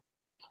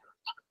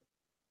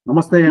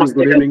Namaste and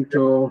good evening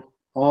to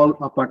all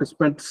our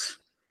participants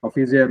of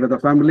Easy Ayurveda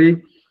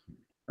family.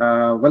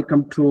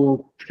 Welcome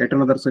to yet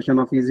another session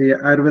of Easy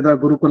Ayurveda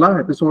Gurukula,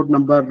 episode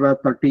number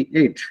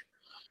 38.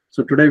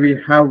 So today we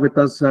have with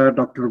us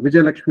Dr.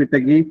 Vijayalakshmi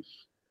Tegi,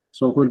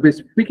 who will be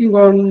speaking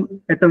on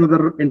yet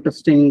another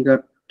interesting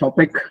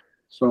topic.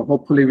 So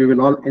hopefully we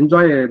will all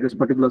enjoy this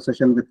particular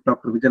session with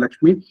Dr.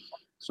 Vijayalakshmi.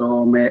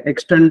 So may I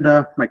extend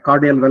my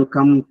cordial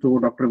welcome to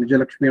Dr.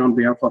 Vijayalakshmi on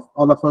behalf of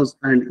all of us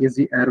and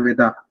Easy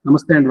Ayurveda.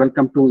 Namaste and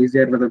welcome to Easy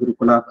Ayurveda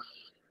Gurukula,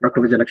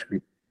 Dr.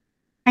 Vijayalakshmi.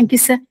 Thank you,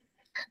 sir.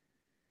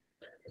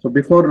 So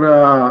before,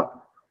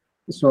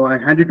 I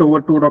hand it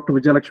over to Dr.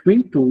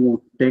 Vijayalakshmi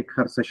to take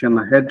her session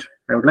ahead.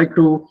 I would like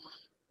to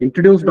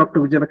introduce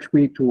Dr.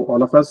 Vijayalakshmi to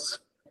all of us.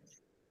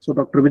 So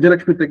Dr.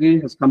 Vijayalakshmi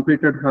Tegi has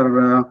completed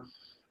her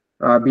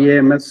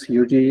BAMS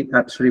UG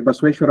at Sri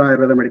Basveshwara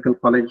Ayurveda Medical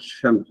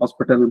College and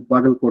Hospital,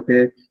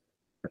 Bagalkote,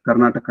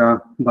 Karnataka,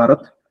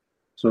 Bharat.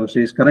 So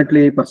she is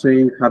currently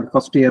pursuing her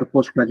first year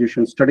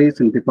post-graduation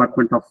studies in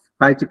Department of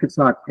Kaya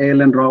Chikitsa at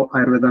A.L.N. Rao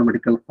Ayurveda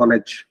Medical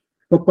College,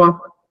 Koppa,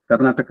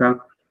 Karnataka,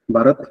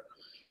 Bharat.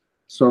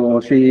 So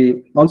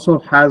she also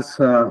has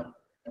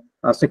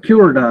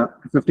secured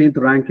 15th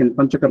rank in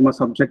Panchakarma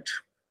subject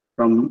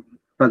from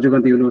Rajiv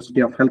Gandhi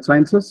University of Health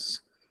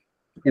Sciences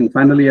in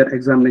final year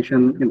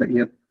examination in the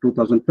year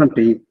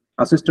 2020,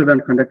 assisted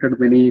and conducted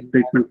many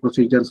treatment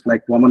procedures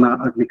like Vamana,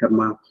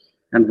 Agnikarma,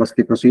 and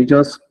Vasti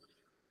procedures.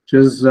 She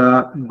has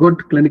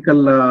good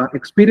clinical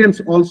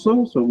experience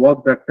also. So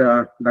worked at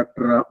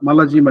Dr.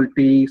 Malaji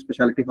Multi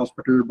Speciality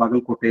Hospital,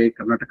 Bagalkote,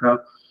 Karnataka,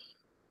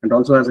 and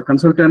also as a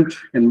consultant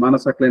in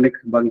Manasa Clinic,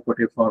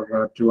 Bagalkote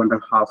for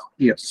 2.5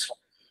 years.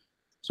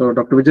 So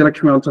Dr.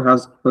 Vijayalakshmi also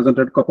has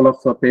presented a couple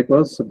of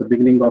papers at the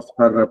beginning of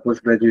her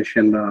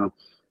post-graduation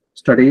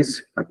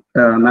studies at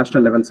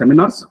national level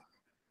seminars.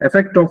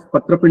 Effect of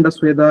Patrapinda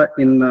Sweda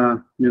in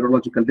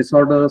neurological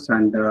disorders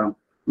and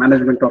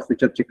management of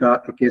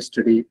Vichachika, a case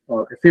study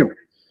or a few.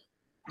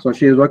 So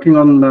she is working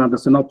on the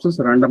synopsis,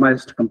 a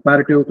randomized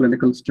comparative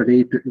clinical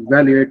study to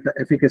evaluate the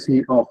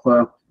efficacy of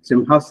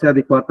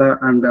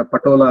Simhasyadikwata and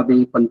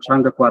Patoladi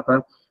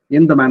Panchangakvata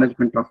in the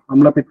management of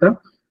Amlapitta.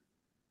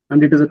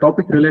 And it is a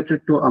topic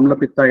related to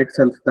Amlapitta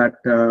itself that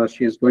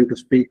she is going to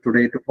speak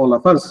today to all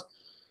of us.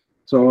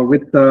 So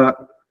with a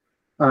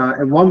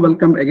warm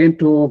welcome again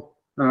to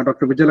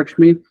Dr.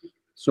 Vijayalakshmi.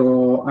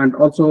 So, and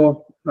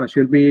also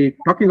she'll be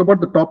talking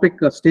about the topic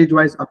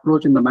stage-wise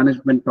approach in the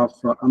management of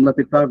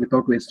Amlapitta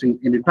without wasting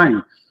any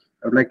time.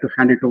 I would like to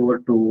hand it over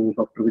to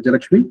Dr.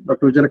 Vijayalakshmi.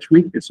 Dr.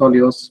 Vijayalakshmi, it's all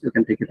yours. You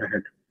can take it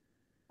ahead.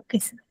 Okay,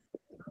 sir.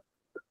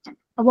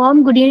 A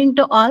warm good evening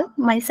to all.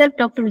 Myself,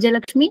 Dr.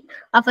 Vijayalakshmi,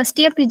 a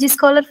first-year PG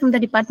scholar from the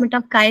Department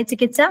of Kaya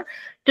Chikitsa.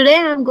 Today,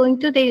 I am going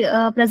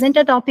to present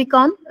a topic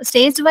on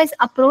stage-wise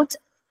approach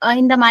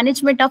in the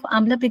management of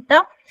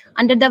Amlapitta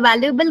under the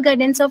valuable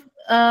guidance of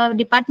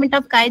Department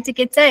of Kaya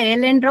Chikitsa,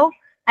 A.L.N. Rao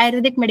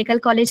Ayurvedic Medical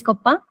College,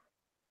 Koppa.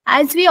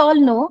 As we all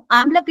know,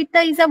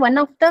 Amlapitta is one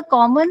of the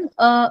common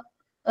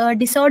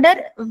disorder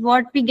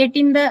what we get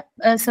in the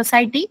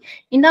society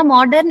in the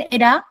modern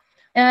era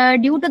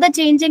due to the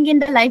changing in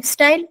the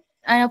lifestyle,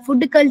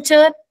 food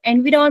culture,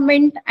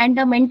 environment, and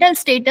the mental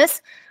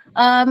status.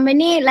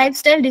 Many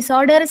lifestyle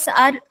disorders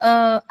are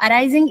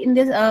arising in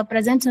this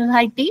present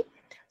society.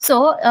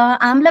 So,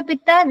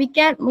 Amlapitta,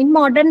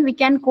 we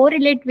can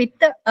correlate with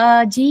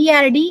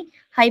GERD,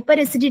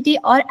 hyperacidity,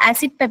 or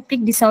acid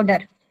peptic disorder.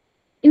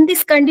 In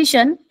this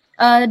condition,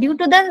 due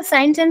to the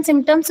signs and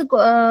symptoms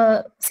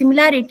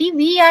similarity,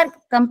 we are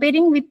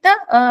comparing with the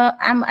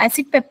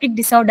acid peptic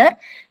disorder.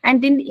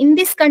 And in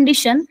this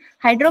condition,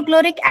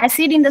 hydrochloric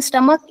acid in the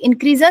stomach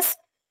increases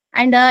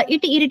and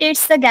it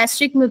irritates the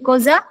gastric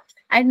mucosa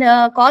and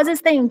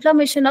causes the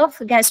inflammation of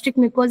gastric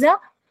mucosa.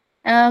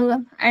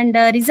 And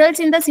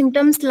results in the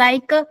symptoms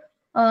like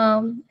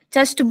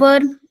chest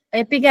burn,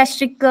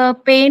 epigastric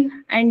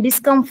pain, and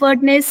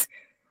discomfortness,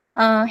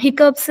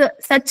 hiccups.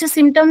 Such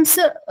symptoms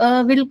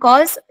will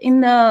cause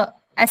in the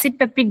acid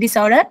peptic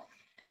disorder.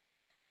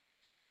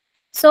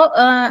 So,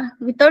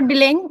 without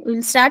delaying, we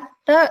will start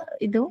the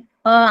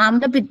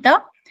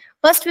Amlapitta.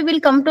 First, we will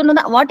come to know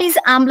what is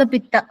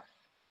Amlapitta.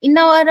 In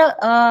our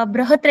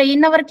Brahatrayi,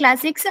 in our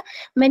classics,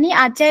 many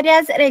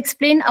acharyas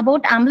explain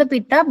about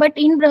Amlapitta, but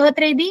in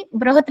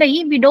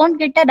Brahatrayi, we don't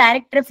get a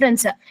direct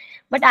reference.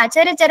 But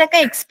Acharya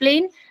Charaka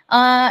explain,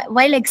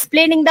 while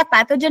explaining the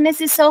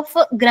pathogenesis of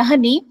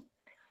Grahani,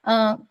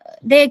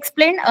 they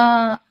explain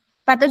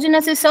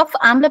pathogenesis of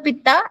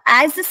Amlapitta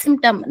as a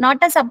symptom, not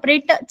a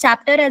separate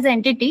chapter as an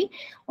entity.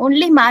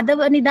 Only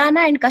Madhava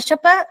Nidana and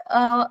Kashyapa,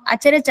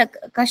 Acharya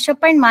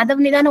Kashyapa and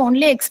Madhava Nidana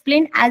only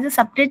explain as a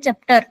separate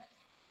chapter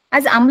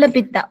as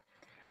Amlapitta.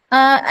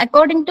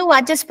 According to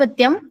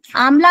Vachaspatyam,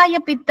 Amlaya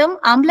Pittam,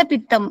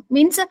 Amlapittam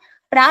means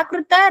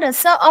Prakruta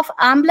rasa of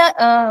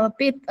Amla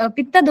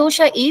Pitta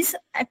dosha is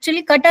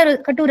actually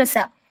Katu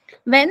rasa.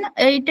 When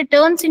it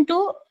turns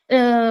into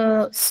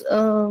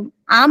Amla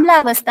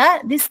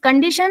Avastha, this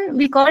condition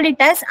we call it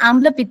as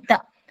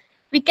Amlapitta.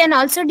 We can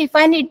also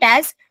define it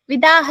as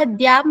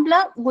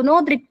Vidahadyamla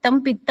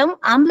Gunodriktam Pittam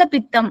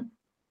Amlapittam.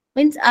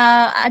 Means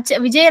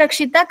Vijay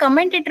Rakshita,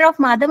 commentator of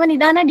Madhava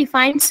Nidana,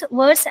 defines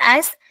verse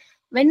as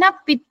when a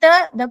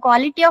pitta, the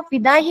quality of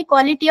vidahi,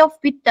 quality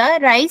of pitta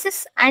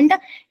rises and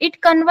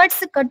it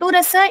converts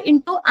katurasa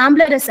into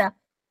amlarasa.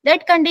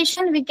 That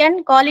condition we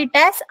can call it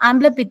as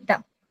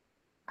amlapitta.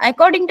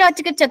 According to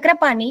Achika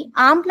Chakrapani,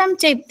 Amplam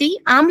Chepti,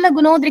 Amla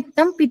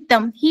Gunodriktam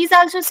Pittam. He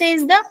also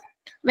says the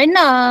when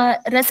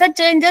rasa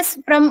changes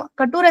from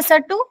Katu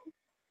rasa to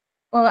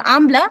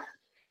Amla,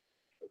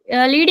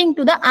 leading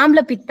to the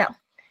Amla Pitta.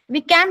 We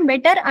can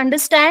better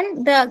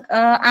understand the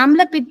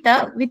Amla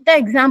Pitta with the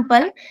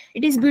example.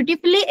 It is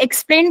beautifully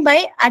explained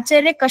by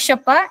Acharya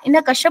Kashyapa in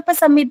the Kashyapa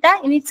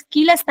Samhita in its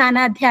Kila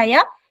Sthana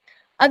Adhyaya.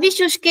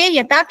 Avishushke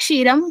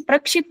Yatakshiram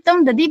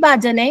Prakshiptam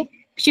Dadibhajane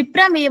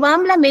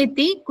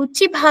क्षिप्रमेवाम्लमेति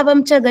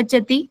कुच्चिभावं च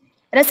गच्छति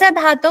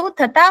रसधातौ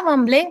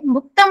तथावम्ले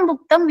muktam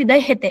muktam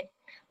vidayate.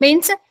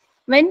 Means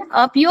when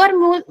a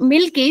pure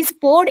milk is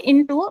poured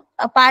into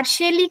a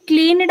partially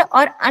cleaned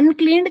or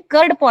uncleaned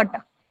curd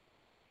pot,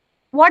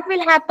 what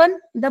will happen?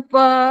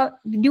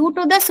 Due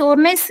to the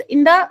soreness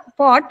in the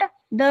pot,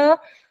 the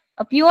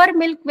pure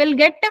milk will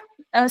get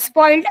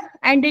spoiled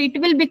and it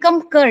will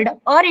become curd,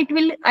 or it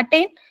will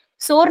attain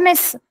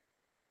soreness.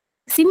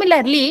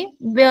 Similarly,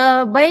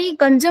 by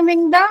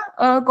consuming the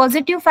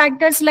causative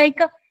factors like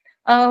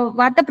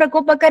Vata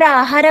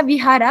Prakopakara Ahara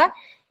Vihara,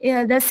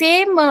 the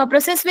same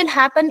process will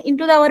happen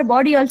into our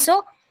body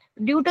also.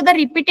 Due to the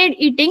repeated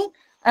eating,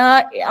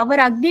 our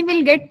Agni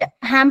will get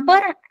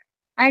hamper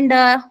and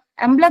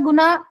Amla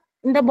Guna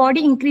in the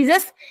body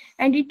increases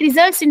and it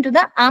results into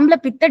the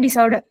Amla Pitta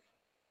disorder.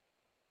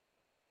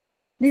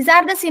 These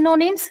are the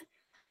synonyms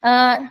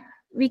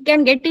we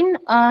can get in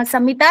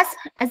Samhitas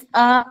as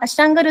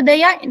Ashtanga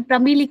Hridaya in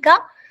Pramilika,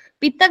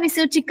 Pitta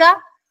Visuchika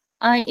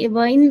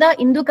in the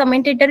Hindu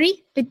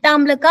commentary, Pitta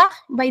Amlaka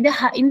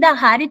in the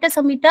Harita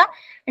Samhita,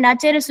 and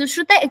Acharya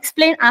Sushruta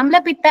explain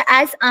Amla Pitta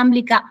as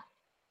Amlika.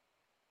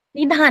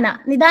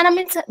 Nidhana. Nidhana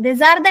means these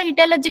are the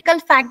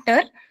etiological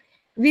factor.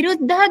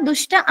 Viruddha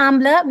Dushta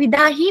Amla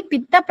Vidahi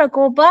Pitta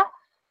Prakopa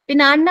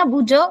Pinanna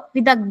Bhujo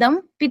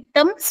Vidagdam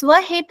Pittam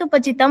Swahetu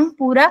Pachitam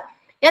Pura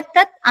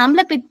Yattat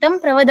Amla Pittam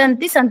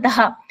Pravadanti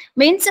Santaha.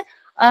 Means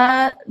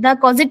the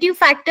causative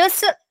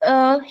factors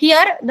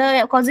here,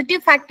 the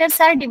causative factors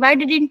are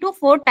divided into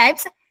 4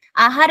 types: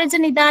 Aharaja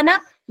Nidana,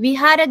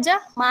 Viharaja,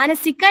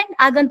 Manasika,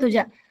 and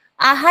Agantuja.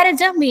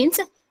 Aharaja means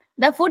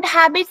the food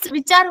habits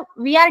which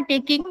we are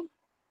taking,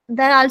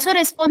 they are also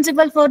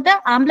responsible for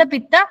the Amla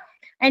Pitta,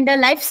 and the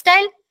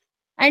lifestyle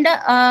and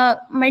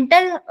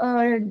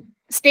mental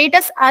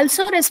status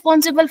also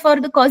responsible for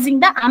the causing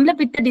the Amla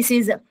Pitta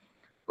disease.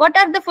 What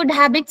are the food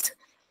habits?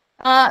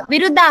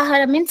 Viruddha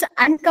Ahara means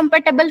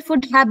incompatible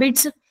food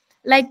habits,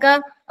 like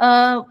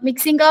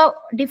mixing a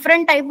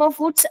different type of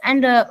foods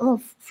and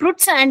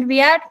fruits, and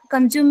we are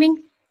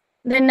consuming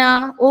then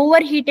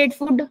overheated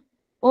food,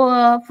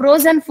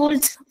 frozen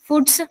foods,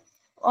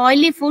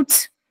 oily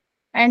foods,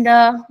 and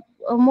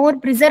more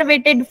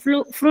preservated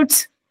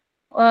fruits,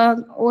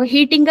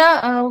 heating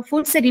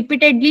foods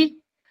repeatedly.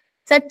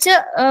 Such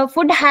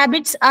food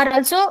habits are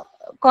also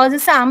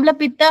causes Amla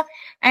Pitta,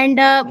 and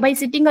by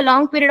sitting a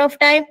long period of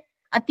time,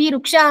 Ati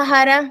Ruksha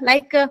Ahara,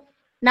 like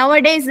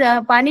nowadays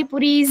Pani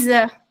Puri is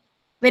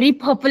very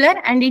popular,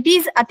 and it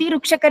is Ati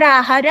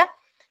Rukshakara Ahara,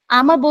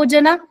 Ama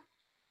Bhojana,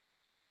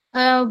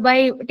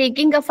 by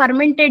taking a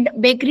fermented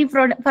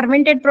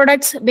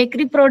products,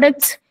 bakery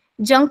products,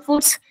 junk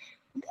foods,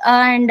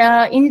 and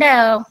in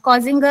the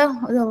causing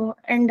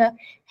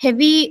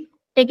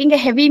taking a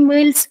heavy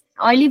meals,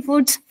 oily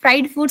foods,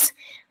 fried foods.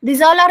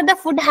 These all are the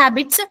food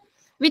habits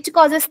which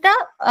causes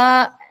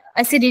the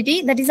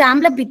acidity, that is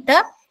Amla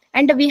Pitta.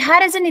 And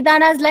Viharaja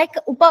Nidana is like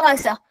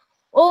Upavasa,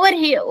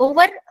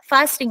 over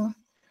fasting.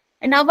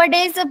 And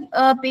nowadays,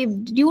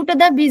 due to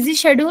the busy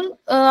schedule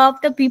of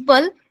the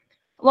people,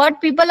 what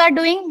people are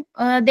doing,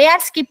 they are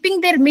skipping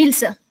their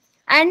meals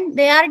and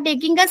they are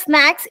taking a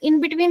snacks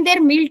in between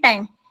their meal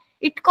time.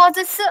 It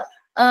causes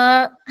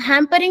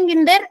hampering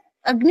in their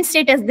Agni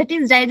status, that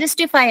is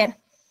digestive fire.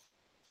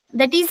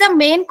 That is the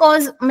main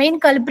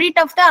culprit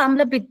of the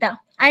Amla Pitta,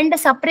 and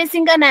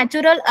suppressing a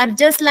natural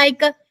urges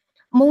like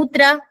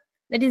Mutra,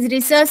 that is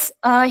rhesus,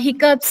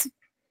 hiccups,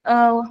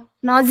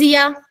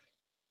 nausea,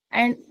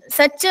 and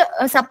such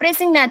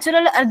suppressing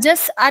natural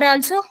urges are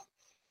also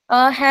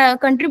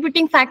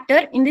contributing factor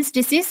in this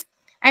disease.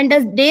 And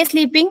the day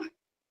sleeping,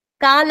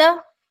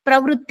 Kala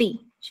Pravrutti.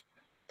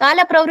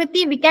 Kala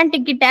Pravrutti, we can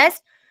take it as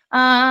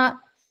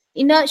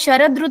in a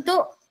Sharad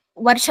Rutu,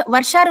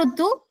 Varsha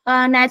Rutu,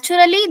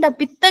 naturally the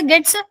Pitta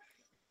gets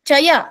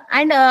Chaya,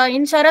 and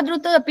in Sharad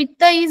Rutu the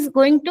Pitta is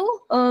going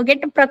to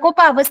get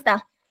Prakopa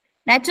Avastha.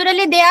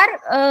 Naturally they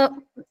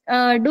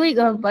are doing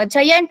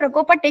Chaya and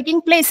Prakopa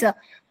taking place,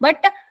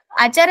 but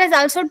Acharya has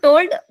also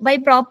told by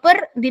proper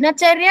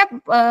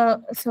Dinacharya,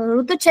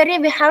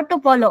 Rutucharya we have to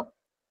follow.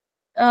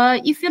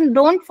 If you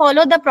don't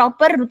follow the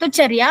proper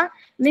Rutucharya,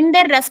 then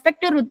their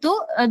respective Rutu,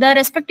 the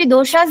respective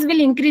doshas will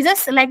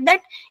increases. Like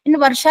that in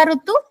Varsha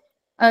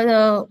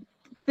Rutu,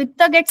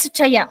 Pitta gets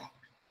Chaya.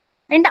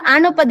 And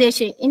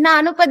Anupadeshi. In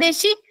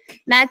Anupadeshi,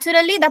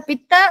 naturally the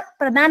pitta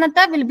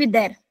pradhanata will be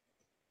there.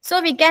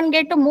 So we can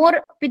get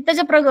more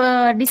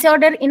pittaja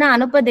disorder in a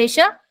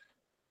anupadesha.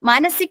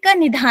 Manasika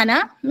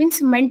nidhana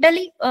means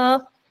mentally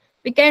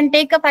we can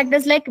take up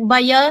factors like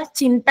bhaya,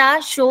 chinta,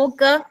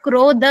 shoka,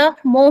 krodha,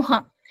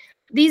 moha.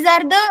 These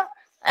are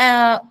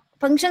the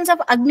functions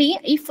of Agni.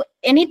 If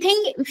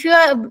anything, if you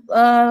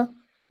are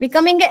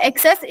becoming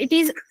excess, it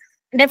is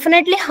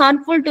definitely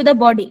harmful to the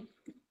body.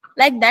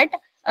 Like that,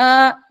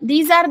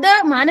 these are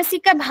the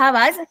manasika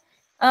bhavas,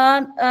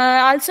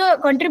 also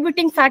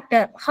contributing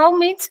factor. How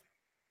means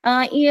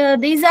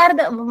these are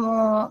the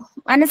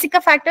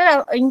manasika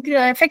factor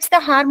affects the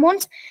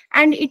hormones,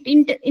 and it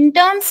in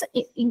turns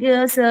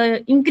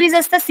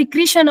increases the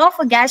secretion of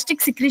gastric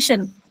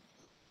secretion.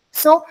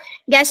 So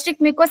gastric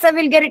mucosa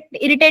will get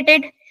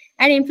irritated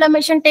and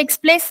inflammation takes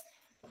place.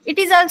 It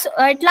is also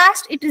at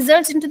last it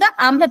results into the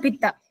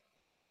Amlapitta.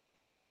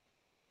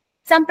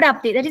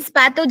 Samprapti, that is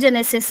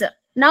pathogenesis.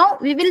 Now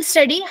we will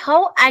study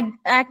how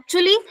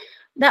actually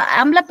the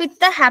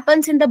Amlapitta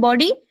happens in the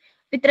body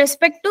with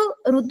respect to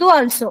Rutu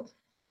also.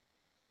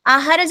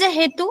 Aharaja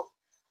Hetu,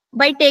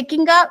 by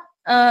taking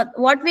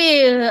what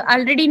we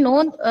already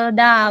know,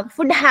 the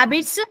food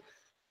habits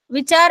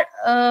which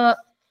are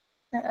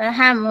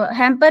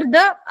hamper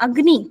the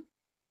Agni.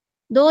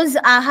 Those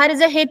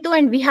Aharaja Hetu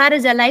and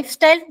Viharaja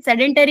lifestyle,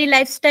 sedentary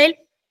lifestyle,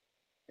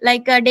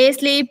 like day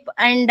sleep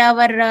and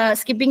our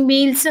skipping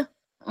meals,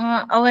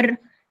 our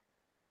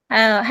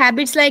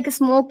habits like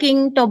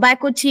smoking,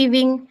 tobacco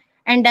chewing,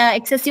 and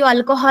excessive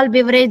alcohol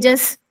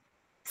beverages,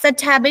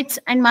 such habits,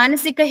 and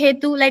manasika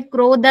hetu like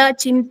krodha,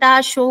 chinta,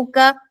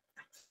 shoka,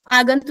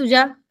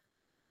 agantuja.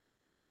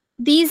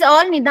 These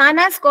all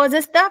nidhanas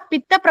causes the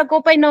pitta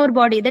prakopa in our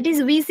body, that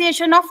is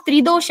vitiation of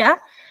tridosha,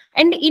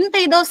 and in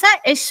tridosha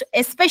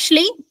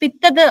especially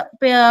pitta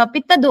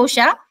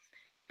dosha,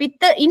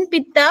 in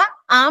pitta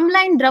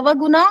amla and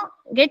dravaguna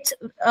gets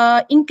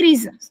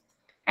increases,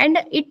 and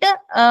it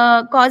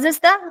causes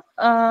the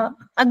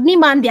agni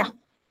mandya.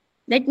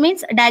 That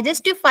means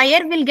digestive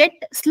fire will get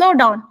slowed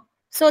down,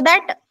 so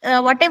that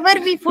whatever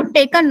we food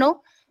taken,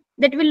 no,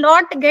 that will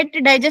not get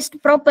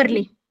digest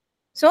properly.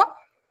 So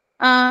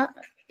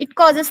it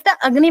causes the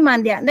agni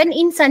mandya. Then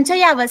in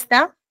sanchaya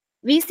avastha,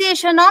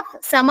 vitiation of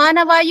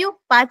samanavayu,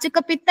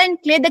 pachaka pitta,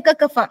 and kledaka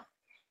kapha.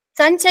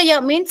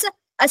 Sanchaya means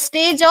a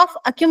stage of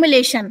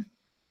accumulation.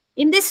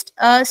 In this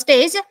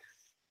stage,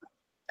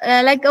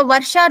 like a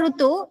varsha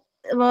rutu,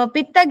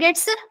 pitta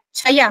gets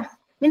chaya,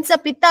 means a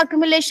pitta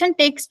accumulation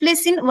takes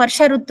place in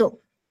varsha rutu.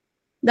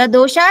 The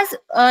doshas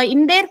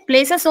in their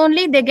places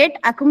only they get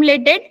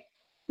accumulated,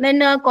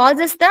 then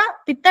causes the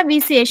pitta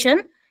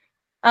vitiation.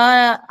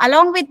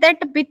 Along with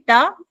that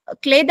pitta,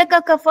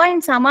 kledaka kapha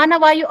and samana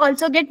vayu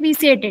also get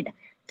vitiated.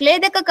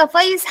 Kledaka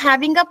kapha is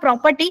having a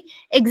property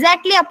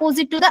exactly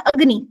opposite to the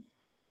agni,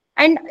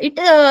 and it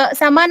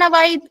samana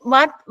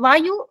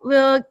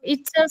vayu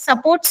it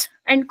supports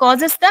and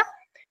causes the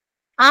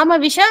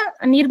amavisha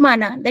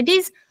nirmana, that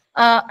is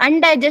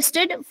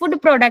undigested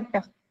food product.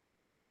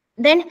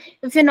 Then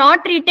if you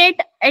not treat it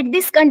at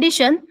this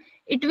condition,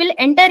 it will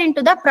enter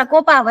into the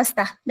prakopa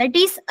avastha, that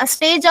is a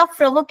stage of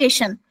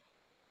provocation.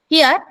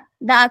 Here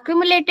the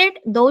accumulated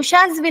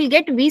doshas will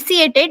get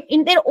vitiated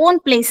in their own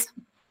place.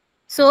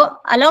 So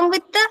along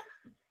with the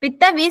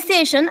pitta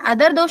vitiation,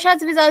 other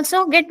doshas will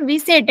also get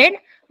vitiated,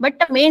 but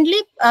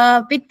mainly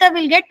pitta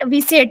will get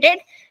vitiated.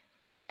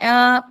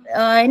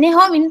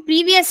 Anyhow, in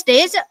previous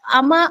stage,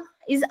 ama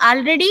is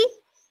already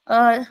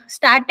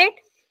started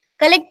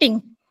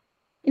collecting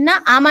in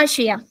a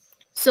amashya.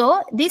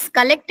 So this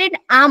collected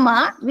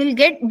ama will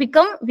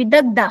become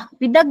vidagda.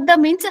 Vidagda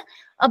means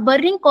a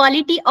burning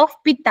quality of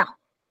pitta.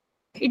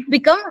 It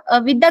become a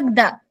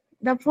vidagda.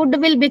 The food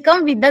will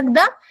become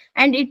vidagda,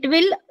 and it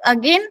will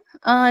again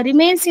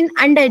remains in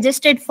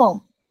undigested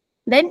form.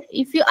 Then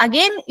if you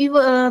again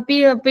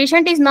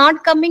patient is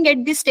not coming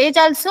at this stage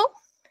also,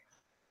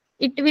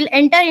 it will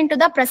enter into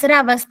the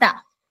prasaravastha.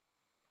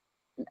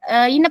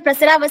 In a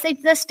prasaravastha,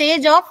 it's the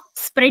stage of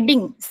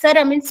spreading.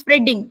 Sara means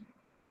spreading.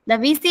 The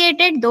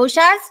vitiated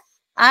doshas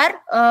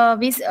are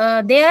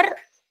they are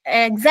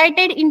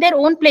excited in their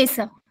own place.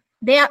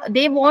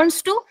 They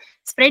wants to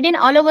spread in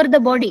all over the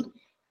body.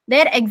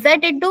 They are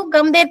excited to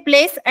come their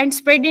place and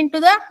spread into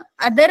the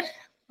other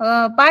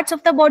parts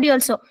of the body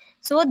also.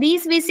 So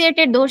these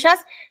vitiated doshas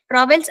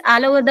travels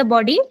all over the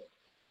body.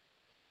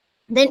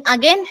 Then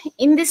again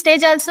in this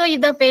stage also,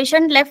 if the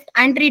patient left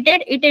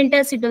untreated, it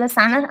enters into the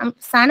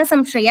sana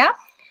samshaya,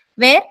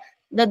 where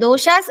the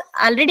doshas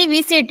already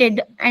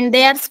vitiated and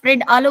they are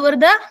spread all over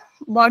the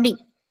body.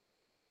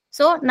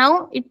 So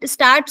now it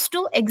starts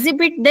to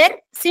exhibit their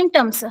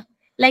symptoms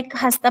like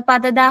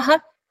hastapada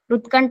daha,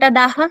 rutkanta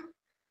daha,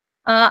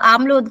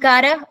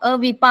 amlodgara,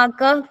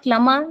 vipaka,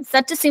 klama.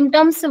 Such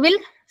symptoms will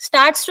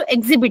starts to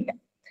exhibit.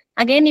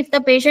 Again, if the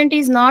patient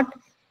is not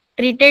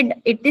treated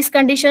at this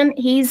condition,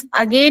 he is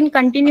again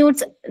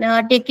continues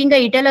taking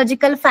a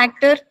etiological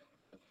factor.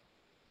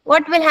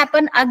 What will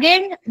happen?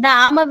 Again, the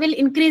ama will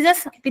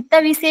increases,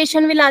 pitta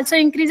vitiation will also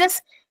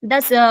increases.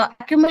 Thus,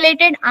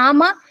 accumulated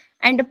ama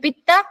and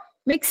pitta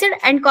mixed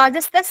and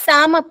causes the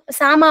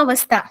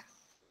samavastha.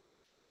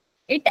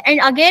 It and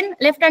again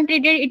left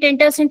untreated, it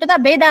enters into the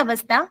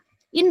Bedavastha.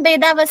 In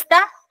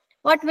Bedavastha,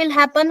 what will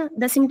happen?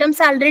 The symptoms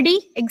are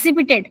already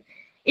exhibited.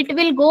 It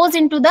will goes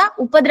into the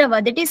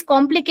Upadrava, that is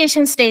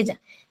complication stage.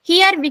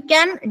 Here we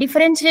can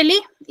easily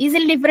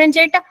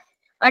differentiate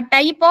a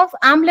type of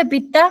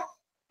Amlapitta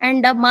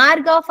and a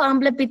marga of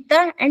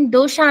Amlapitta and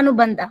Dosha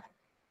Anubandha.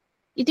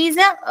 It is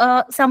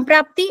a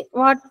samprapti,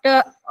 what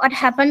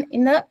happened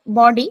in the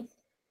body.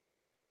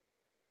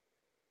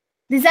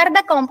 These are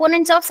the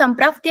components of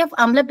samprapti of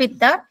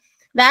Amlapitta.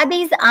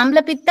 Vadi is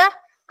Amlapitta,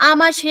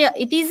 Amashaya.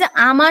 It is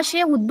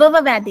Amashaya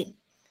Udbhava Vadi.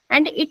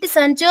 And it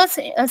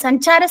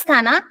Sanchara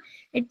Sthana.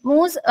 It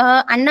moves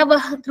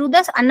through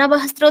the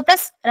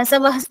Annavahastrotas,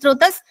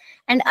 Rasavahastrotas,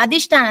 and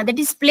Adhisthana. That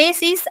is,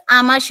 place is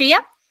Amashaya.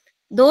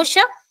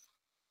 Dosha,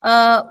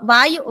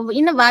 Vayu,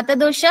 in Vata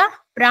Dosha,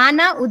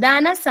 Prana,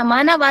 Udana,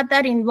 Samana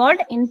Vata are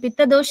involved. In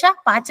Pitta Dosha,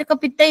 Pachaka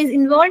Pitta is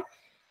involved.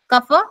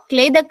 Kapha,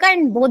 Kledaka,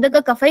 and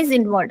Bodhaka Kapha is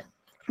involved.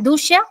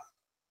 Dusha,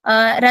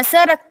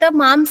 Rasa Rakta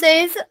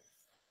Mamsa is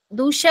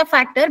Dusha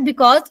factor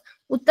because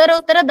Uttara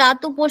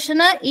Dhatu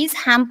Poshana is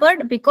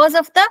hampered because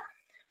of the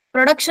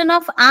production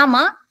of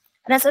Ama.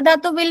 Rasa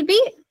Dhatu will be,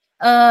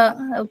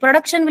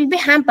 production will be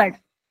hampered.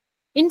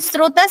 In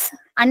Srotas,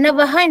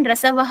 Annavaha and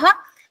Rasavaha,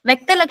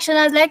 Vekta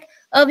Lakshanas like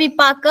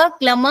Avipaka,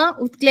 Klama,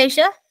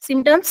 Utklesha,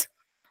 symptoms,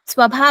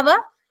 Swabhava,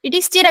 it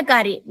is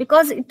Chirakari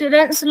because it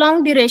runs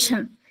long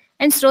duration.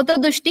 And Srota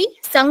Dushti,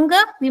 Sangha,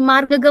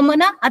 Vimarga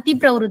Gamana, Ati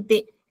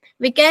Pravrutti.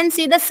 We can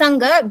see the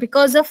Sangha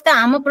because of the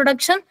Ama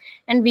production,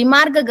 and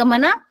Vimarga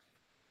Gamana,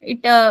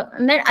 it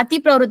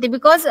Ati Pravrutti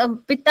because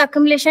Pitta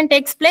accumulation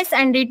takes place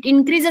and it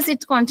increases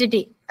its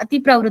quantity, Ati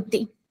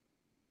Pravrutti.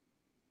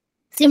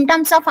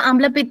 Symptoms of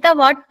Amlapitta,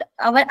 what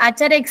our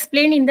Acharya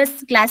explained in the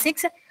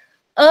classics: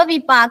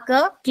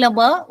 Avipaka,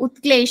 Klaba,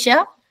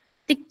 Utklesha,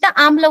 Tikta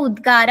Amla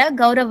Udkara,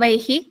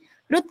 Gauravaihi,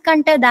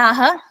 Rutkanta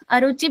Daha,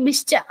 Aruchi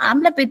Bischa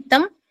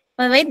Amlapittam,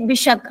 Pavait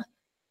Bishak.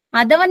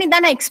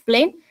 Madhavanidana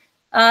explained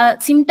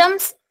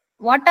symptoms.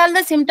 What are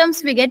the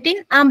symptoms we get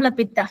in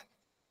Amlapitta?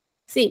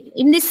 See,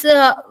 in this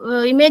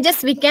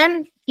images, we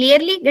can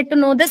clearly get to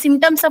know the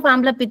symptoms of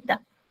Amlapitta.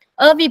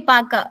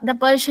 Avipaka,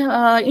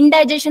 the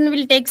indigestion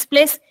will take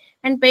place,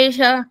 and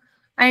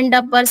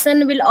the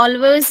person will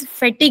always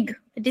fatigue.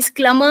 It is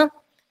klama,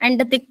 and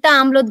the tikta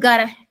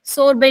amlodgara,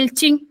 sore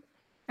belching,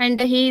 and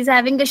he is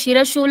having a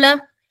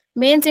shirashula.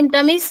 Main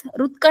symptom is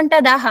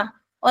rutkanta daha,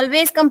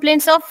 always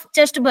complaints of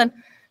chest burn.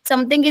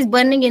 Something is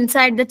burning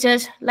inside the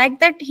chest, like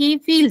that he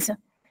feels.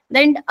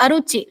 Then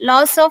aruchi,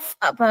 loss of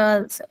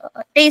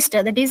taste,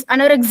 that is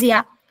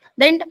anorexia.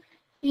 Then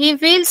he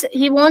feels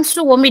he wants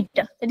to vomit,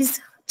 that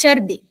is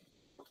chardi.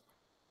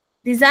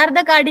 These are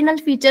the cardinal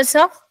features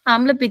of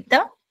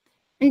Amlapitta.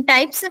 In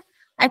types,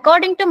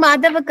 according to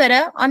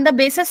Madhavakara, on the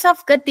basis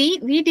of Gati,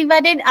 we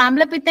divided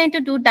Amlapitta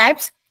into two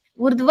types: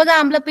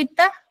 Urdhvaga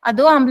Amlapitta,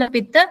 Adho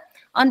Amlapitta.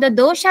 On the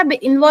dosha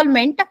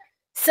involvement,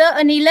 Sa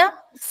Anila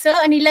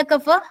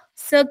Kapha,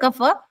 Sa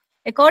Kapha.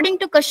 According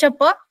to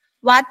Kashyapa,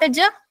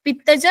 Vataja,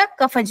 Pittaja,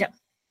 Kafaja.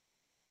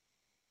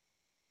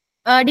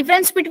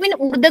 Difference between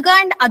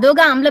Urdhvaga and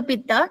Adhoga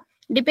Amlapitta,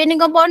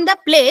 depending upon the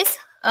place.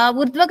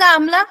 Urdhvaga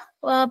Amla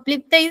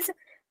Pitta is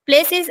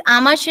place is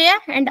Amashaya,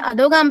 and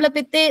Adhoga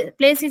Amlapitta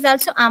place is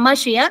also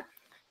Amashaya.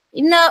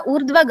 In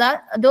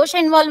Urdhvaga, dosha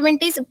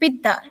involvement is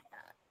Pitta.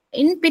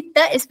 In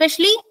Pitta,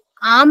 especially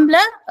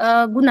Amla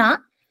Guna.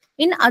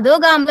 In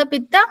Adhoga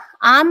Amlapitta,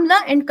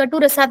 Amla and Katu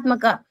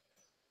Rasatmaka.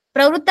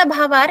 Pravruta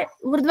Bhavar,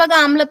 Urdhvaga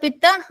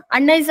Amlapitta,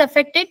 Anna is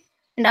affected,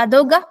 and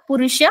Adhoga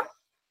Purusha.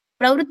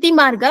 Pravruti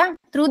Marga,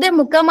 through the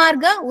Mukha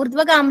Marga,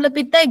 Urdhvaga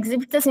Amlapitta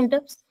exhibits the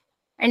symptoms,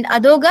 and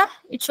Adhoga,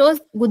 it shows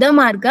Guda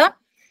Marga.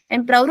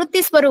 And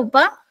Pravruti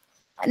Swarupa,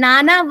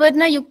 Nana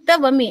Varna Yukta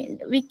Vami.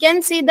 We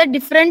can see the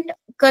different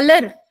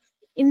color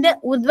in the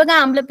Urdhvaga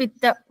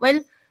Amlapitta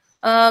while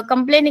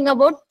complaining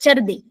about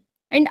Chardi.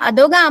 And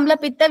Adhoga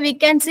Amlapitta, we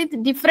can see the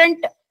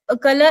different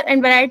color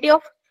and variety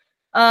of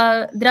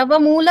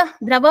Dravamala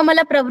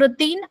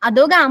Pravrutti in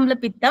Adhoga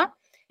Amlapitta.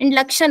 And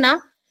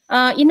Lakshana,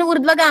 in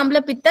Urdhvaga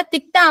Amlapitta,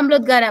 Tikta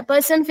Amlodgara.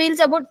 Person feels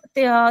about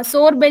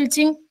sore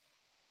belching,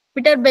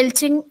 bitter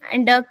belching,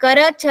 and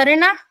Kara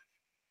Charana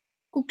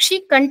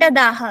Kukshi Kanta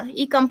Daha.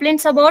 He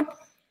complains about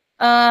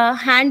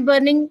hand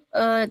burning,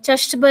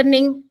 chest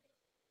burning,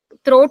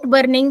 throat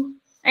burning,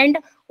 and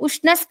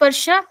Ushna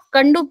Sparsha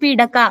Kandu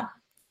Pidaka.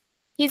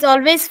 He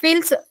always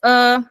feels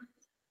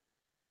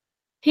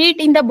heat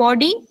in the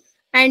body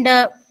and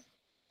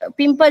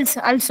pimples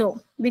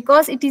also,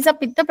 because it is a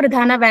Pitta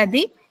Pradhana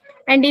Vadi.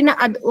 And in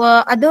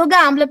Adhoga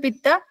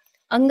Amlapitta,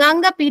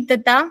 Anganga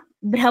Pitata,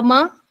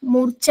 Brahma,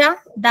 Murcha,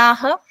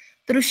 Daha,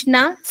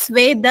 Trushna,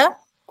 Sweda,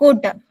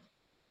 Kota.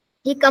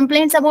 He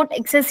complains about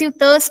excessive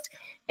thirst,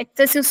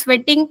 excessive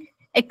sweating,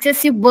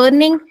 excessive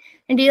burning,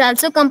 and he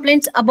also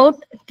complains about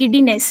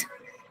giddiness.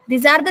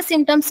 These are the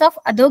symptoms of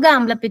Adhoga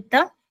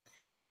Amlapitta.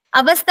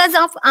 Avasthas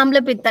of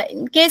Amlapitta.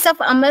 In case of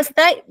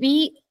Avastha,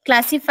 we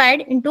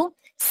classified into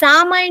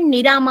Sama and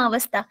Nirama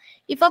Avastha.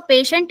 If a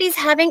patient is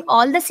having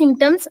all the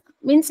symptoms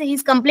means he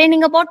is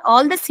complaining about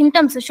all the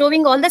symptoms,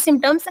 showing all the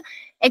symptoms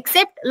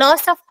except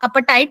loss of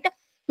appetite,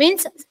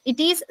 means it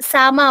is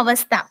sama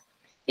avastha.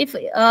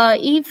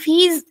 If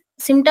his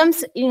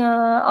symptoms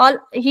all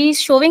he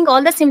is showing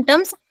all the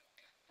symptoms,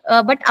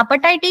 but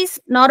appetite is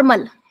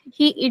normal,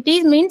 it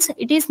is means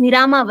it is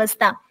nirama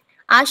avastha.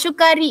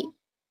 Ashukari,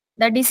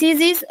 the disease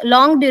is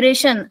long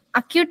duration.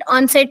 Acute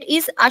onset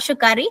is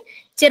ashukari.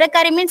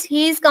 Chirakari means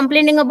he is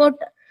complaining about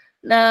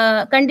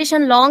the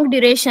condition long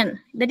duration.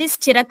 That is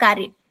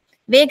chirakari.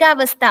 Vega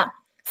avastha,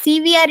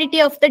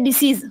 severity of the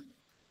disease.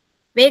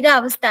 Vega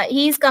avastha,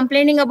 he is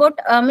complaining about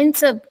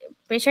means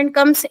patient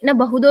comes in a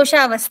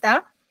bahudosha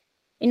avastha,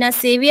 in a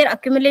severe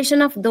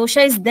accumulation of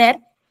dosha is there.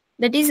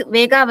 That is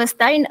vega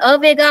avastha. In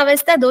avega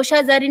avastha,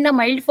 doshas are in a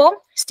mild form.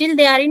 Still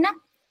they are in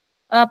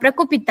a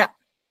prakupita.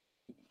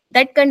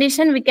 That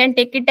condition we can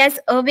take it as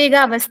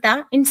avega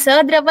avastha. In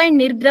sadrava and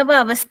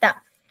nirdrava avastha.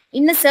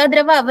 In the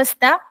sadrava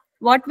avastha,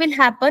 what will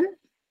happen?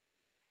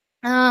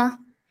 The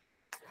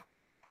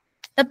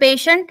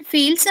patient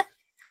feels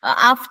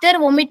after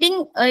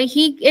vomiting,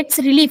 he gets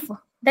relief.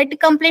 That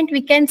complaint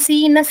we can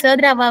see in a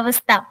sadrava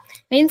avastha.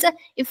 Means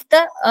if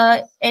the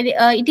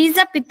it is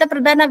a pitta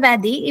pradhana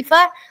vyadhi, if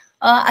a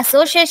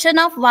association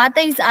of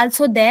vata is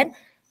also there,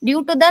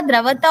 due to the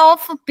dravata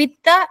of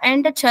pitta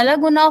and the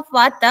chalaguna of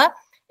vata,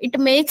 it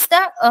makes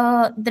the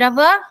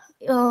drava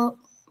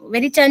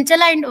very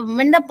chanchala, and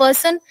when the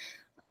person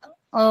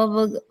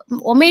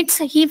omits,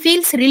 he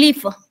feels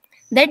relief.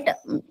 That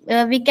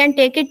we can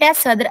take it as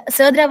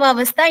sadrava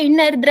avastha. In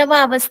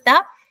nirdrava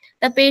avastha,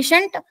 the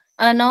patient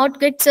not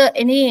gets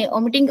any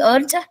vomiting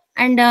urge,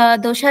 and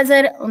doshas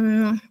are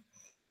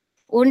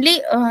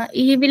only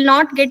he will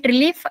not get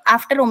relief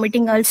after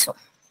vomiting also.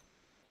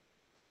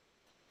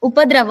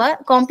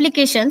 Upadrava,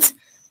 complications.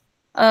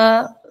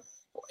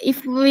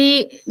 If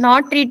we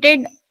not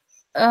treated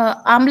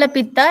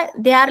Amlapitta,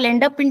 they are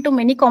end up into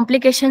many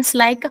complications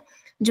like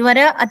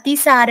Jvara,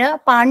 Atisara,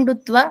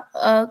 Pandutva,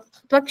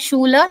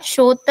 Tvakshula,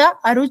 Shota,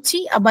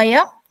 Aruchi,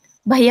 Abhaya,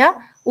 Bhaya,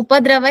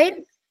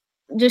 Upadravair,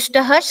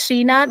 Jushtaha,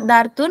 Srinath,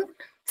 Dartun,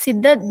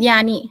 Siddha,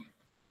 Dhyani.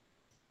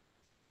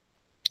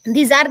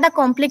 These are the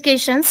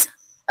complications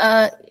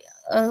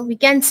we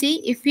can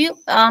see if you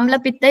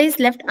Amlapitta is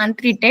left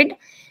untreated.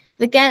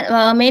 We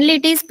can mainly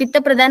it is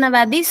Pitta Pradhana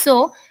Vyadhi,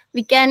 so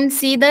we can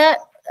see the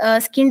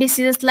skin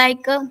diseases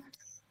like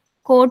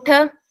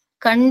Kotha,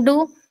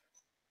 Kandu,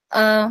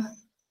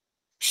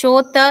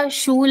 Shota,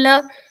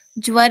 Shula,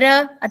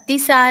 Jvara,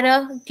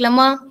 Atisara,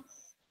 Klama.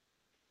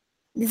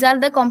 These are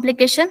the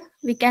complications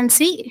we can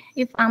see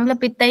if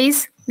Amlapitta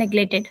is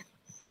neglected.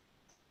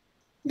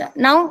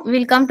 Now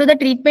we'll come to the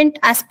treatment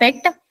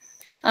aspect.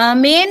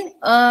 Main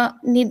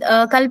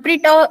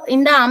culprit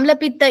in the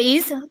Amlapitta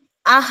is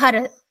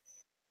ahara.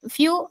 If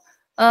you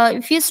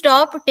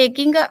stop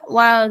taking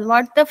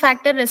what the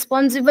factor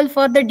responsible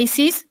for the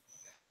disease,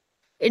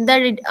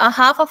 the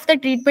half of the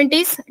treatment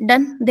is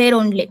done there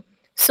only.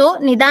 So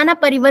nidana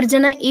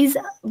parivarjana is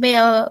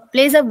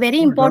plays a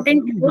very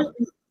important role.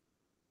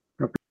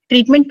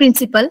 Treatment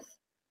principle.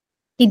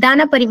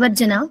 Nidana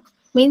parivarjana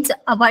means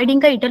avoiding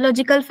the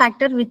etiological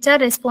factor which are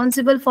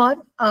responsible for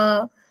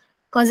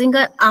causing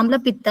a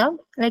amlapitta,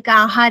 like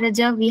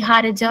aharaja,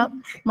 viharaja,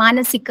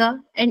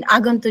 manasika, and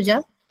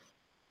agantuja.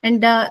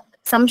 And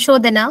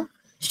samshodhana,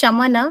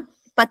 shamana,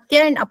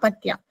 patya and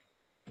apatya.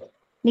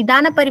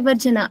 Nidana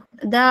parivarjana,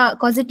 the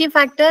causative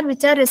factor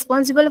which are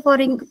responsible for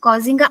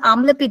causing a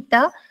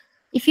amlapitta,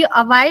 if you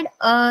avoid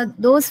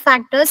those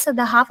factors,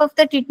 the half of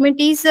the treatment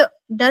is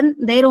done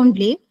there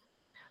only.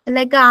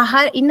 Like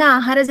in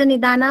aharaja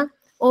nidana,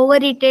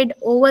 overeated,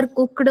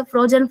 overcooked,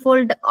 frozen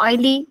food,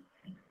 oily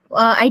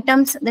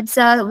items, that's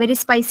a very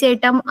spicy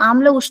item,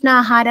 amla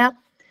ushna ahara,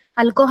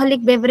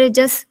 alcoholic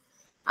beverages,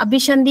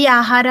 abhishandi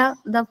ahara,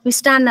 the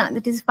pistana,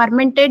 that is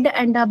fermented,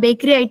 and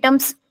bakery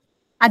items,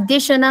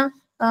 adhyashana,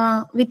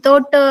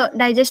 without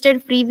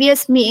digested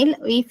previous meal.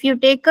 If you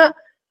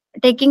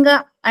taking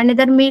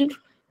another meal,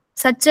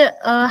 such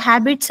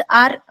habits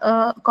are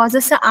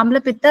causes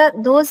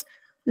amlapitta. Those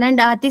and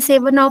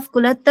atisevana of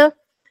kulatha,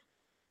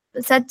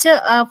 such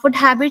food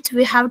habits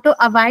we have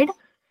to avoid.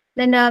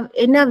 Then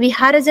in a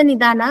viharaja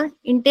nidana,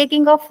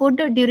 intaking of food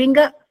during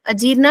a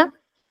ajirna,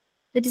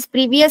 that is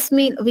previous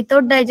meal,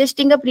 without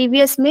digesting a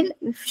previous meal,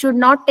 should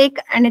not take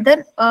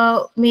another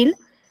meal.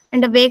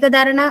 And a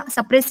vegadharana,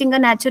 suppressing a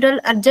natural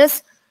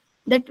urges,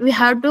 that we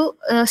have to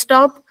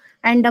stop.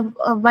 And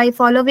by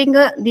following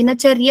a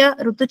dinacharya,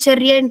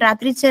 rutucharya, and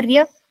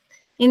ratricharya,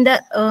 in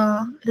the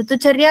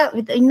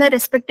rutucharya, in the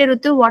respective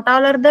rutu, what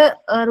all are the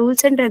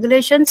rules and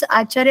regulations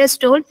acharyas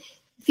told?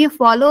 If you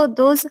follow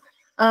those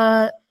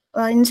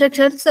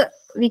instructions,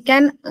 we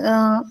can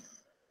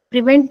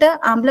prevent the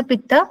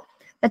amlapitta.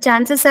 The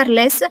chances are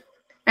less.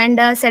 And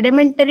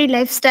sedimentary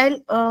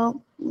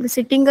lifestyle,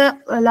 sitting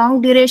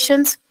long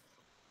durations,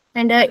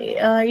 and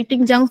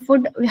eating junk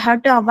food we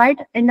have to avoid.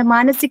 And the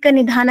manasika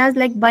nidhanas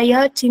like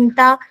bhaya,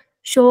 chinta,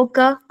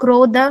 shoka,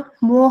 krodha,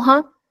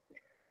 moha,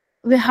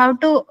 we have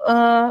to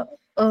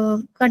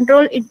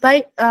control it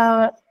by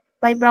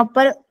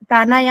proper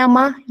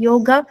pranayama,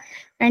 yoga,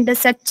 and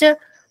such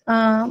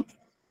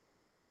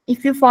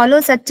if you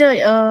follow such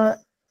uh,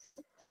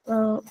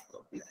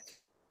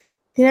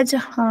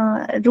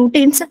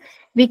 routines,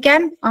 we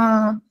can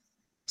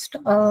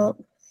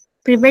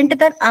prevent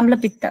the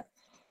Amlapitta.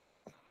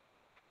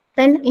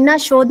 Then in a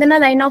Shodhana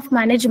line of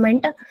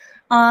management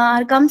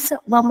comes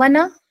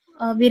Vamana,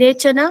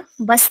 Virechana,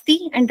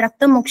 Basti and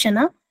Rakta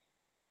Mokshana.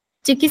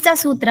 Chikitsa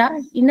Sutra,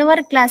 in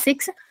our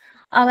classics,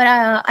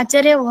 our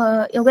Acharya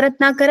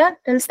Yogaratnakara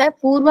tells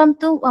that Purvam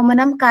tu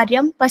Vamanam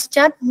Karyam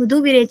Paschat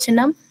Mrudu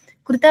Virechanam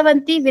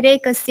Krutavanti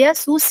Virekasya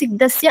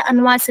Susiddhasya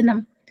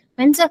Anvasanam.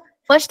 Means the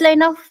first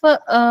line of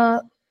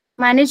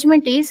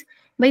management is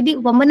by the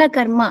Vamana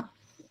Karma.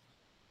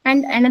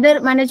 And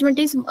another management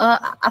is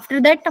after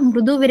that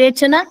Mrudu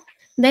Virechana,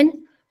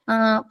 then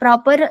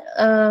proper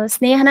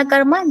Snehana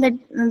Karma,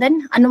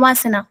 then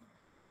Anvasana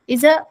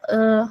is a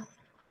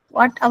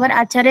what our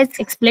acharyas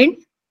explained.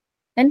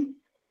 Then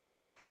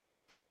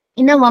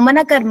in a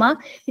Vamana Karma,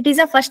 it is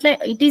a first line,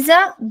 it is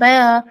a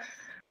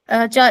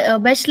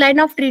best line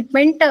of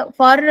treatment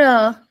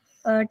for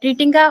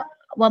treating a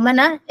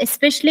Vamana,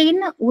 especially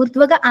in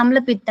Urdhvaga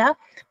Amlapitta,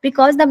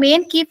 because the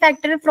main key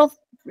factor for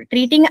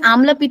treating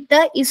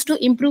Amlapitta is to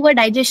improve a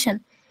digestion.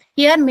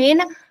 Here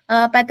main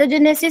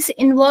pathogenesis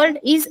involved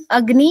is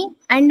Agni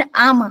and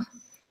Ama.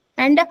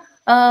 And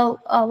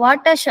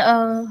what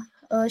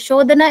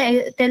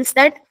Shodhana tells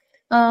that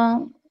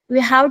we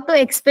have to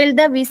expel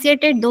the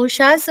vitiated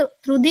doshas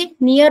through the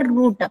near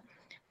root.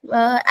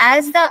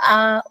 As the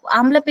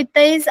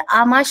Amlapitta is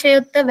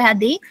Amashayutta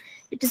Vyadhi,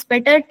 it is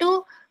better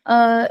to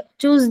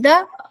choose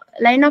the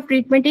line of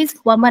treatment is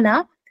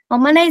Vamana.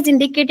 Vamana is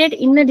indicated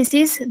in a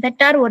disease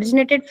that are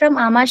originated from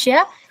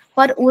Amashya.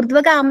 For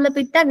Urdhvaga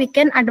Amlapitta, we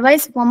can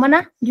advise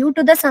Vamana due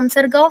to the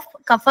samsarga of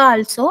Kapha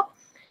also.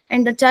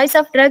 And the choice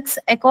of drugs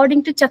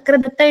according to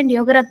Chakradatta and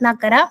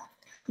Yogaratnakara,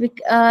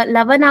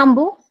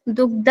 Lavanambu,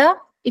 Dugdha,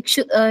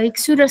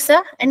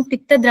 Ikshurasa and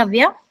Pitta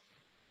Dravya.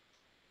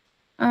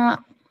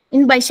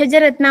 In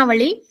Vaishyaja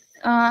Ratnavali,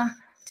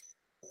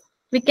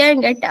 we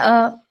can get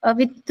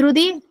through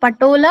the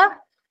Patola,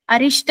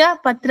 Arishta,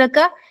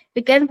 Patraka,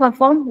 we can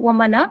perform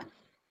Vamana.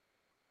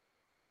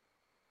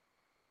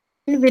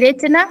 In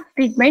Virechana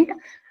treatment,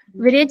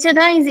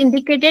 Virechana is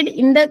indicated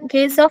in the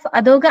case of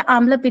Adhoga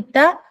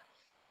Amlapitta.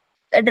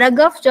 The drug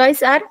of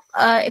choice are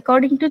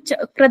according to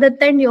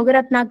Chakradatta and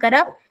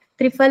Yogaratnakara,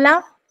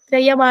 Triphala,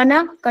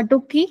 Trayavana,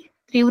 Katuki,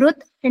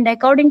 Trivrut, and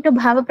according to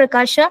Bhava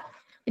Prakasha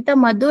with a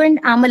Madhu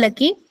and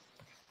Amalaki.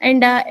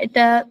 And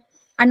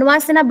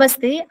Anvasana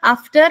Basti,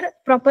 after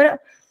proper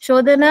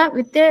Shodhana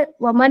with a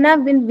Vamana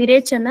with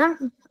Virechana,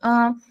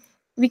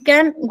 we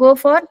can go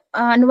for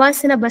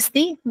Anvasana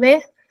Basti,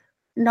 where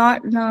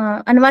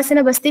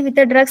Anvasana Basti with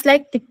the drugs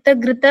like Tikta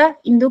Grita,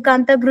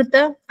 Indukanta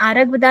Grita,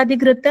 Aragvadadi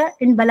Grita,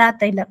 and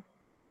Balataila.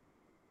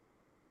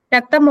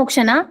 Rakta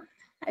Mokshana.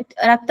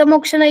 Rakta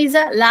Mokshana is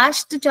a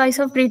last choice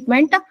of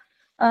treatment.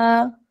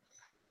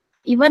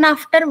 Even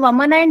after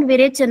Vamana and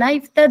Virechana,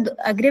 if the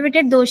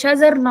aggravated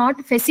doshas are not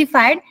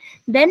specified,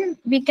 then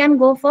we can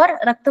go for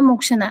Rakta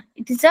Mokshana.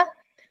 It is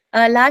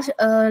a last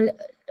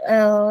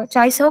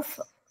choice of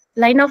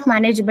line of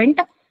management.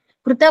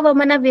 Kruta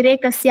Vamana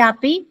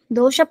Virekasyapi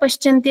dosha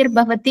paschantir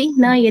bhavati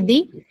na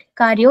yadi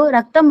karyo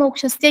Rakta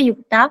Mokshasya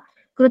yukta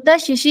Kruta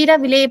Shishira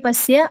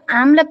Vilepasya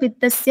Amla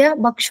Pittasya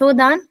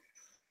Bakshodan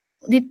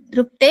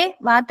Drupte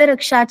Vata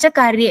Rakshacha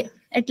Karye.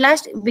 At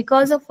last,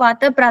 because of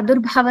Vata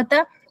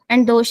Pradurbhavata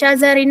and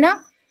doshas are in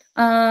a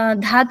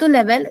dhatu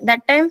level,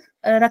 that time,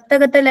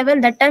 Raktagata level,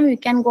 that time we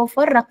can go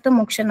for Rakta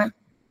Mokshana.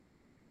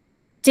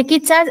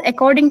 Chikitsas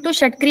according to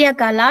Shatkriya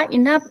Kala,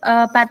 in a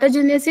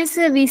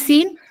pathogenesis, we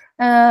seen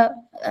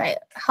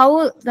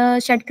how the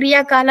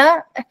Shatkriya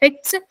Kala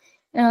affects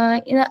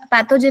in a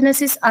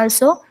pathogenesis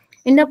also.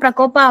 In the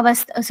Prakopa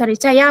Avastha,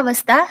 Chaya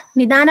Avastha,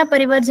 Nidana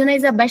Parivarjana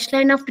is the best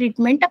line of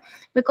treatment,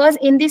 because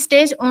in this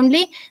stage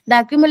only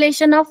the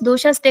accumulation of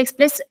doshas takes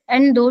place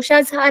and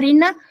doshas are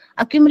in a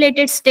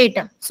accumulated state.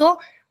 So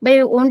by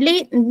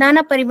only Nidana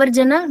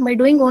Parivarjana, by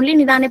doing only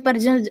Nidana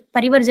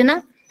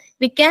Parivarjana,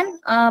 we can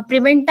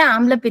prevent the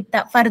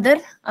Amlapitta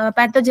further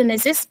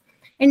pathogenesis.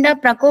 In the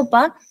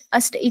Prakopa,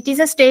 it is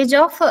a stage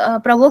of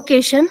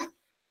provocation.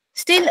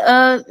 Still,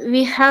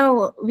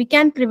 we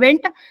can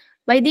prevent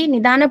by the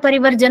Nidana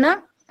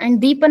Parivarjana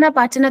and Deepana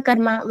Pachana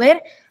Karma,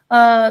 where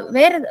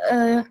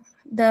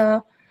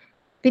the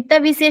Pitta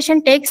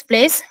vitiation takes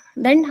place.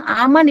 Then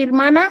Ama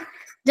Nirmana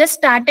just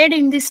started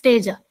in this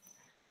stage.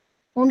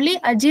 Only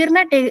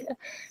Ajirna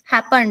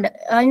happened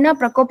in a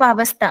Prakopa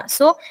Avastha.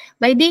 So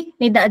by the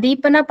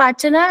Deepana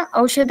Pachana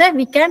Aushadha,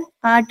 we can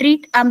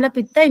treat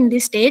Amlapitta in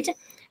this stage.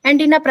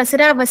 And in a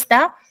Prasara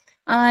Avastha,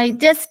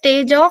 it's a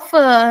stage of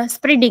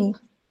spreading.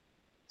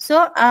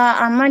 So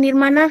Amma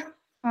Nirmana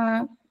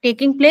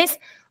taking place,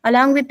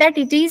 along with that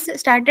it is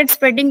started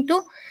spreading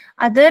to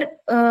other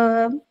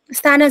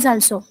sthanas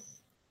also.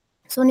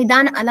 So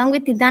Nidana, along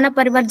with Nidana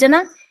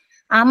Parivarjana,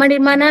 Ama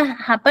Nirmana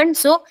happened.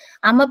 So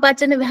Amma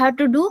Pachana we have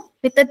to do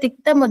with the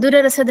Tikta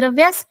Madhura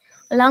Rasadravyas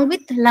along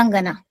with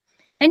Langana.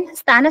 And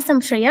Sthana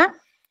Samshraya,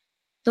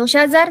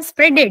 doshas are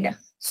spreaded.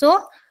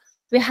 So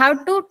we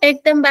have to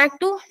take them back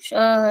to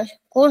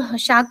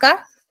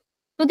Shaka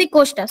to the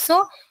Koshta.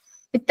 So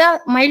with the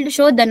mild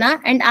Shodhana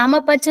and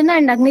Amapachana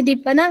and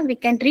Agnidipana, we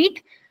can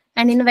treat.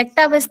 And in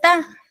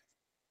Vektavastha,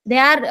 they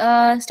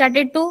are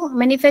started to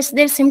manifest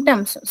their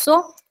symptoms.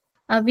 So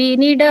we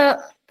need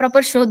a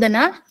proper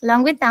Shodhana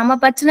along with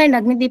Amapachana and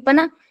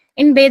Agnidipana.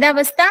 In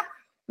Bedavastha,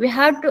 we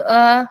have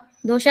to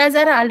doshas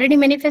are already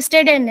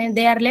manifested and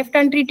they are left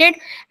untreated,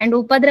 and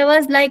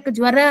Upadravas like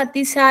Jwara,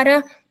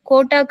 Atisara,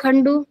 Kota,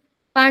 Khandu,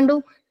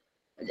 Pandu,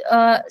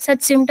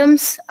 such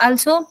symptoms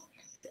also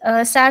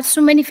starts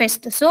to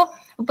manifest. So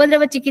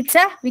Upadrava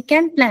Chikitsa we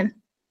can plan.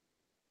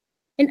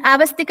 In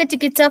Avastika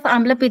Chikitsa of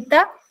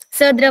Amlapitta,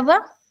 Sadrava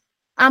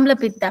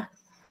Amlapitta.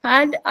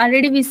 And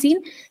already we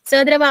seen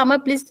Sadrava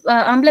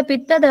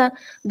Amlapitta, the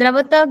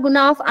Dravata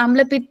Guna of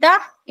Amlapitta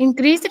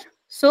increased.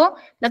 So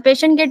the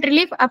patient get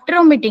relief after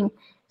vomiting.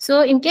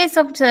 So in case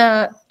of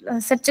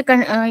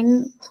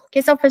in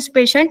case of this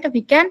patient,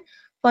 we can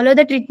follow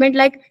the treatment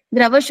like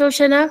Drava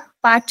Shoshana,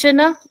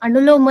 Pachana,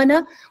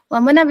 Anulomana,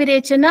 Vamana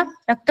Virechana,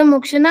 Rakta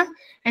Mokshana,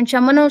 and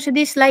Shamana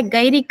Aushadhis like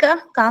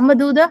Gairika,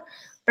 Kamaduda,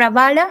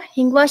 Pravada,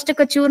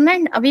 Hingvashtaka Churna,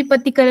 and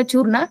Avipatikara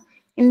Churna.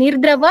 In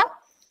Nirdrava,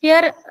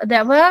 here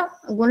Drava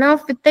Guna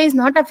of Pitta is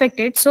not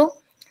affected. So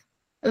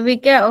we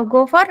can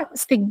go for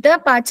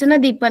Stigdha, Pachana,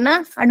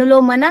 Dipana,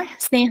 Anulomana,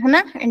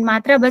 Snehana, and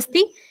Matra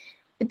Basti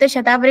with the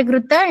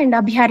Shatavrigruta and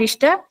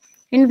Abhyarishta.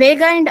 In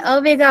Vega and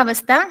Avega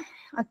Avastha,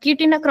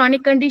 acute in a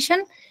chronic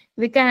condition,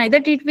 we can either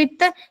treat with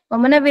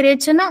Vamana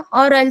Virechana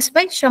or else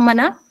by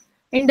Shamana.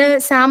 In the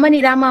Sama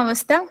Nirama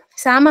Avastha,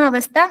 Sama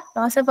Avastha,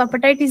 loss of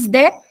appetite is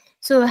there.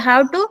 So we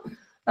have to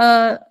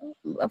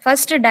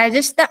first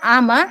digest the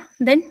Ama,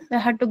 then we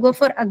have to go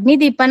for Agni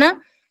Dipana,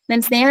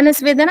 then Snehana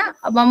Svedana,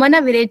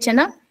 Vamana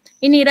Virechana.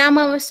 In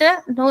Nirama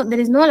Avastha, no, there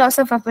is no loss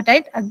of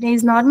appetite. Agni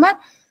is normal.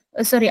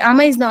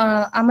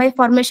 Ama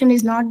formation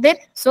is not there.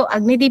 So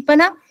Agni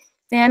Dipana,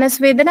 Snehana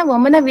Svedana,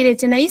 Vamana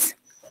Virechana is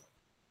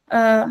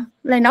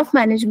line of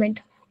management.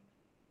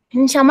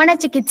 In Shamana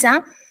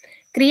Chikitsa,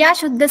 Kriya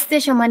Shuddhasya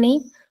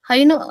Shamani,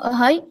 Hai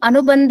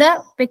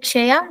Anubandha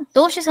Pekshaya,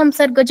 Dosha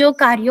Samsargajo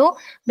Karyo,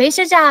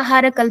 Veshaja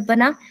Ahara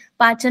Kalpana,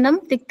 Pachanam,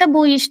 Tikta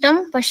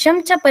Bhuishtam,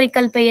 Pashyam Cha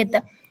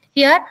Parikalpayat.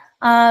 Here,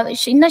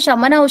 in the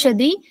Shamana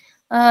Aushadhi,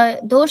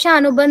 Dosha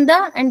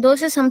Anubandha and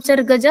Dosha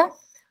Samsargaja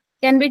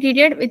can be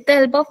treated with the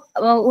help of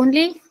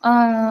only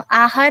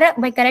Ahara,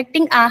 by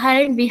correcting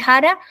Ahara and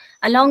Vihara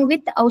along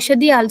with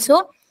Aushadhi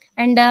also.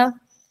 And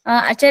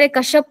Acharya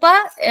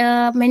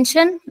Kashyapa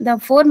mentioned the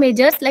four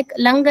majors like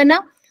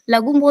Langana,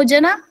 Lagum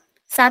Bhojana,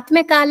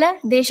 Satme Kala,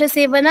 Desha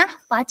Sevana,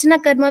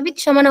 Pachana Karma with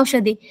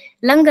Shamanaushadhi.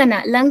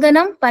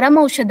 Langanam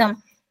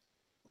Paramaushadam.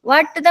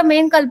 What the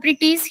main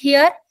culprit is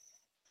here?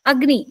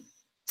 Agni.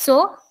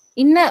 So,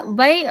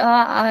 by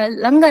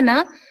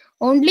Langana,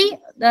 only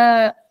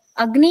the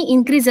Agni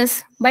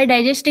increases by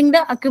digesting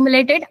the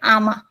accumulated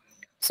Ama.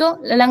 So,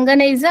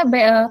 Langana is a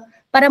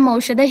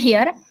Paramaushadha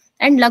here.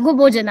 And Lagu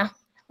Bhojana,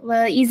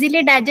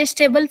 easily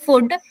digestible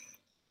food,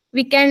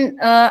 we can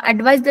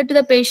advise that to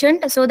the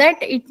patient so that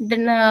it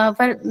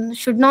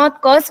should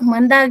not cause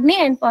Mandagni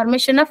and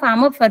formation of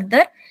Ama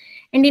further.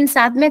 And in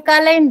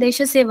Sadmekala and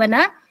Desha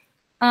Sevana,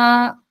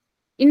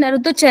 in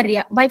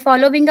Rutucharya, by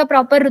following a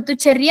proper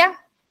Rutucharya,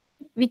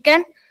 we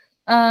can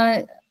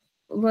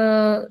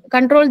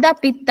control the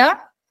Pitta.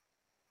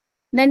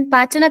 Then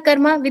Pachana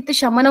Karma with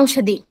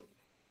Shamanaushadhi.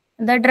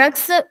 The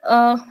drugs,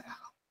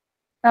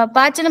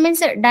 Pachana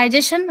means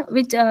digestion,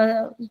 which,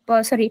 the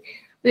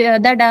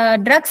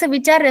drugs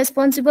which are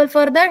responsible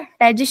for the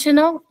digestion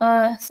of,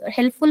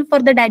 helpful for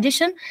the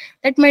digestion,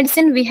 that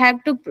medicine we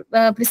have to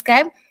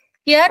prescribe.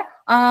 Here,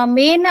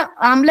 main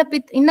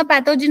Amlapitta, in the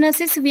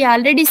pathogenesis, we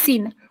already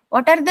seen.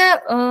 What are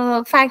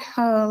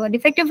the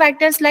defective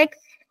factors like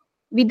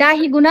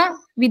Vidahi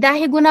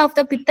guna of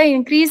the Pitta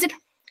increased.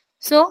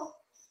 So,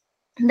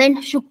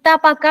 then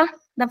Shuktapaka,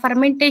 the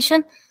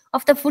fermentation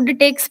of the food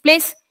takes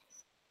place.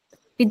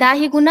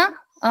 Vidahi guna,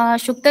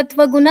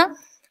 Shuktatva guna,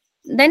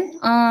 then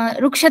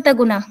Rukshata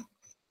guna.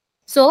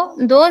 So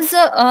those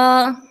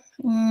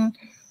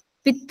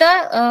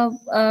Pitta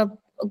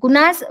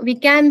gunas we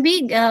can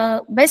be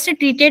best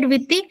treated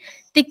with the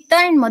Tikta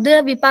and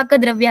Madhura Vipaka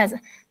Dravyas.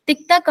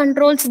 Tikta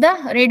controls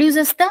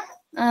reduces the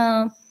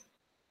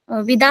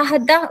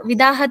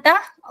Vidahata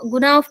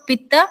guna of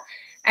Pitta,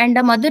 and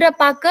Madhura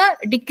Paka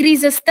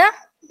decreases the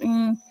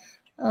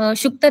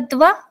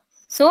Shuktatva.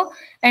 So,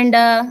 and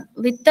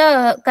with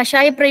the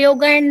Kashaya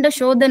Prayoga and the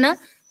Shodhana,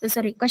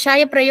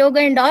 Kashaya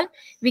Prayoga and all,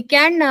 we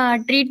can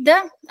treat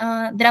the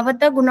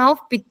Dravata Guna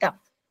of Pitta.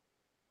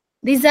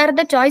 These are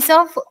the choice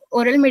of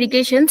oral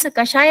medications.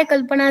 Kashaya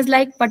Kalpanas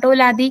like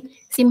Patoladi,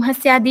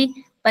 Simhasyadi,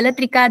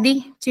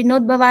 Palatrikadi,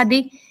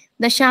 Chinnodbhavadi,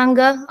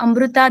 Dashanga,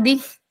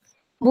 Amrutadi,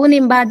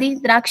 Bunimbadi,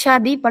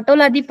 Drakshadi,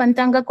 Patoladi,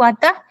 Pantanga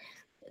Kwata.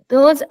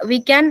 Those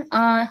we can,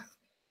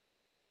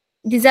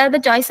 these are the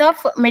choice of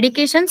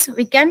medications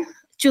we can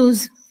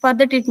choose for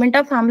the treatment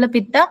of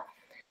Amlapitta.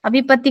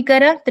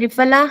 Avipatikara,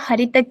 Trifala,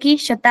 Haritaki,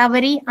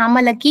 Shatavari,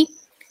 Amalaki,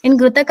 In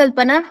Gruta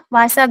Kalpana,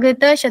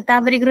 Vasagrita,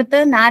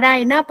 Shatavari-Gruta,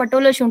 Narayana,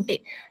 Patola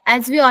Shunti.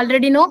 As we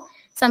already know,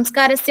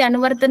 Samskarasya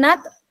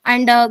Anuvartanat,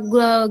 and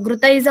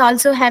Gruta is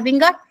also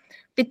having a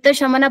Pitta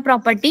Shamana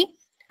property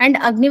and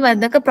Agni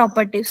Vardhaka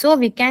property. So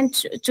we can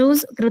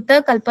choose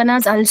Gruta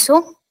Kalpanas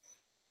also.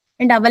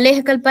 And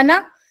Avaleha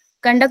Kalpana,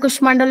 Kanda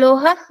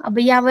Kushmandaloha,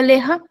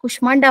 Abhayavaleha,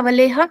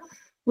 Kushmandavaleha,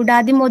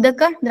 Gudadi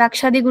Modaka,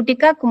 Drakshadi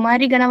Gutika,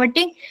 Kumari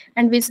Ganavati,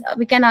 and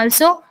we can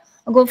also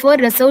go for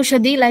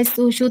Rasaushadi like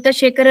Shuta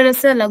Shekara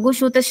Rasa, Lagu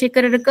Shuta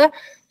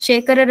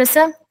Shekara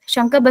Rasa,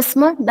 Shanka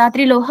Basma,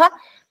 Datri Loha.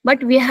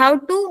 But we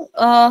have to,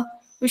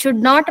 we should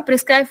not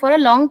prescribe for a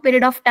long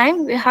period of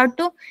time. We have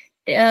to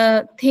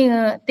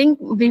think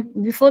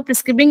before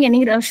prescribing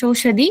any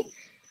Rasaushadi.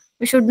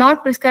 We should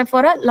not prescribe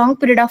for a long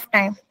period of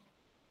time.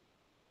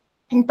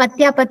 In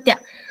Patya,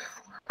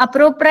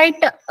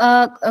 appropriate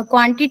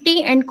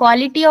quantity and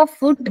quality of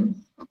food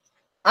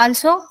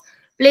also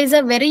plays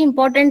a very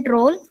important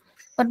role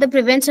for the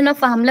prevention of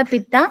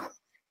Amlapitta.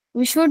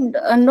 We should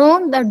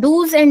know the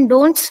do's and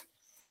don'ts.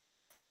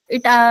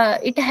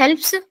 It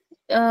helps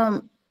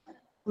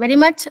very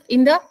much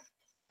in the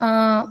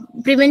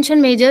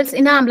prevention measures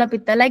in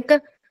Amlapitta. Like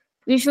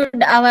we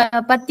should our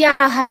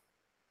Patya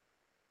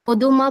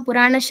Poduma,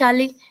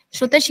 Puranashali,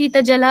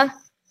 Shrutashita Jala,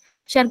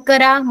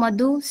 Sharkara,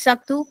 Madhu,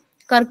 Saktu,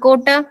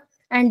 Karkota,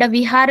 and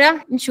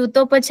Vihara,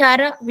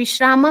 Shutopachara,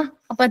 Vishrama,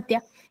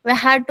 Apatya. We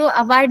have to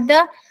avoid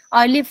the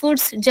oily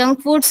foods,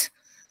 junk foods,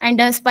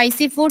 and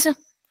spicy foods.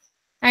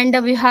 And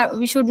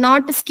we should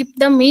not skip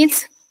the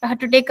meals. We have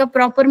to take a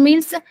proper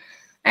meals,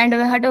 and we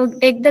have to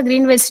take the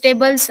green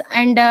vegetables,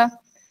 and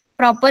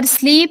proper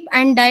sleep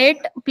and diet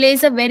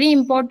plays a very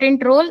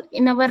important role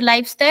in our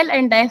lifestyle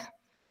and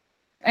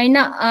in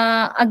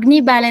Agni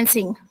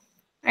balancing.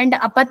 And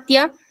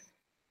Apatya,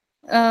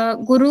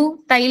 Guru,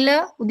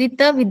 Taila,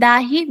 Udita,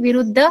 Vidahi,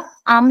 Virudha,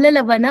 Amla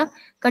Lavana,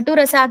 Katu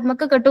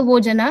Rasatmaka, Katu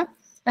Bojana.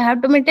 We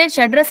have to maintain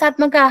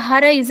Shadrasatmaka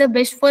Ahara is the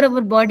best for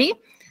our body.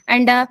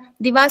 And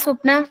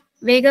Divasupna,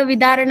 Vega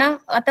Vidarana,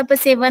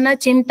 Atapasevana,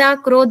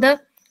 Chinta, Krodha,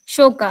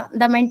 Shoka.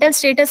 The mental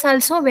status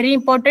also very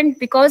important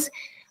because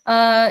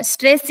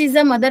stress is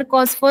the mother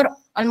cause for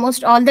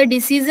almost all the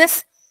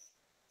diseases.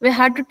 We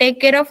have to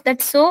take care of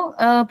that. So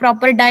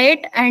proper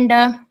diet and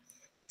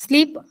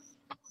sleep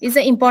is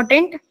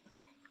important.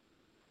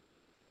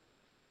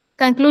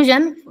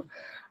 Conclusion.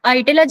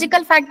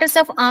 Etiological factors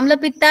of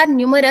Amlapitta are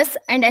numerous,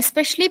 and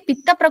especially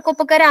Pitta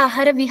Prakopakara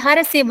Ahara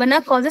Vihara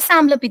Sevana causes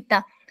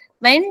Amlapitta.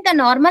 When the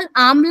normal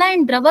Amla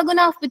and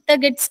Dravaguna of Pitta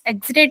gets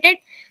exaggerated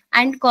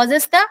and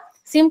causes the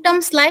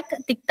symptoms like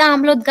Tikta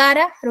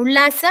Amlodgara,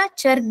 Rullasa,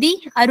 Chardi,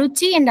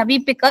 Aruchi, and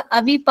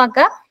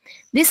Avipaka.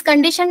 This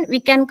condition we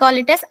can call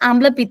it as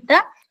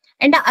Amlapitta.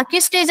 And the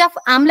acute stage of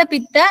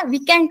Amlapitta we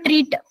can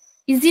treat,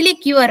 easily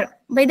cure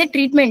by the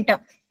treatment.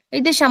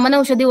 It is Shamana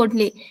Ushadi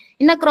only.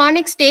 In a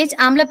chronic stage,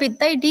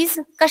 Amlapitta, it is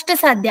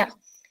Kashtasadhya.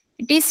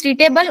 It is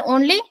treatable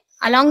only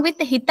along with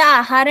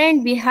Hita, Ahara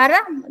and Vihara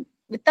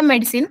with the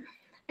medicine.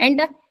 And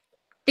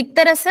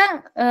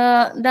Tiktarasa,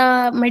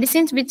 the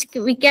medicines which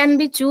we can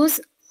be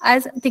choose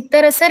as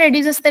Tiktarasa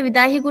reduces the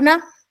Vidahi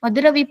Guna,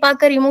 Madhura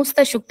Vipaka removes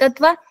the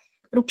Shuktatva,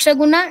 Ruksha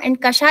Guna,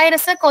 and Kashaya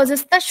Rasa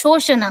causes the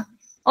Shoshana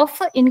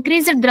of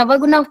increased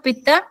Dravaguna of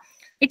Pitta.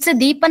 It's a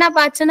Deepana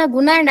Pachana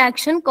Guna and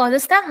action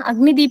causes the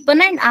Agni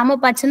Deepana and Ama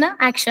Pachana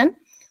action.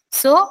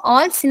 So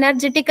all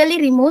synergetically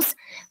removes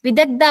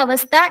Vidagdha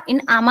Avastha in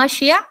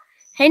Amashya,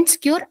 hence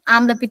cure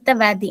Amlapitta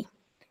Vadi.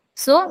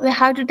 So we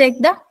have to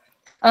take the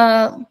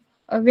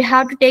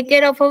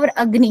care of our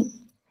Agni.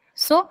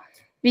 So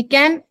we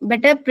can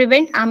better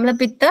prevent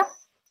Amlapitta.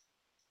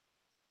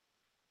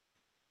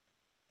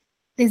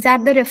 These are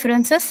the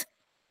references.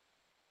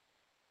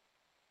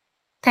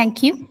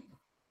 Thank you.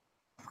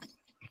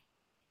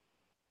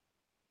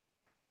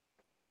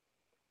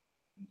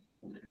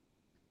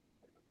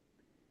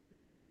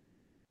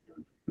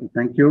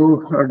 Thank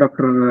you,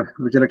 Dr.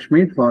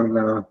 Vijayalakshmi, for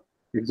the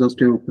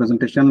exhaustive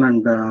presentation,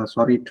 and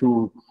sorry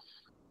to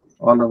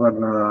all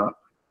our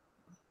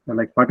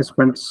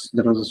participants.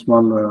 There was a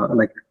small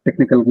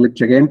technical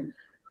glitch again.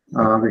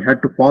 We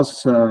had to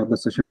pause the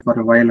session for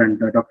a while, and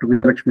Dr.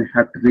 Vijayalakshmi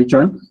had to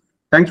rejoin.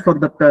 Thanks for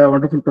that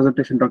wonderful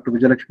presentation, Dr.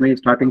 Vijayalakshmi,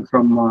 starting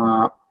from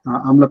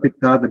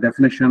Amlapitta, the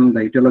definition,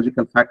 the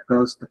etiological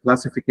factors, the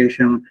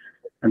classification,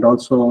 and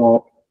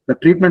also the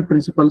treatment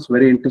principles.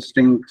 Very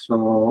interesting.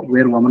 So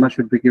where Vamana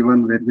should be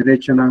given, where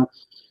Virechana,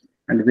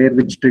 and where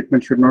which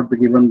treatment should not be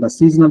given, the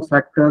seasonal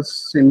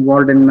factors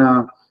involved in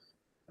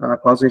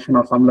causation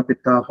of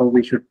Amlapitta, how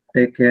we should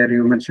take care.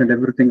 You mentioned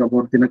everything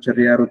about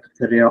Dinacharya,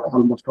 Rutacharya,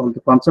 almost all the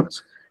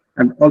concepts,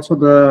 and also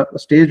the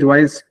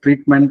stage-wise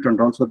treatment,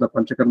 and also the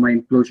Panchakarma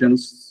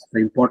inclusions, the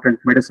important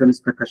medicines,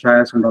 the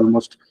Kashayas, and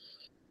almost.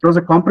 It was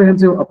a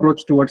comprehensive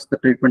approach towards the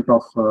treatment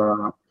of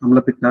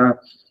Amlapitta,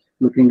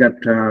 looking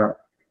at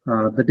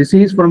the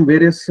disease from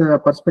various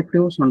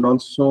perspectives, and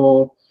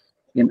also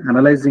in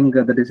analyzing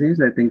the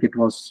disease. I think it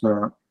was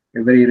a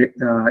very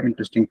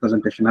interesting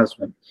presentation as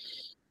well.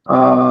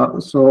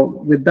 So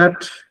with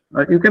that,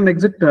 you can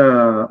exit,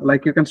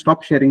 you can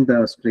stop sharing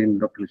the screen,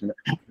 Dr.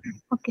 Vijayalakshmi.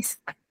 Okay.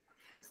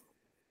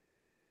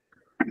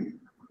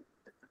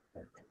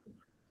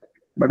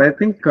 But I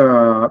think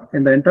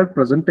in the entire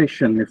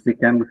presentation, if we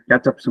can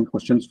catch up some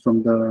questions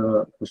from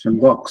the question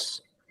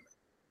box,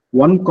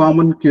 one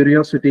common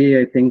curiosity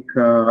I think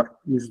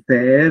is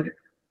there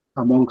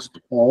amongst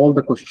all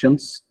the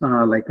questions,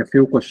 like a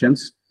few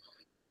questions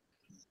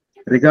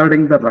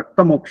regarding the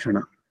Rakta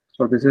Mokshana.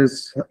 So this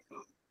is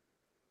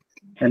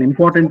an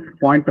important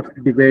point of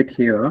debate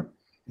here.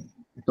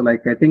 So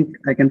like I think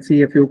I can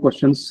see a few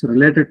questions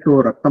related to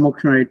Rakta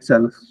Mokshana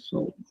itself.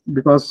 So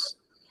because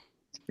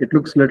it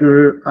looks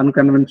little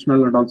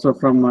unconventional, and also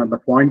from the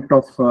point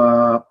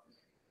of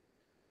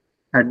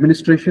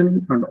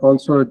administration and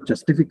also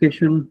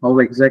justification, how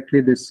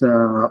exactly this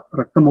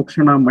Rakta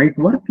Mokshana might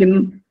work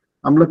in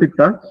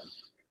Amlapitta.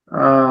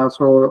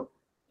 So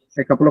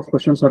a couple of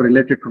questions are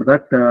related to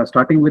that,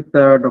 starting with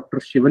Dr.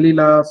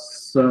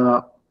 Shivalila's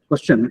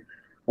question.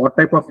 What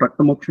type of Rakta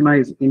Mokshana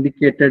is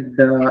indicated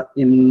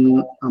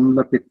in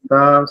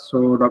Amlapitta?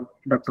 So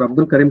Dr.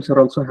 Abdul Karim sir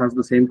also has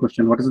the same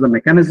question. What is the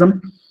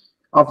mechanism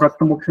of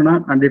Rakta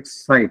Mokshana and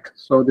its site?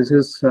 So this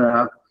is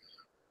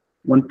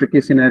one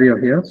tricky scenario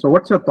here. So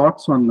what's your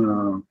thoughts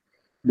on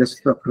this,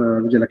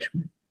 Dr.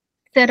 Vijayalakshmi?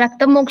 The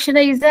Rakta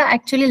Mokshana is the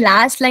actually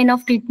last line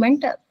of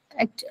treatment.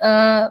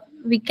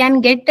 We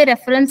can get the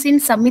reference in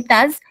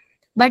Samhitas,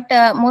 but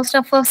most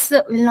of us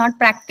will not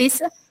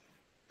practice.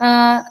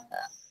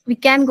 We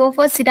can go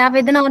for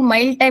Siravedana or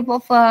mild type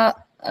of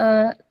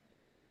Rakta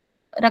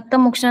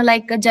Mokshana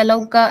like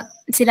Jalauka,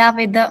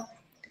 Siraveda.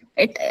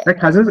 Like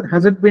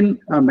has it been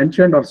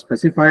mentioned or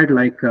specified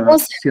like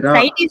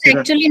site is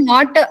actually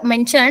not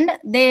mentioned.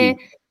 They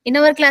in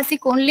our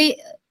classic only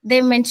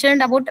they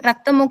mentioned about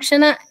Rakta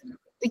Mokshana.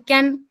 We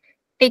can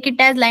take it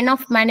as line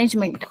of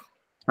management.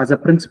 As a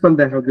principle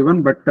they have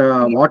given, but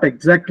what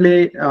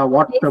exactly,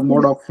 what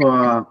mode of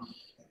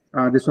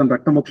this one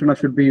Rakta Mokshana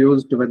should be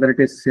used, whether it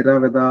is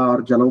Siraveda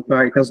or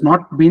Jalauka, it has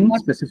not been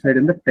specified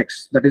in the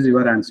text. That is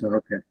your answer,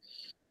 okay.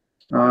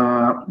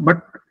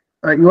 But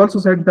you also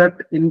said that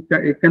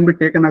it can be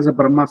taken as a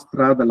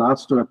Brahmastra, the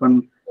last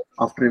weapon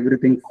after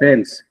everything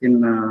fails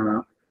in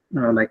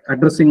like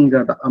addressing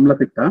the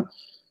Amlapitta.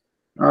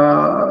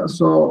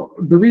 So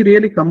do we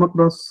really come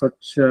across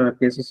such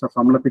cases of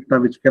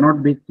Amlapitta which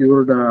cannot be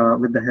cured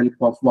with the help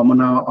of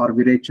Vamana or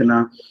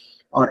Virechana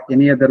or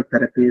any other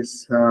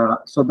therapies?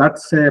 So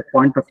that's a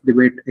point of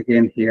debate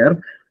again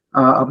here.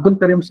 Abdul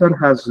Karim sir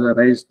has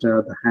raised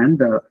the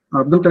hand.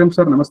 Abdul Karim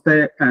sir,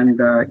 namaste, and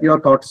your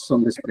thoughts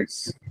on this,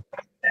 please.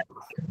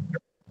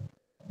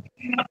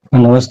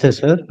 Namaste,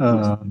 sir.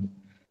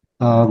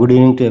 Good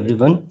evening to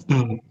everyone.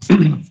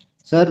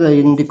 Sir,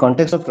 in the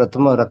context of Rakta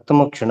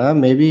Mokshana,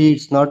 maybe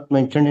it's not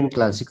mentioned in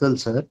classical,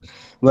 sir,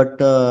 but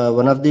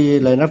one of the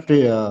line of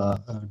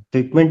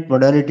treatment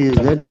modalities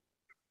there,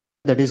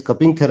 that is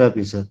cupping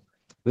therapy, sir,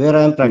 where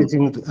I am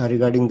practicing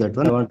regarding that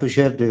one. I want to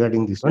share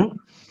regarding this one.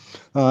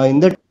 In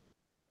that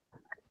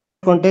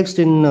context,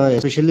 in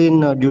especially in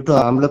due to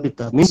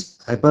Amlapitta, means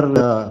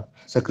hyper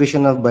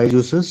secretion of bile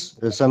juices.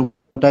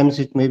 Sometimes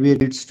it maybe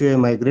leads to a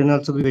migraine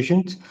also in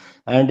patients,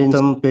 and in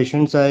some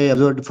patients I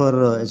observed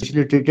for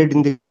especially treated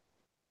in the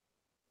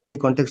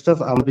context of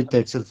Amlapitta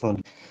itself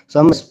only.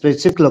 Some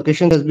specific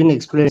location has been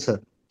explained, sir.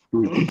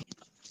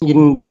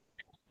 In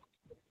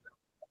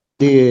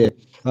the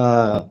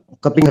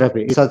cupping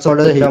therapy, it's also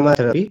called as Hirama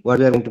therapy, what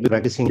we are going to be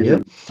practicing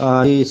here.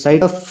 The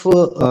site of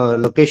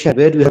location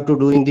where we have to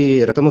do in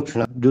the Rakta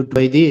Mokshana due to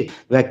by the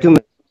vacuum.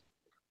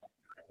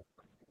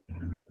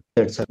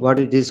 What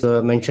it is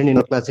mentioned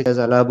in classic as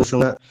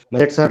Alabushunga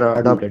methods are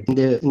adopted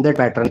in that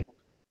pattern.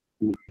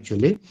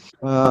 Actually,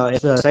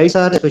 sites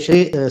are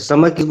especially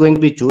stomach is going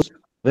to be choose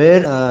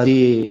where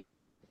the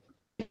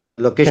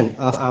location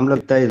of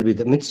Amlapitta will be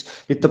there, means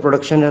with the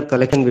production or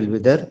collection will be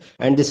there,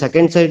 and the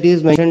second site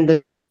is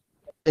mentioned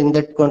in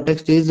that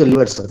context is the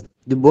liver, sir.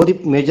 The both the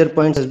major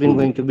points has been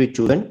going to be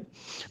chosen,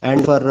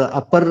 and for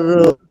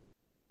upper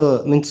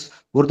means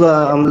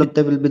Urdhva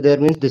Amlapitta will be there,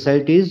 means the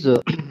site is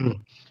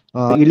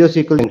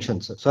ileocecal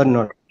junction, sir. Sorry,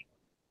 not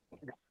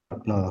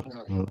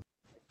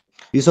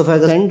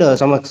esophagus and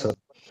stomach, sir.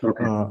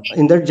 Okay.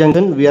 In that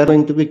junction, we are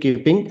going to be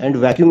keeping and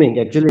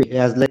vacuuming actually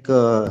as like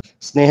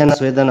Snehana,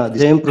 Svedana, the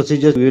same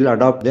procedures we will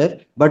adopt there,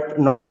 but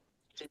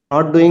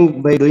not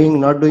doing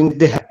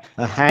the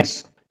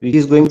hands, which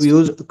is going to be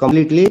used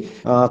completely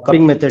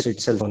cupping methods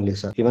itself only,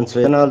 sir. Even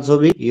Svedana also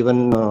be,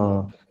 even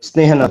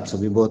Snehana also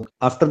be both.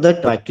 After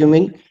that,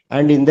 vacuuming,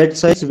 and in that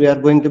size, we are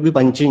going to be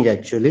punching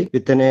actually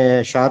with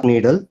a sharp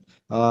needle.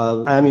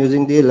 I am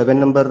using the 11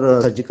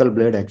 number surgical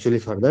blade actually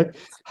for that.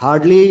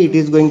 Hardly it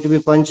is going to be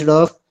punched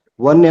off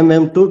 1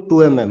 mm to 2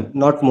 mm,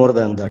 not more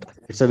than that.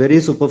 It's a very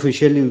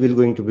superficially we will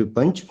going to be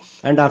punched,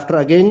 and after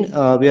again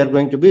we are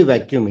going to be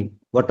vacuuming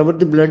whatever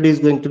the blood is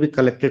going to be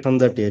collected from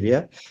that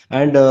area,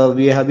 and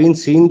we have been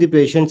seeing the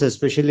patients,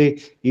 especially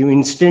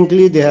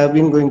instantly they have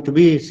been going to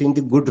be seeing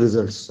the good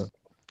results,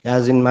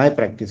 as in my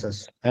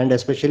practices, and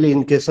especially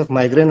in case of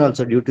migraine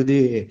also due to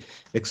the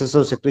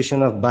excessive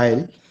secretion of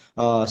bile,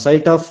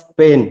 site of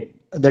pain,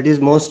 that is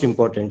most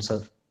important,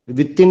 sir.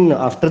 within,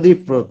 after the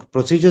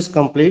procedures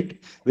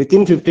complete,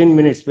 within 15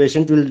 minutes,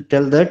 patient will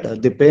tell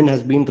that the pain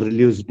has been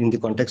relieved in the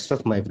context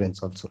of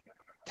migraines also.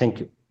 Thank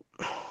you.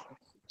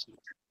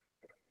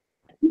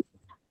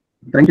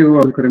 Thank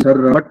you, Karim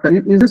sir. But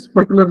is this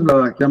particular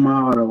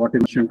hijama or what you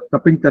mentioned,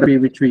 cupping therapy,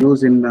 which we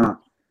use in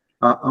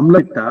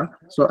Amlapitta?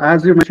 So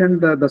as you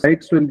mentioned, the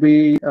sites will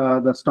be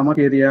the stomach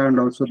area and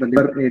also the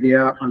liver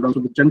area and also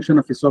the junction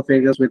of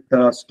esophagus with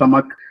the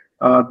stomach.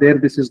 There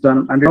this is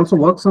done. And it also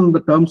works on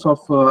the terms of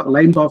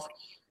lines of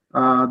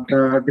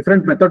the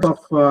different methods of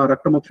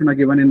Raktamokshana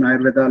given in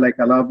Ayurveda like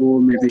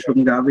Alabu, maybe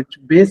Shunga, which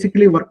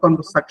basically work on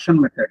the suction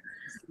method.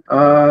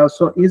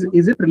 So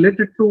is it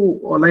related to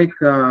like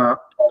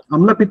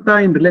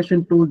Amlapitta in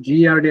relation to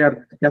GERD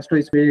or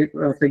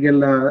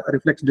gastroesophageal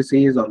reflux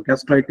disease or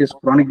gastritis,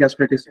 chronic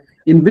gastritis?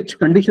 In which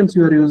conditions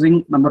you are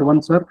using, number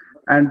one, sir?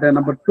 And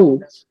number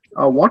two,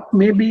 what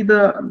may be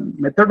the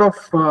method of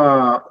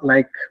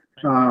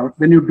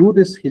when you do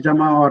this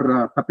hijama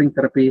or cupping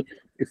therapy,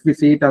 if we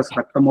see it as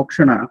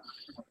Raktamokshana,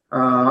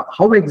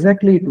 how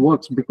exactly it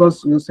works?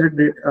 Because you said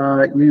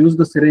you use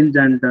the syringe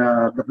and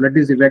the blood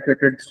is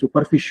evacuated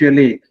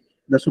superficially.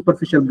 The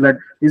superficial blood,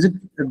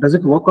 does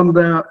it work on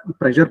the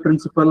pressure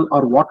principle,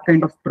 or what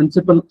kind of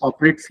principle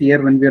operates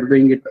here when we are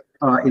doing it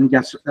in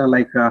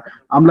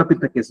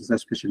Amlapitta cases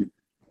especially?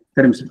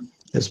 Karim sir.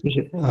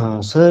 Especially,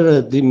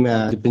 sir,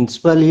 the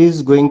principal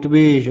is going to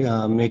be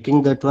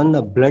making that one.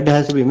 Blood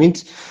has to be,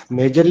 means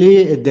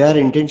majorly their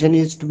intention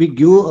is to be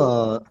give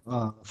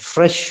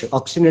fresh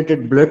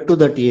oxygenated blood to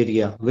that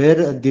area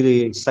where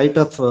the site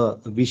of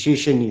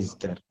vitiation is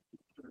there.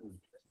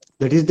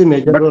 That is the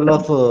major role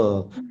of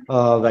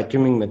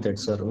vacuuming method,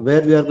 sir,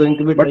 where we are going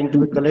to be trying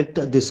to collect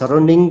the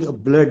surrounding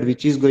blood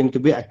which is going to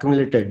be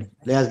accumulated.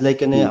 As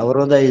like an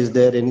avroda is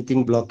there,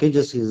 anything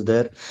blockages is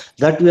there,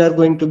 that we are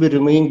going to be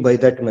removing by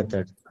that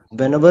method.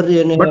 Whenever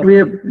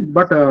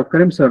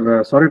Karim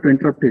sir, sorry to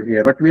interrupt you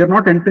here, but we are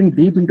not entering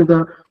deep into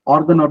the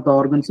organ or the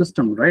organ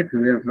system, right?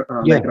 We are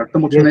like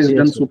Raktamokshana is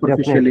done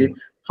superficially. Definitely.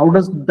 How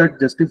does that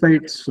justify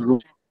its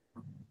role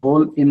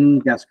in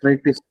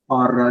gastritis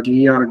or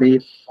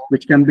GERD,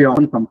 which can be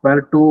often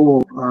compared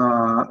to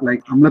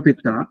like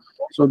Amlapitta?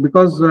 So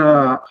because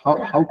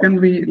how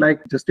can we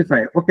like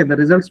justify, okay, the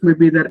results may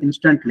be there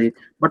instantly,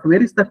 but where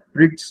is that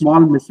bridge, small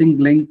missing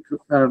link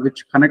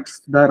which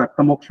connects the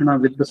Raktamokshana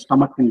with the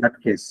stomach in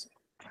that case,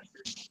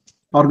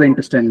 or the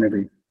intestine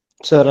maybe?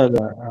 Sir,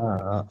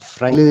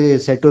 frankly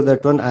said to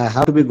that one, I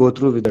have to be go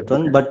through with that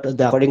one, but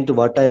according to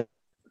what I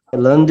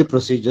learn the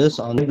procedures,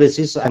 on that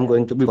basis I'm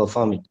going to be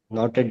performing,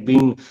 not at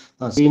being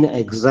seen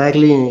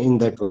exactly in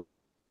that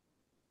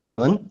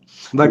one.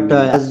 But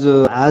as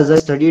I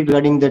studied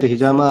regarding that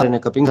hijama and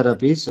cupping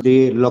therapies,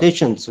 the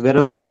locations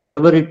wherever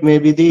it may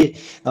be the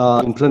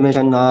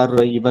inflammation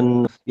or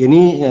even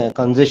any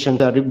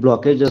congestion or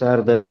blockages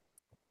are there.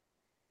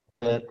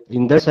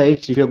 In that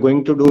sites, if you're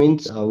going to do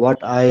means what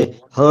I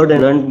heard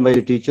and learned by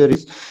the teacher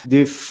is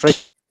the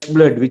fresh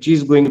blood which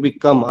is going to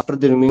become after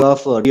the removing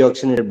of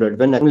deoxygenated blood.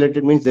 When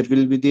accumulated means there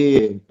will be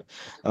the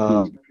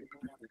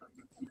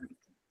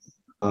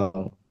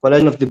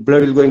collagen of the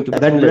blood will going to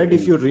that blood.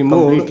 If you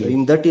remove completely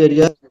in that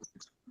area,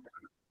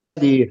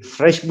 the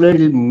fresh blood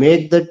will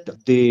make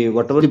that the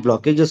whatever the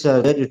blockages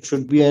are there, it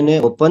should be an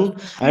open,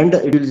 and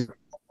it will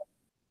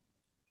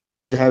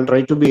have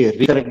tried to be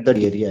recorrect that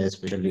area,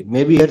 especially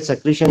maybe here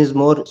secretion is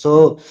more,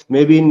 so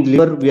maybe in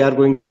liver we are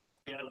going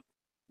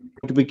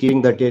to be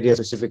keeping that area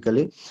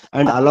specifically.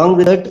 And along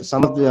with that,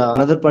 some of the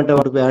another point I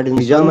want to add in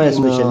hijama,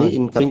 especially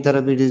in cupping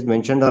therapy it is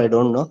mentioned, or I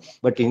don't know,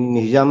 but in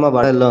hijama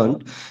what I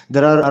learned,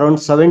 there are around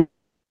 17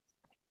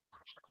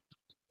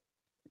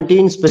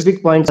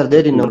 specific points are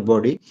there in our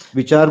body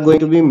which are going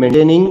to be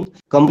maintaining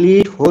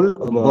complete whole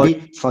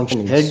body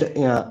functioning. Head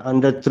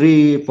under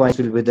 3 points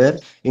will be there.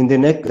 In the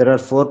neck there are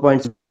 4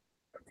 points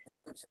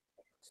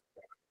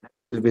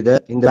will be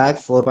there. In the back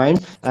 4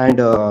 points, and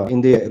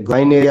in the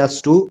groin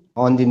areas 2,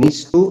 on the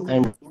knees 2,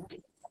 and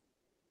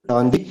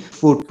on the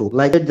foot 2.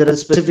 Like that, there are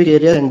specific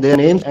areas and their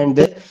names and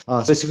their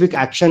specific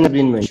action have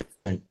been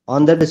mentioned.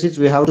 On that basis,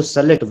 we have to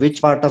select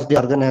which part of the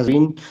organ has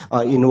been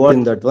involved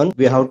in that one.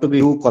 We have to be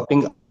do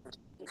cupping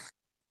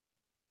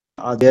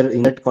there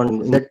in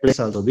that place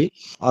also be.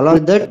 Along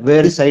with that,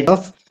 where the site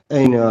of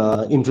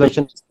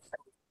inflammation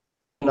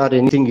or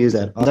anything is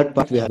there, on that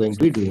part we are going to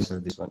be doing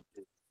this one.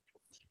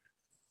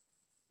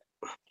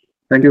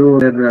 Thank you,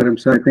 Karim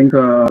sir. I think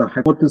the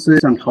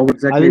hypothesis and how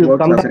exactly it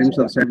works, as Karim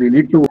sir said, we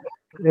need to.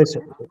 Yes,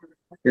 sir.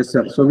 Yes,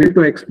 sir. So we need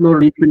to explore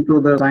deep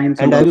into the science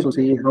and also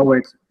see how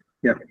it's.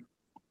 Yeah.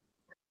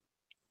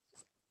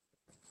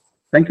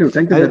 Thank you.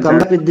 Thank you. I will come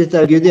back with this.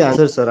 I'll give the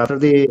answer, sir. After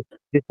this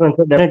one,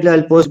 sir, definitely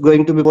I'll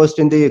going to be post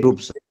in the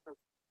groups.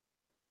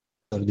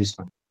 This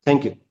one.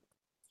 Thank you.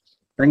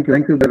 Thank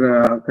you,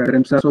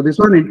 Karim sir. So this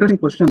was an interesting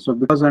question. So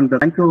because and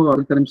thank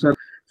you, Karim sir,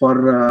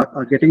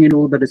 getting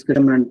into the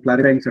discussion and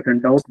clarifying certain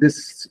doubts.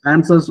 This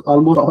answers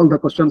almost all the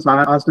questions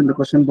I asked in the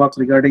question box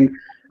regarding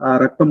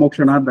Rakta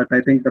Mokshana. That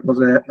I think that was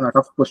a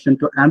tough question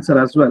to answer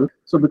as well.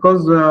 So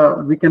because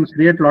we can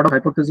create a lot of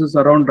hypotheses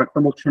around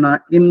Rakta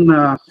Mokshana in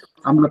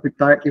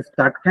Amlapitta, if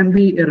that can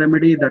be a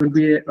remedy, that will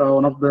be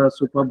one of the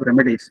superb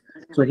remedies.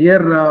 So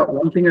here,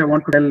 one thing I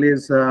want to tell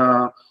is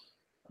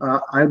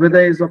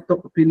Ayurveda is of the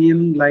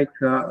opinion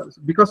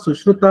because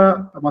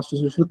Master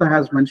Sushruta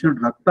has mentioned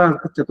Rakta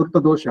Chaturtha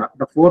dosha,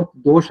 the fourth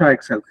dosha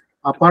itself.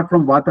 Apart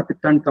from Vata,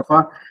 Pitta and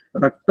Kapha,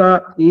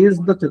 Rakta is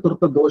the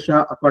Chaturtha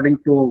dosha according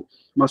to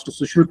Master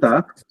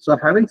Sushruta. So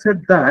having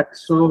said that,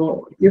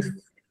 so if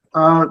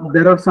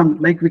there are some,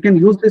 we can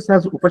use this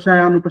as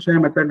Upashaya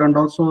method and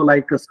also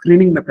a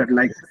screening method.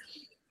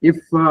 If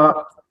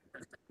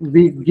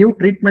we give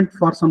treatment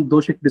for some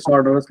doshic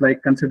disorders,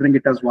 considering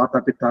it as Vata,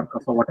 Pitta, or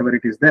Kapha, whatever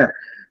it is there.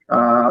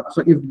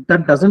 So if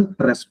that doesn't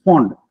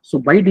respond, so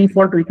by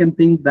default, we can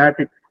think that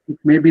it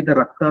may be the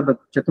Rakta, the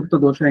Chaturtha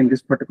dosha in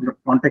this particular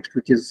context,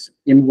 which is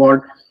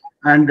involved,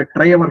 and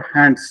try our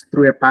hands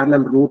through a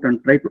parallel route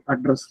and try to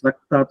address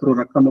Rakta through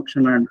Rakta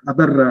Mokshana and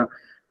other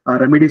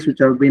remedies which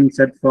have been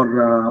said for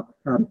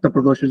Rakta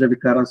Pradoshaja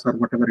Vikaras or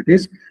whatever it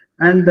is,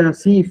 and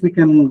see if we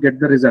can get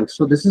the results.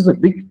 So this is a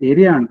big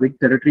area and big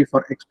territory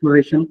for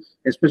exploration,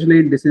 especially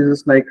in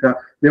diseases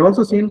we've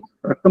also seen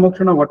Rakta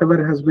Mokshana,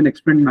 whatever has been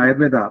explained in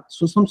Ayurveda.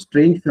 So some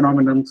strange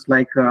phenomenons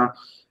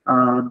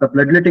the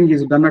bloodletting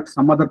is done at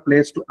some other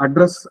place to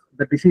address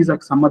the disease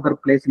at some other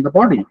place in the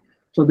body.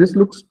 So this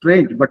looks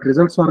strange, but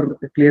results are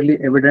clearly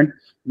evident.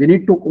 We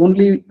need to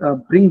only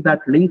bring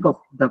that link of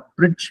the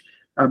bridge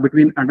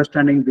between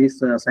understanding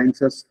these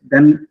sciences,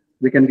 then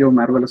we can give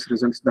marvelous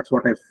results. That's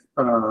what I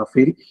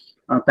feel.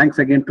 Thanks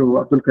again to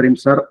Abdul Karim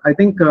sir. I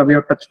think we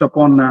have touched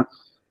upon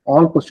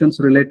all questions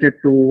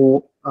related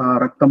to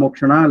Rakta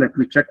Mokshana. Let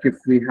me check if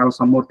we have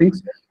some more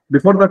things.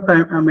 Before that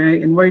time, may I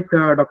invite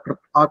Dr.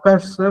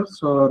 Akash sir?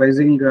 So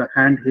raising a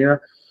hand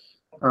here.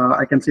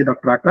 I can see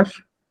Dr. Akash.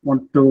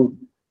 Want to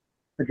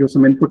give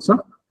some input, sir?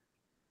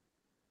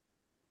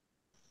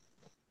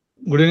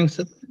 Good evening,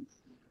 sir.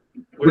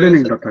 Good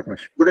evening, Dr.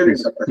 Akash. Good evening,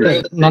 sir.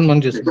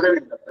 Non-Manju, sir.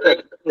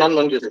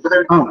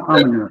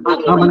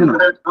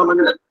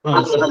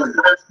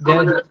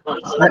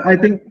 I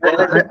think there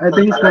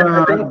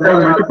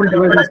are multiple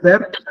devices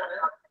there.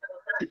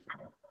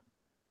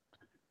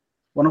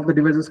 One of the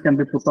devices can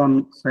be put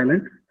on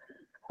silent.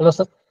 Hello,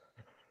 sir.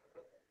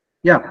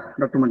 Yeah,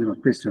 Dr.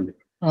 Manjunath, please tell me.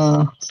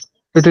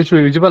 It is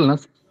visible, no?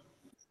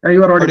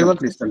 You are audible, Audible?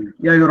 please tell me.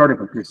 Yeah, you are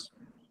audible, please.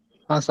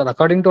 Sir,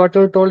 according to what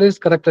you told is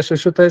correct.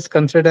 Sushruta is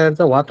considered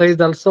the Vata is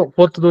also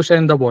fourth dosha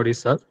in the body,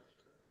 sir.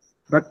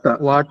 Rakta.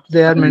 What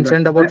they are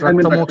mentioned about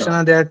Rakta Rakta.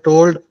 Mokshana, they are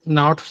told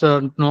not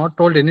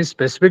told any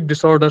specific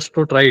disorders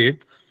to try it.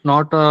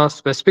 Not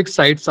specific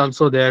sites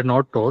also they are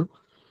not told.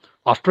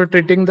 After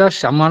treating the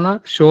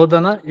Shamana,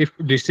 Shodhana, if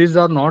disease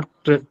are not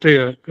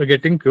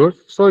getting cured,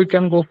 so you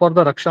can go for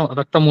the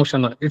Rakta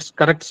Mokshana. It's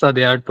correct, sir,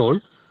 they are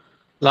told.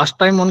 Last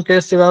time one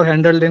case we have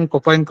handled in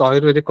Kopa in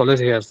Ayurvedic college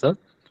here, sir.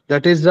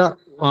 That is the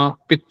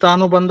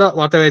Pittanubandha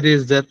Vatavedi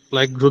is there,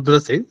 like Rudra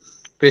said.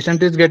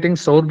 Patient is getting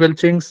sour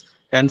belchings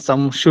and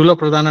some Shula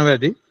Pradhana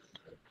Vedi.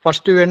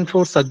 First we went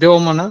for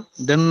Sadhyavamana,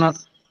 then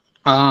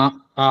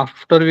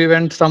after we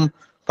went some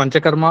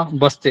Panchakarma,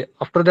 Basti.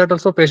 After that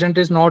also patient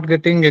is not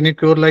getting any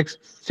cure like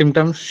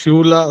symptoms,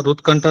 Shula,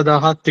 Rutkanta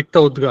Daha,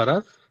 Tikta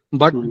Udgara.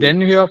 But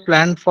then you have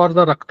planned for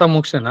the Rakta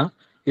Mokshana,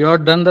 you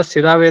have done the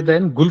Siraveda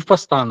in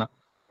Gulfasthana,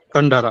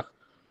 Kandara.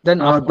 Then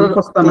after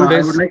 2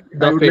 days,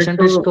 the patient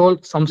is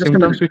told some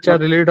symptoms which are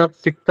related of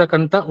Tikta,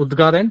 Kanta,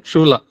 Udgara and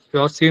Shula. We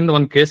have seen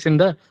one case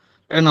in our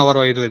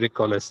Ayurvedic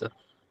college, sir.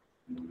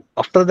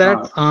 After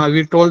that,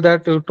 we told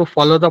that to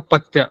follow the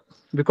Patya,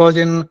 because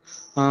in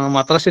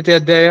Matrashiti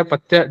Adhyaya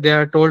Patya, they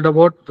are told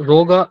about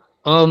Roga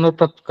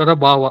Anupratkara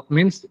Bhava,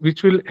 means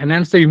which will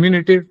enhance the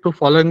immunity to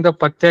following the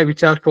Patya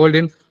which are told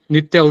in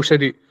Nitya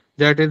Aushadhi.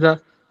 That is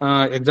the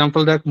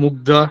example that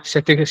Mugdha,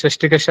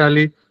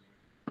 Shashtikashali,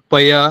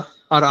 Paya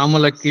or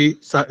Amalaki,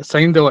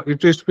 Saindava,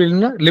 it is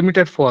in a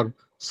limited form.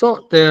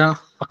 So,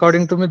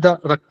 according to me, the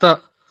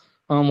Rakta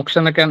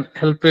Mokshana can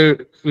help,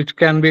 which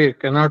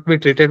cannot be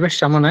treated with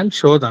Shamana and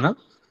Shodhana.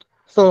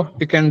 So,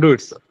 you can do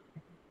it, sir.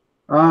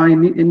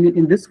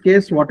 In this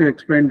case, what you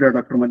explained,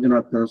 Dr.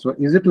 Manjunath, so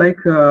is it like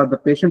the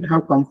patient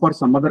have come for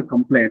some other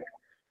complaint?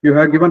 You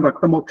have given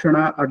Rakta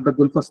Mokshana at the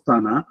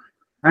Gulfasthana,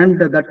 and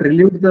that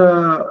relieved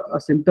the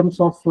symptoms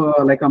of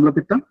like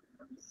Amlapitta?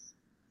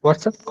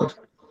 What's that?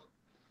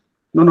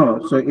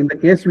 No. So in the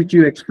case which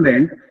you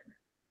explained,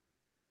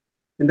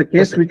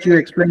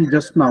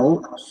 just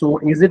now, so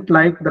is it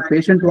like the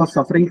patient was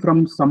suffering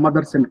from some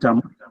other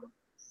symptom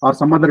or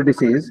some other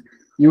disease?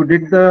 You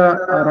did the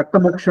Rakta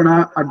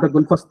Mokshana at the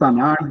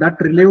Gulfasthana, and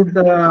that relieved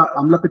the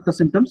Amlapitta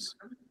symptoms?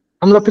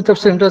 Amlapitta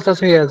symptoms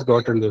also he has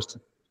got relieved.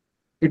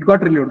 It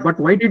got relieved, but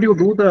why did you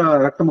do the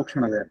Rakta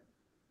Mokshana there?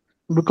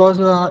 Because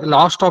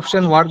last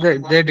option, what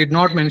they did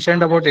not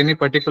mention about any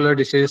particular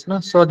disease, no?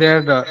 So they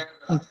had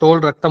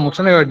told Rakta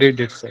Mokshana, you did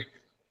it, sir.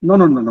 No,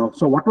 no, no, no.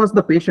 So what was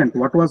the patient?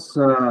 What was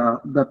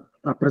the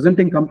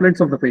presenting complaints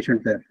of the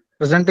patient there?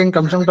 Presenting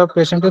complaint of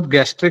patient with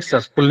gastric,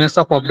 sir, fullness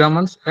of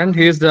abdomen, and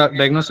he is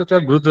diagnosed with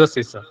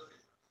Grudrasi, sir.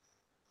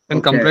 And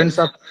Okay. complaints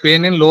of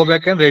pain in low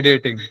back and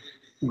radiating.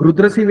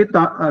 Grudrasi with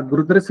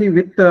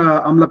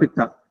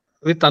Amlapitta.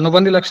 With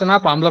Anubandhi Lakshana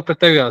of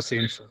Amlapitta we have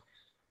seen, sir.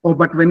 Oh,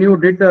 but when you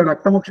did the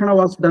Raktamokshana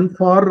was done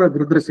for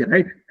Grudrasi,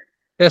 right?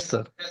 Yes,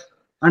 sir.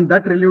 And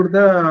that relieved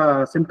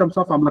the symptoms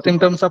of Amlapitta.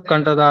 Symptoms of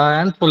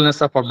Kantada and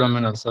fullness of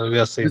abdomen also we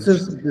have seen.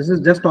 This is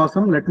just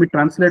awesome. Let me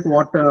translate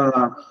what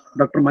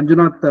Dr.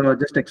 Manjunath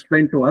just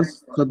explained to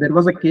us. So there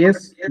was a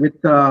case with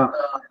the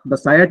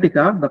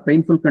sciatica, the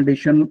painful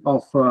condition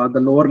of the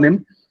lower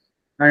limb,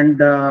 and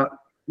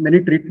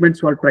many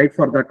treatments were tried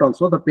for that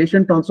also. The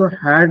patient also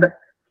had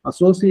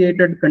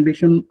associated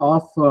condition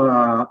of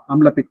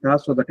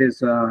Amlapitta, so that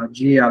is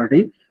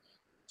GERD.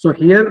 So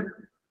here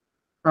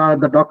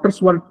the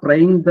doctors were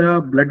trying the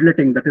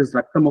bloodletting, that is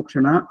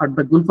Raktamokshana, at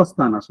the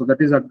Gulfasthana, so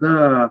that is at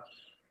the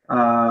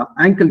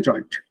ankle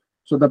joint.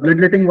 So the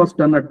bloodletting was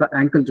done at the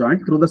ankle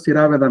joint through the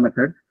Siraveda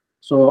method.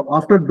 So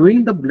after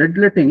doing the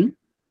bloodletting,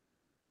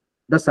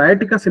 the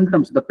sciatica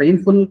symptoms, the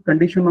painful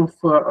condition of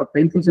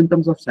painful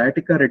symptoms of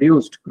sciatica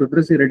reduced,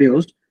 Grudrasi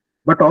reduced,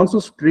 but also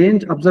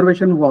strange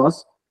observation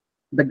was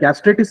the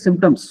gastritis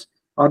symptoms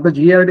or the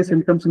GERD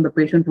symptoms in the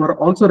patient were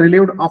also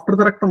relieved after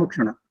the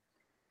Raktamokshana.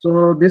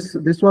 So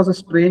this was a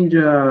strange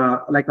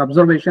like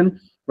observation,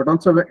 but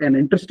also an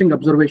interesting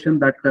observation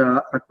that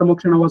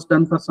Raktamokshana was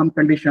done for some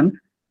condition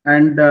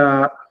and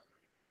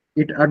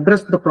it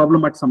addressed the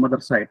problem at some other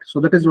site. So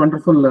that is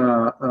wonderful.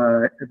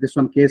 This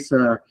one case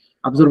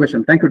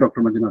observation. Thank you,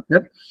 Dr.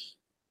 Manjunath.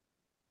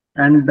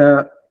 And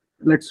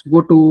let's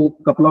go to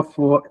a couple of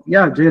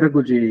Jay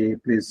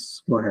Raghuji,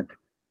 please go ahead.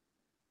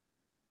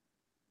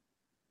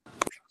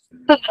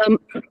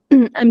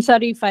 I'm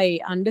sorry if I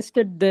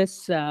understood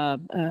this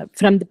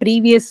from the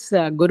previous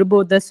Guru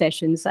Bodha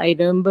sessions. I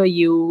remember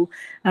you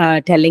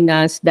telling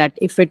us that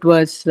if it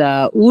was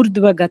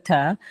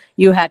Urdhvagatha,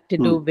 you had to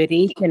do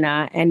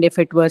Virechana, and if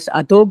it was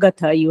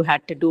Adhogatha, you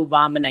had to do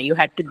Vamana. You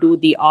had to do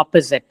the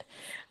opposite.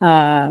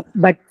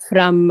 But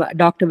from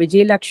Dr.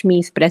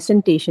 Vijayalakshmi's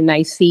presentation,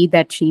 I see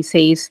that she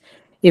says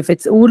if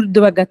it's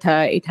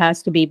Urdhvagatha, it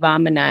has to be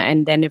Vamana,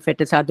 and then if it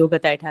is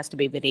Adhogatha, it has to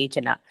be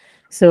Virechana.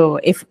 So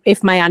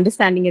if my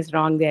understanding is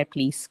wrong there,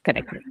 please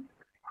correct me.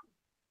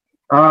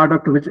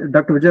 Dr.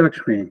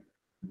 Vijayalakshmi.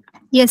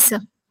 Yes, sir.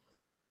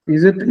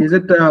 Is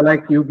it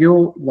like you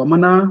give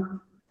Vamana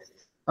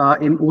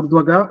in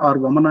Urdhvaga or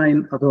Vamana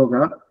in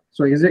Adhoga?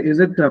 So is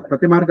it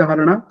Pratimarga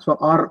Harana? So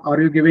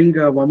are you giving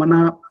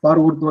Vamana for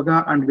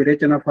Urdhvaga and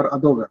Virechana for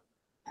Adhoga?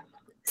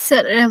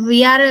 Sir,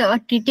 we are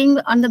treating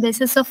on the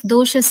basis of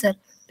dosha, sir.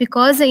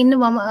 Because in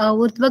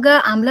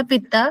Urdhvaga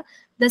Amlapitta,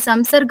 the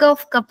samsarga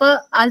of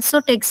kapha also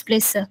takes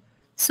place, sir.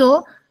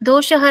 So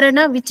dosha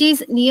harana, which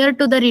is near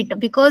to the root,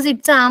 because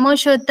it's a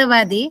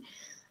amashwata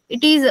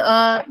it is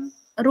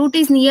root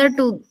is near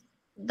to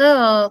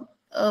the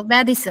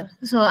vadi, sir.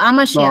 So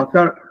amashya.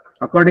 So,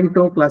 according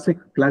to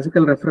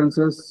classical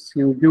references,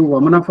 you give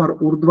Vamana for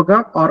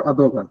Urdhvaga or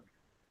Adhoga?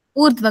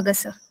 Urdhvaga,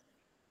 sir.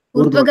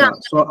 Urdhvaga.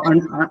 So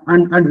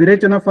and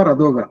Virechana for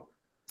Adhoga.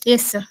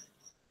 Yes, sir.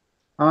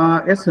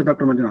 Yes, sir,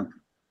 Dr. Manjunath.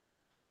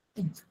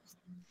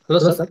 Hello,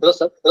 sir. Hello,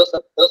 sir. Hello,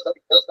 sir. Hello, sir. Hello, sir.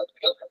 Hello, sir.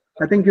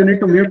 I think you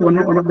need to mute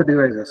one of the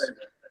devices.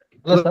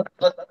 Hello, sir.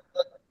 Hello,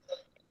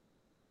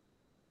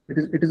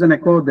 sir. It is an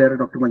echo there,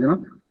 Dr.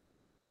 Manjunath.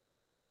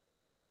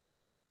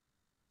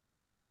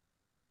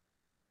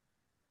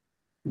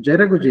 Jay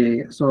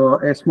Raghuji, so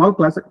a small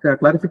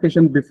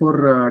clarification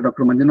before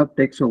Dr. Manjunath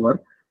takes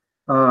over.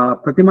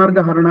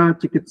 Pratimarga Harana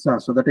Chikitsa,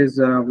 so that is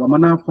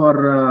Vamana for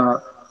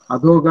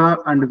Adhoga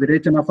and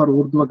Virechana for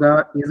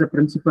Urdhvaga is a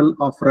principle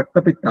of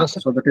Raktapitta,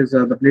 so that is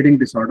the bleeding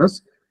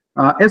disorders.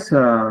 Yes,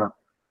 Dr.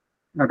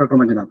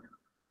 Manjunath.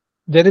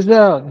 They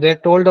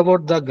told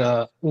about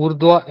the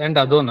Urdhva and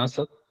Adhona,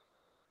 sir.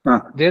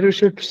 There you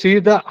should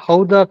see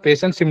how the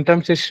patient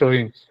symptoms is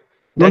showing.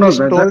 No,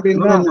 Dr.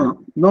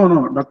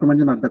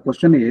 Manjunath, the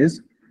question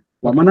is,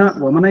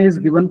 Vamana is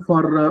given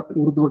for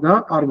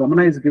Urdhvaga or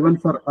Vamana is given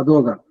for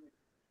Adhoga?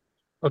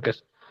 Okay.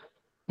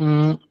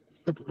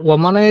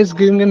 Vamana is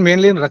giving in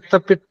mainly in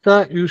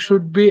Raktapitta. You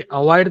should be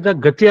avoid the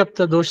Gati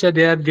Apta dosha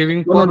they are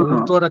giving for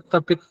Urdhva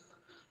Raktapitta.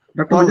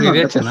 Dr.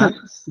 Manjunath,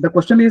 the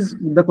question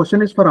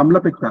is for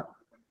Amlapitta.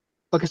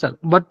 Okay, sir.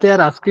 But they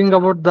are asking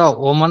about the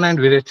Vamana and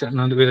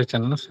Virechana.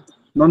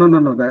 No.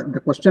 The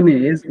question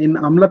is in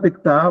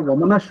Amlapitta,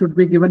 Vamana should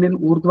be given in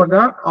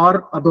Urdhvaga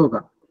or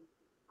Adhoga?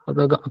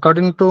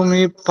 According to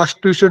me,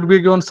 first you should be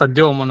given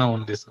Sadhya Vamana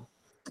only, sir.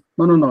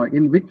 No.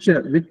 In which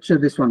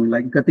this one,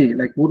 like Gati,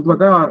 like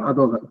Urdhvaga or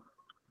Adhoga?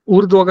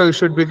 Urdhvaga you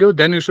should be given,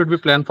 then you should be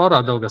planned for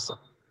Adhoga, sir.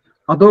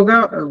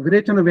 Adhoga,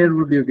 Virechana, where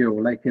would you give?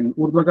 Like in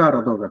Urdhvaga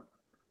or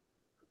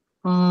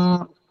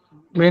Adhoga?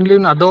 Mainly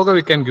in Adhoga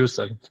we can give,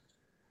 sir.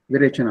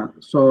 Virechana.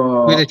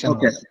 So,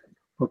 Virechana.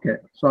 Okay.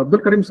 So, Abdul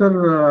Karim,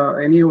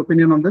 sir, any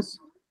opinion on this?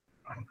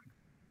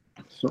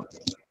 So,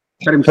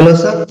 Karim, hello,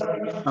 sir.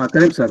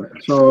 Karim, sir.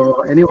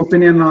 So, any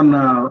opinion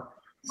on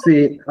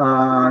See,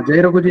 Jay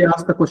Raghuji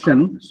asked the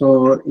question.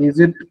 So,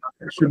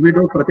 should we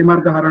do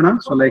Pratimarga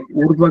Harana? So, like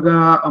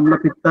Urdhvaga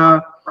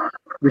Amlapitta,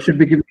 we should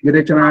be giving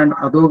Virechana, and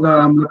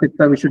Adoga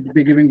Amlapitta, we should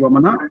be giving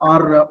Vamana,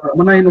 or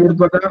Vamana in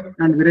Urdhvaga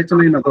and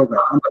Virechana in Adoga.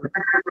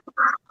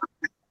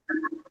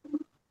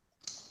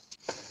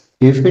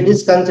 If it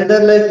is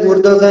considered like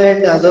Urdhvaga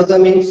and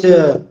Adoga means,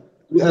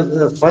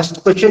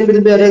 first question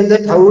will be arranged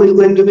that how is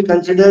going to be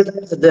considered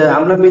the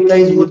Amlapitta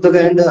is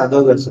Urdhvaga and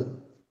Adoga, sir.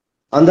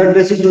 On that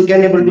basis, you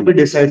can able to be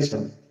decide,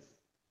 sir.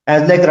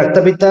 As like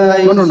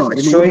Raktapitta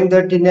is showing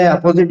that in a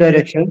opposite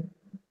direction.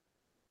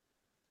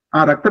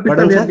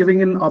 Raktapitta we are giving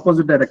in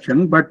opposite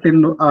direction, but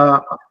in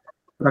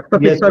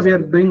Raktapitta we are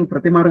doing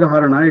Pratimarga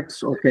Harana,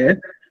 it's okay.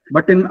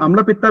 But in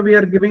Amlapitta we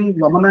are giving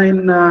Vamana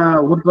in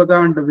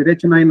Urdhvaga and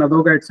Virechana in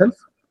Adoga itself.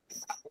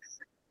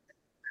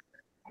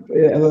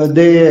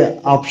 The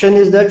option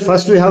is that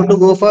first we have to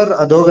go for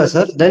Adoga,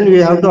 sir. Then we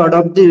have to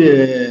adopt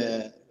the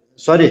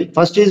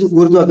first is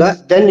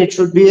Urdhvaga, then it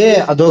should be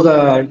a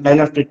Adoga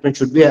line of treatment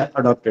should be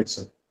adopted,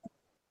 sir.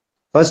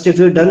 First, if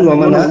you done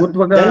Vamana,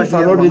 then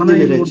followed with the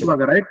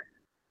Virechana, right?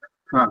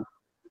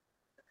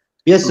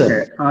 Yes,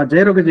 sir. Okay.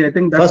 Jay Raghuji, I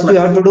think that's first you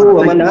have to do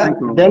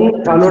Vamana,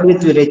 then followed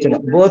with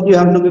Virechana. Both you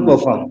have to be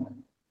performed.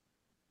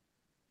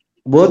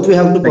 Both we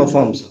have to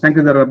perform. Thank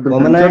you, Sir.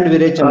 Vamana and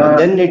Virechana.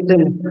 Then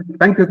it.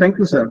 Thank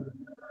you, sir.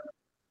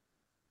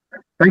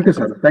 Thank you,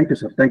 sir. Thank you,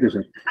 sir. Thank you,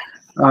 sir.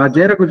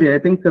 Jay Raghuji, I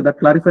think that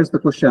clarifies the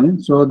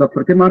question. So the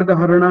Pratimarga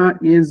Harana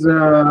is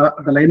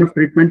the line of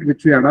treatment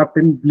which we adopt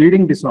in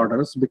bleeding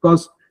disorders,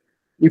 because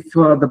if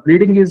the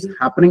bleeding is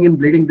happening in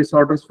bleeding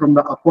disorders from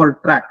the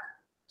upward tract,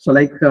 so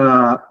like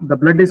the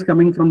blood is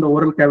coming from the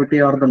oral cavity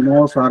or the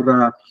nose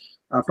or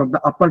from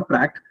the upper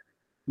tract,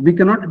 we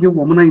cannot give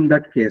Vamana in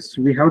that case.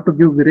 We have to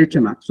give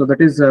Virechana. So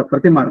that is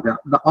Pratimarga.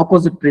 The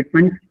opposite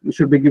treatment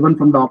should be given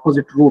from the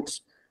opposite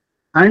routes.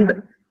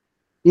 And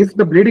if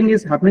the bleeding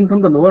is happening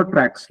from the lower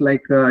tracts,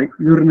 like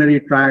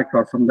urinary tract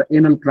or from the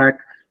anal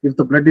tract, if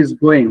the blood is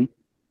going,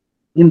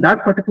 in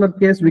that particular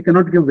case, we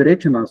cannot give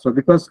Virechana. So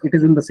because it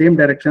is in the same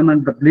direction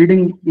and the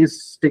bleeding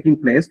is taking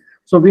place,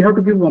 so we have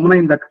to give Vamana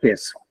in that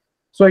case.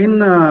 So in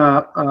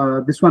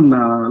this one,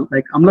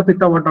 like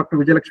Amlapitta, what Dr.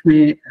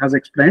 Vijayalakshmi has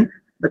explained,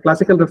 the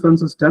classical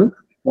references tell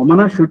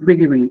Vamana should be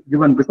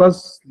given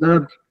because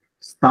the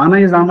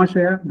sthana is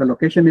Amashaya, the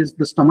location is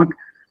the stomach.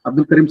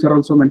 Abdul Karim sir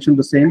also mentioned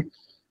the same.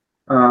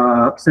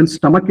 Since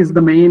stomach is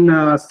the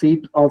main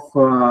seat of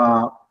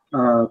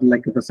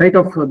like the site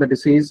of the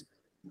disease,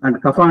 and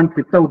Kapha and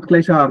Pitta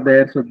Utklesha are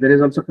there, so there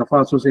is also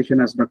Kapha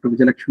association, as Dr.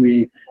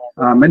 Vijayalakshmi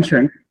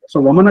mentioned.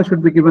 So Vamana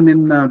should be given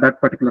in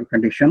that particular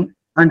condition,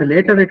 and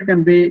later it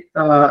can be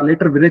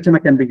later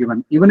Virechana can be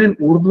given. Even in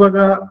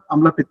Urdhvaga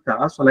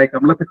Amlapitta, so like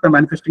Amlapitta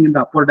manifesting in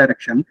the upward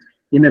direction,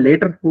 in a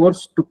later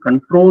course to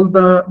control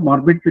the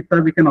morbid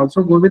Pitta, we can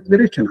also go with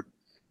Virechana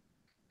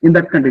in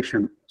that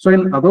condition. So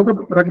in Adoga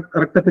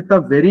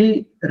Raktapitta,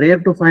 very rare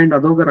to find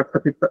Adoga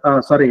Raktapitta,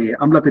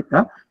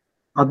 Amlapitta.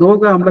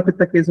 Adoga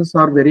Amlapitta cases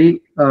are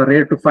very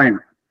rare to find.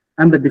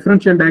 And the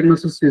differential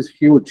diagnosis is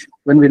huge.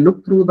 When we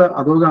look through the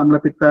Adoga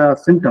Amlapitta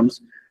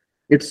symptoms,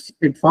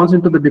 it falls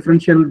into the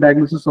differential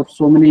diagnosis of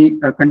so many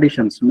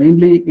conditions.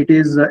 Mainly, it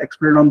is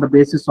explained on the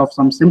basis of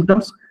some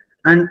symptoms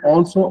and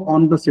also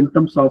on the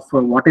symptoms of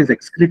what is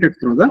excreted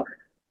through the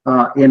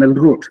anal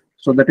route.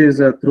 So that is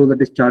through the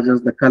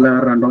discharges, the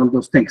color, and all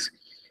those things,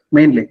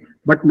 mainly.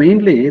 But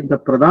mainly, the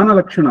Pradhana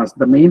Lakshanas,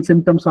 the main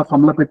symptoms of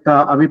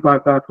Amlapitta,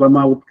 Avipaka,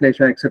 Klama,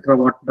 Utklesha, etc.,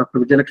 what Dr.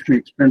 Vijayalakshmi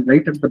explained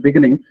right at the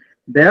beginning,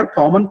 they are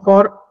common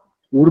for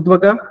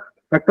Urdhvaga,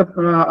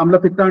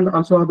 Amlapitta, and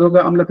also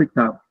Adoga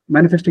Amlapitta,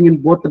 manifesting in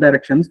both the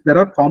directions. There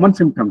are common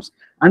symptoms,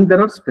 and there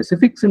are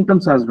specific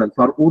symptoms as well.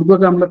 For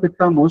Urdhvaga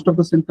Amlapitta, most of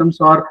the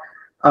symptoms are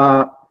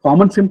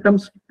common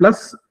symptoms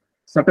plus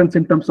certain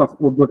symptoms of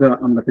Urdhvaga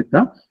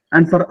Amlapitta,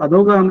 and for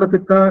Adoga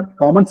Amlapitta,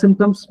 common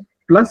symptoms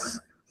plus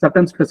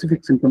certain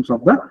specific symptoms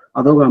of the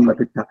Adoga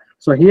Amlapitta.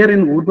 So here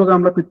in Urdhvaga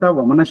Amlapitta,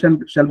 Vamana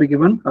shall be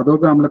given,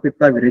 Adoga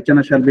Amlapitta,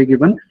 Virechana shall be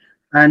given,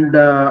 and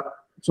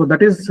so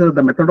that is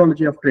the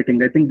methodology of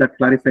treating. I think that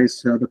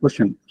clarifies the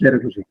question, Jay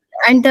Raghuji.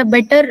 And the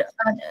better,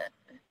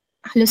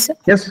 hello sir.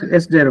 Yes,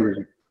 Jay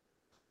Raghuji.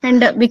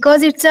 And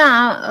because it's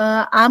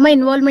a ama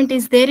involvement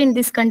is there in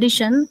this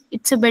condition,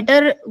 it's a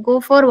better go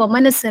for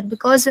Vamana, sir,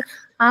 because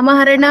ama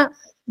harana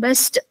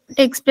best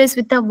takes place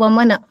with the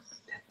Vamana.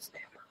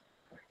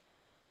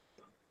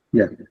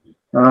 Yeah,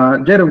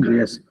 Jay Raghuji,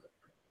 yes.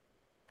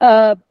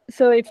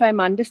 So if I'm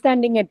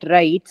understanding it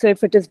right, so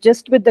if it is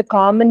just with the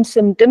common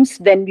symptoms,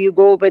 then you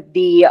go with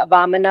the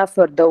Vamana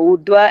for the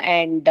Urdhva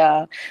and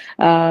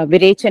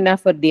Virechana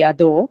for the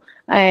Adho.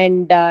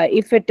 And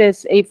if it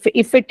is,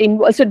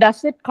 so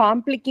does it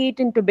complicate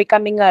into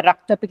becoming a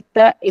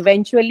Raktapitta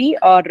eventually,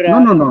 or?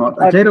 No.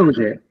 Jay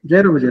Raghuji,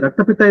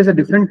 Raktapitta is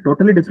a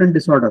totally different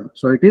disorder.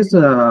 So it is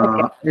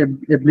a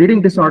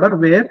bleeding disorder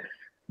where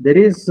there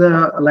is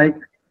like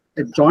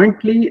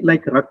jointly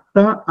like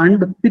Rakta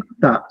and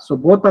Pitta. So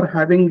both are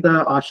having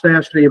the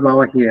Ashraya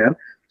Bhava here.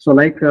 So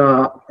like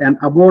an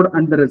abode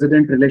and the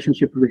resident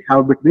relationship we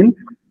have between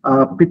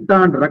Pitta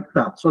and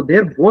Rakta. So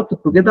they're both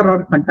together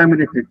are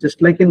contaminated,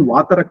 just like in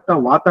Vata Rakta,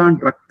 Vata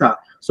and Rakta.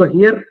 So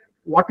here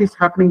what is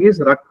happening is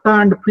Rakta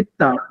and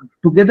Pitta,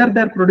 together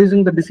they're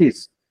producing the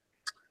disease.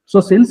 So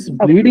since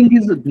bleeding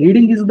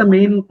is the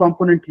main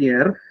component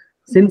here,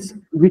 since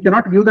we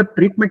cannot give the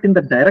treatment in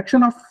the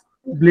direction of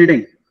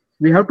bleeding,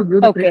 we have to give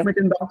the treatment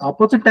in the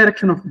opposite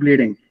direction of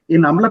bleeding.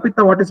 In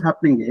Amlapitta, what is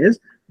happening is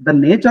the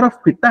nature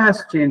of Pitta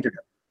has changed.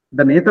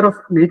 The nature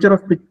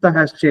of Pitta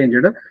has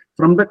changed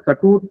from the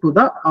Katu to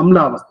the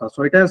Amla Avastha.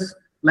 So it has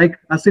like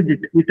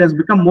acidic. It has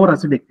become more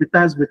acidic. Pitta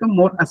has become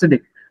more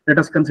acidic. Let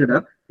us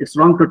consider. It's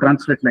wrong to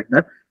translate like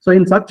that. So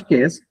in such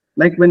case,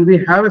 like when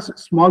we have a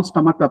small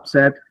stomach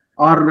upset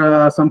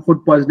or some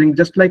food poisoning,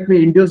 just like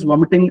we induce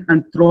vomiting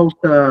and throw out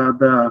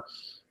the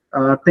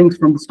things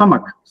from the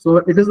stomach. So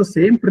it is the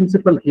same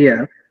principle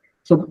here.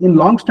 So in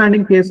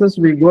long-standing cases,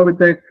 we go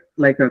with a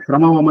like a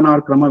krama vamana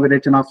or krama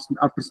virechana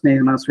after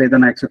snehana,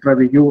 svedana, etc.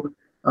 We give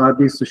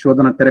these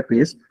shodhana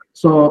therapies.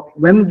 So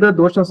when the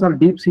doshas are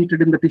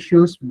deep-seated in the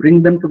tissues,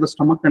 bring them to the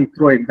stomach and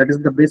throw it. That is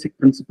the basic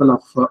principle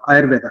of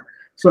Ayurveda.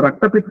 So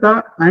Rakta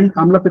Pitta and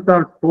Amla Pitta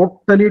are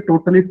totally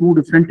two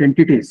different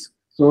entities.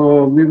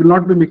 So we will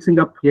not be mixing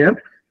up here.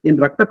 In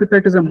Rakta Pitta,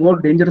 it is a more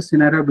dangerous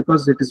scenario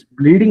because it is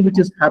bleeding which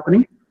is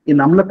happening. In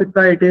Amla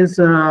Pitta, it is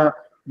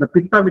the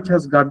Pitta which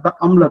has got the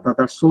Amlata,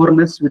 the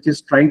soreness which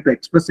is trying to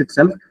express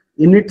itself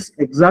in its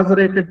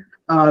exaggerated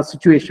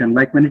situation.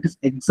 Like when it is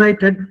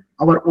excited,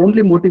 our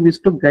only motive is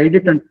to guide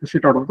it and push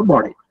it out of the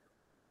body.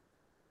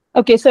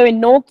 Okay, so in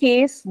no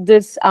case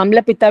this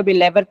Amla Pitta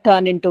will ever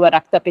turn into a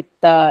Rakta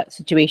Pitta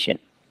situation.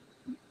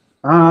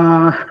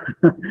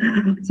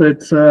 So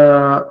it's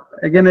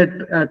again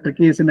a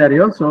tricky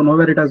scenario. So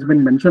nowhere it has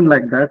been mentioned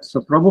like that. So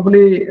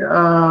probably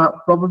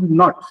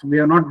not. We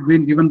are not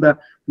been given the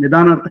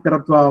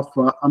Nidanarthakaratva of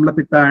Amla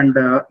Pitta and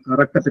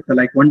Rakta Pitta,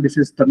 like one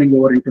disease turning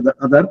over into the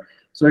other.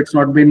 So it's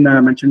not been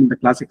mentioned in the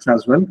classics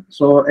as well.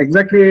 So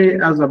exactly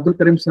as Abdul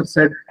Karim sir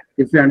said,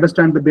 if we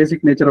understand the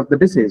basic nature of the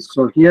disease.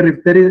 So here,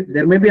 if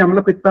there may be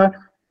Amla Pitta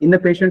in a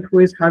patient who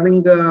is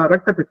having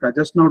Rakta Pitta.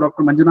 Just now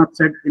Dr. Manjunath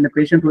said in a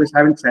patient who is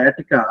having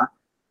sciatica,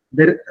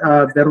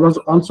 there was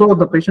also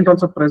the patient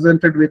also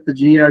presented with the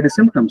GERD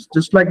symptoms.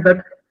 Just like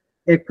that,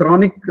 a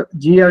chronic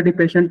GERD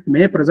patient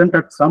may present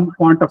at some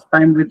point of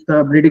time with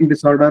bleeding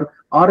disorder,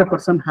 or a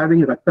person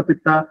having Rakta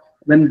Pitta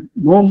when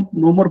no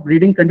more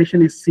bleeding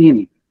condition is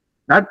seen.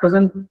 That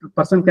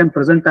person can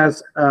present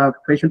as a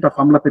patient of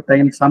Amla Pitta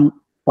in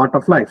some part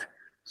of life.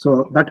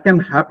 So that can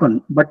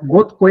happen, but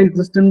both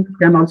coexistent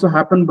can also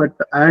happen. But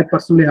I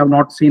personally have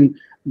not seen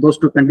those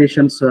two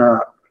conditions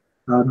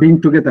being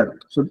together.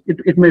 So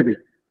it may be.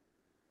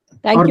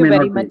 Thank you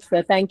very much,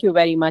 sir. Thank you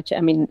very much.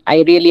 I mean,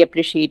 I really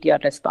appreciate your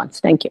response.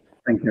 Thank you.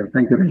 Thank you,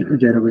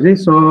 Jayaraghuji.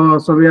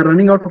 So we are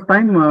running out of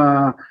time.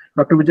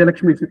 Dr.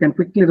 Vijayalakshmi, if you can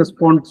quickly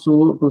respond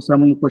to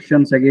some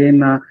questions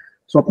again.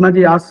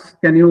 Swapnaji asks,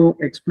 can you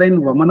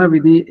explain Vamana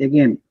Vidhi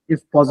again, if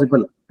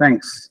possible?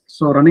 Thanks.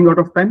 So running out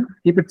of time,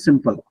 keep it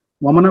simple.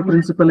 Vamana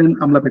principle in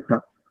Amla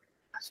Pitta.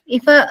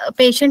 If a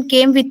patient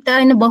came with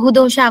in a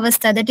Bahudosha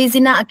Avastha, that is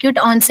in an acute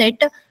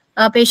onset,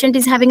 a patient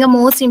is having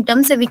more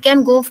symptoms, we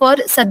can go for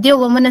Sadhya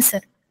Vamana,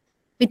 sir.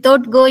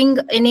 Without going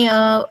any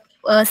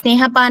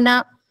Sneha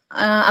Pana,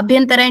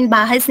 Abhyantara and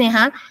Bahai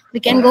Sneha, we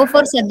can go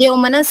for Sadhya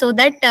Vamana so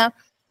that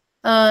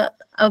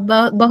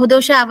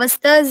Bahudosha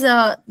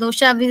Avasthas,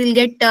 dosha will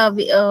get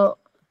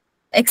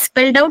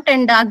expelled out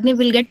and Agni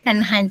will get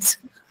enhanced.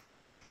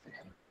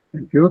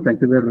 Thank you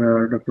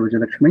there, Dr.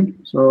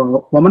 Vijayalakshmi.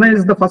 So Vamana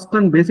is the first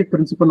and basic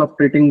principle of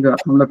treating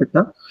Amla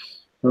Pitta.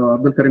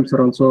 Abdul Karim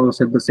sir also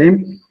said the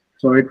same.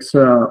 So it's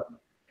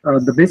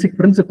the basic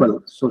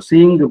principle. So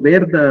seeing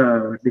where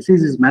the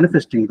disease is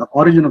manifesting, the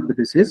origin of the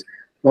disease,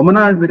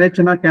 Vamana and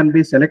Virechana can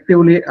be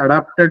selectively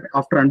adapted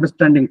after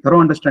thorough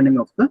understanding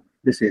of the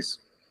disease.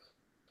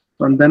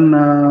 And then,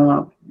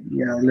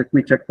 let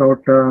me check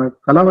out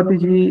Kalavati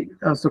ji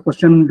as a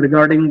question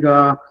regarding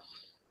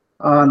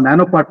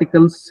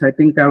nanoparticles. I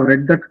think I've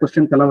read that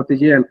question, Kalavati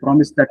ji. I'll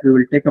promise that we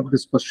will take up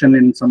this question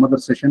in some other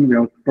session. We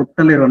have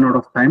totally run out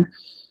of time.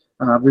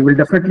 We will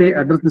definitely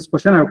address this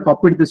question. I've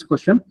copied this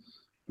question.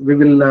 We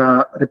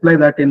will reply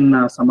that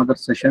in some other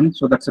session.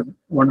 So that's a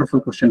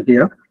wonderful question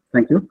here.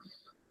 Thank you.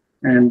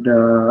 And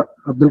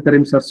Abdul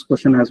Karim sir's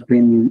question has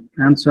been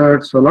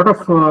answered. So a lot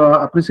of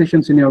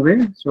appreciations in your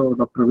way. So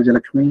Dr.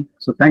 Vijayalakshmi.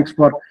 So thanks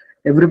for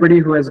everybody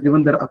who has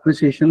given their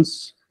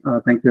appreciations.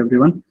 Thank you,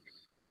 everyone.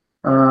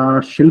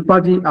 Shilpa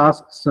ji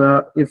asks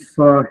if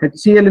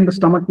HCl in the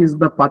stomach is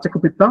the Pachaka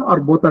Pitta or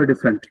both are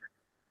different.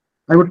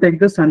 I would take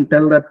this and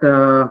tell that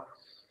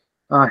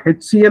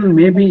HCl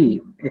may be,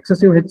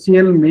 excessive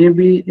HCl may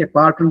be a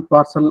part and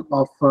parcel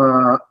of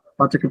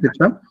Pachaka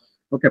Pitta.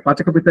 Okay,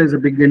 Pachaka Pitta is a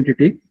big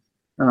entity.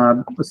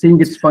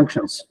 Seeing its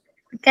functions.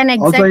 We can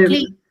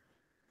exactly,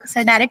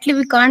 so directly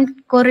we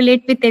can't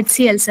correlate with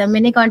HCl, sir.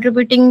 Many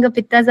contributing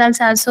pittas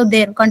are also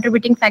there,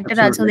 contributing factor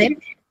also there.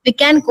 We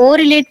can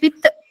correlate with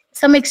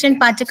some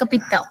extent Pachaka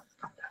Pitta.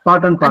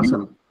 Part and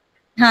parcel.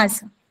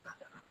 Yes.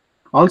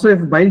 Also,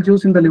 if bile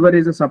juice in the liver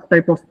is a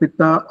subtype of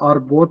pitta or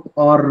both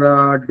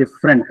are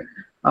different.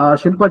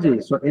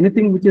 Shilpaji, so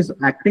anything which is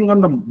acting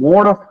on the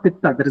mode of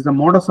pitta, there is a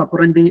modus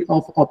operandi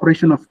of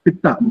operation of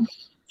pitta.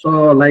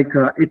 So like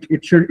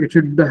it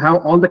should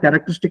have all the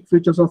characteristic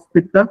features of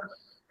pitta,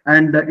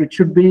 and it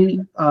should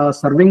be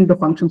serving the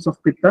functions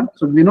of pitta.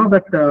 So we know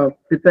that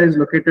pitta is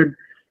located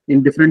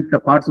in different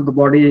parts of the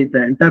body.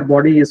 The entire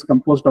body is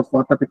composed of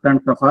vata, pitta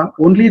and kapha.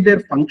 Only their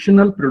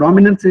functional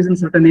predominance is in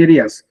certain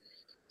areas.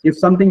 If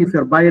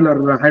your bile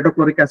or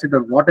hydrochloric acid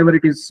or whatever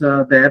it is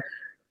there,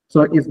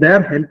 so if they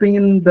are helping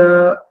in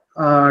the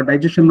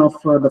digestion of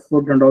the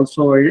food and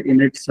also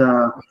in its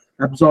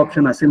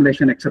absorption,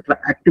 assimilation, etc.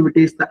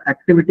 activities, the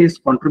activities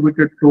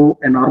contributed to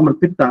a normal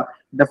pitta,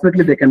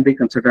 definitely they can be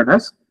considered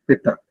as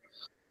pitta.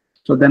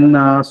 So then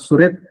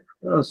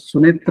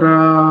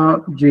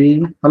Sunitra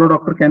ji, hello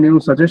doctor, can you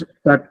suggest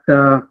that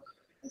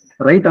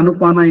write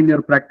Anupana in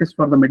your practice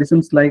for the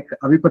medicines like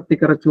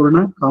Avipattikara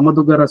Churna,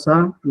 Kamaduga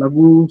Rasa,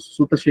 Lagu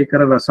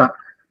Sutashekara Rasa?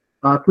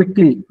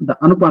 Quickly, the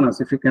Anupanas,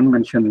 if you can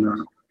mention,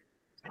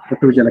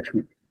 Dr.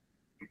 Vijayalakshmi.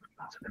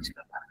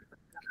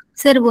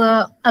 Sir,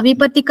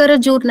 Avipattikara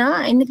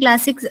Churna in the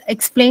classics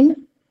explained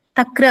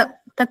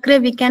Takra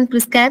we can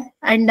prescribe,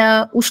 and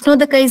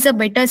Ushnodaka is a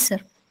better, sir.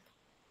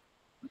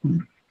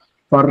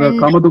 For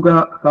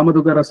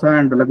Kamaduga Rasa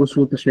and Lagu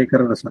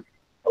Sutashekara Rasa.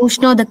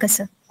 Ushnodaka,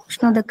 sir.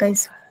 Ushnodaka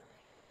is.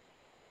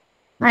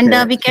 And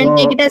Okay, we can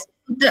take it as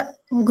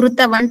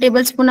Gruta, 1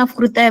 tablespoon of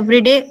Gruta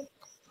every day.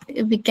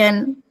 We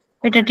can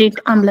better treat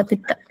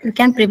Amlapitta. We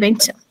can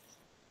prevent, sir.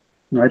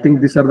 I think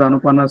these are the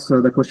Anupanas,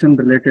 the question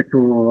related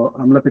to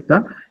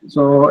Amlapitta.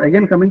 So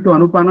again, coming to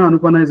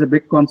Anupana is a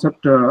big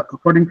concept.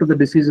 According to the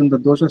disease and the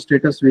dosha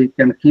status, we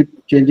can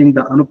keep changing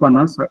the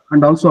Anupanas,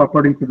 and also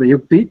according to the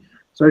Yukti.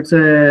 So it's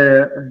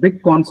a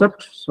big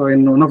concept. So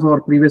in one of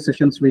our previous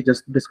sessions, we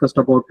just discussed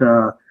about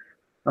the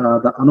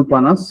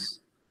Anupanas.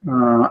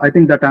 I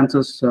think that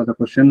answers the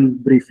question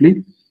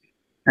briefly.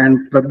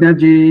 And Prajna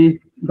ji,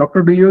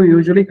 doctor, do you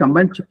usually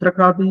combine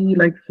Chitrakadi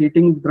like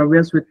heating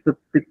dravyas with the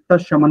Pitta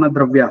Shamana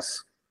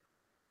dravyas?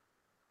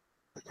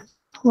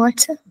 What,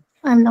 sir?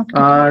 I'm not.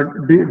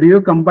 Do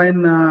you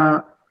combine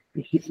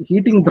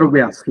heating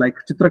dravyas like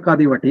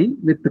Chitrakadi Vati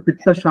with the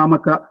Pitta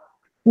Shamaka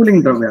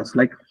cooling dravyas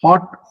like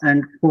hot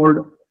and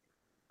cold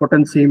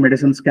potency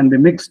medicines can be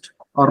mixed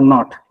or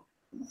not?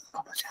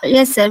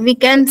 Yes, sir. We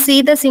can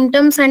see the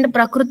symptoms and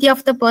Prakriti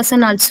of the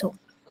person also.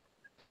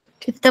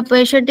 If the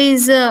patient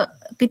is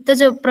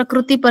Pitta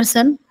Prakriti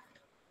person,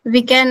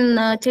 we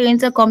can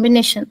change the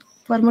combination,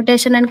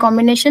 permutation and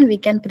combination we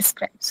can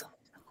prescribe.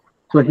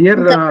 So here,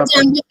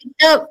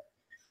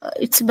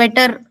 it's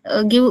better,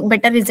 give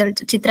better result,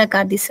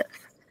 Chitrakadi, sir,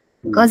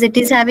 because it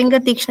is having a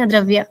Tikshna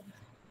Dravya.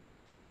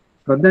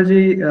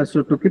 Pradhaji,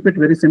 so to keep it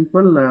very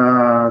simple,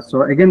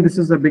 so again, this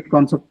is a big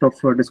concept of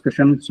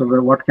discussion. So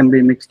what can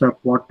be mixed up,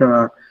 what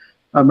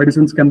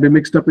medicines can be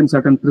mixed up in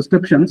certain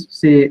prescriptions.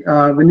 Say,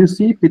 when you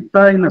see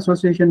Pitta in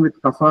association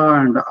with Kapha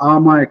and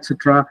Ama,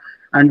 etc.,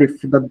 and if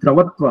the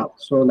Dravatva,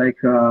 so like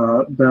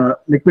the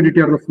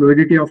liquidity or the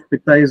fluidity of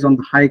Pitta is on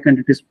the hike and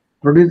it is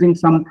producing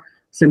some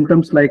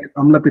symptoms like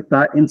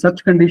Amlapitta, in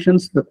such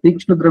conditions, the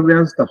Tikshna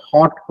Dravyas, the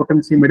hot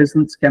potency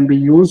medicines can be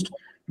used,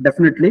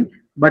 definitely.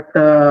 But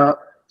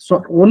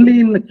so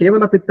only in the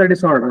Kevala Pitta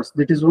disorders,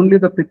 it is only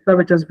the Pitta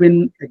which has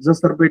been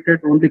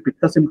exacerbated, only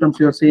Pitta symptoms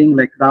you are seeing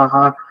like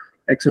Daha,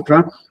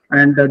 etc.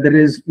 And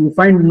you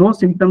find no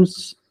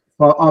symptoms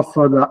of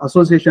the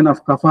association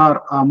of Kapha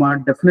or Ama.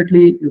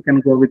 Definitely you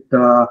can go with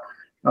the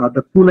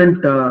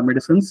coolant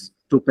medicines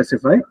to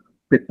pacify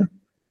Pitta.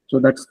 So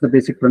that's the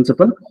basic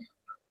principle.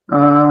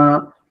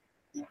 Dr.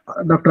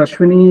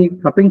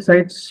 Ashwini, cupping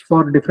sites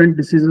for different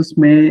diseases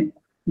may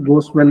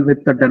goes well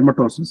with the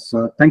dermatosis.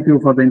 Thank you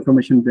for the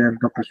information there,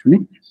 Dr.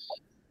 Ashwini.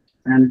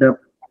 And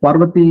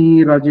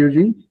Parvati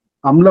Rajivji,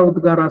 Amla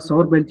Udgara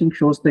sour belching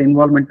shows the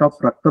involvement of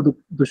Rakta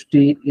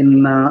Dushti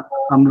in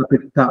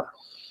Amlapitta.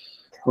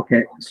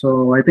 Okay,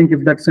 so I think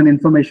if that's an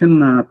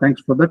information,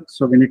 thanks for that.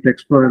 So we need to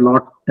explore a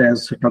lot,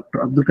 as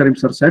Dr. Abdul Karim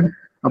sir said,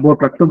 about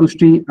Rakta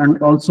Dushti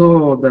and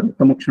also the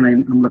Raktamokshana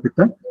in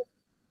Amlapitta.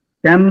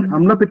 Can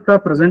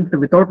Amlapitta present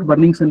without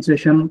burning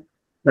sensation,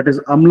 that is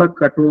Amla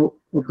Katu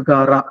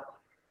Udgara,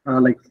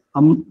 like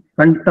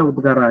Kanta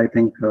Udgara, I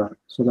think.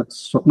 So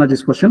that's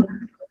Swapnaji's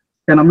question.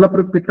 Can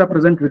Amlapitta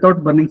present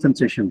without burning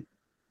sensation?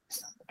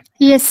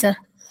 Yes, sir.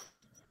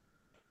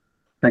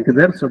 Thank you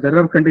there. So there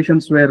are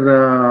conditions where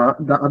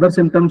the other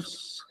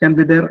symptoms can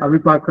be there,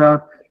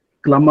 Avipaka,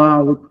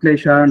 Klama,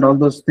 Utklesha and all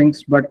those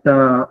things, but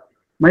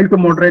mild to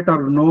moderate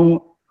or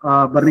no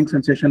burning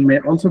sensation may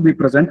also be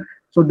present.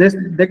 So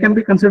they can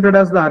be considered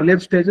as the earlier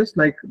stages,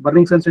 like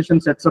burning sensation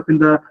sets up in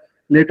the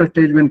later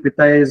stage when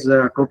Pitta is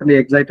totally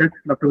excited.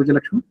 Dr.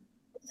 Vijayalakshmi?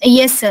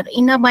 Yes, sir.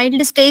 In a mild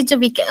stage,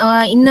 in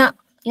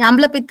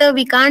Amlapitta,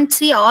 we can't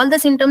see all the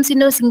symptoms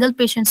in a single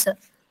patient, sir.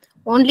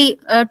 Only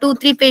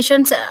 2-3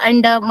 patients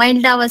and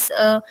mild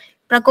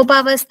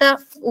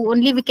Prakopavastha,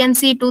 only we can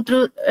see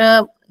through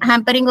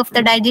hampering of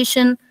the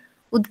digestion,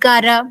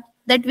 Udkara,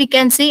 that we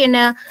can see in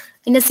a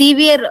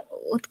severe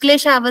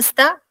Utklesha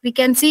Avastha, we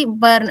can see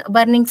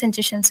burning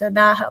sensation, sir.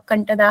 Daha,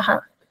 Kanta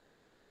Daha.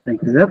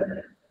 Thank you,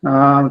 sir.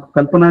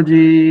 Kalpana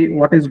ji,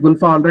 what is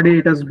Gulfa? Already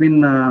it has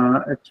been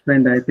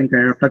explained. I think I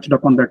have touched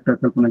upon that,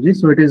 Kalpana ji.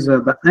 So it is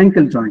the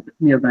ankle joint,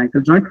 near the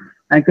ankle joint.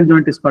 Ankle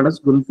joint is called as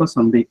Gulfa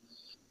Sandhi.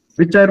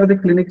 Which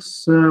Ayurvedic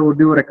clinics would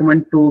you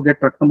recommend to get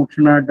Rakta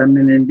Mokshana done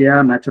in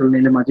India, natural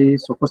Nilimaji?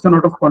 So question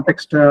out of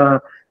context,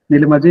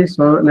 Nilimaji.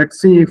 So let's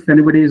see if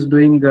anybody is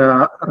doing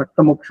Rakta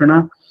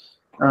Mokshana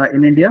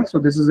in India. So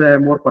this is a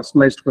more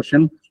personalized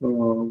question,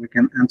 so we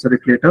can answer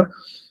it later.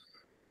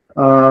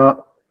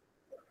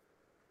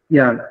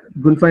 Yeah,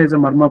 Gulfa is a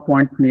marma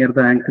point near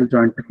the ankle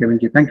joint,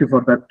 Kevinji. Thank you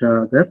for that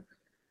there.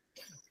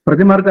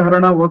 Pratimarga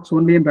Harana works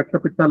only in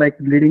Rakta Pitta like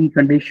bleeding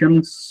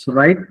conditions,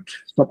 right?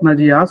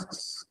 Swapnaji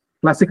asks.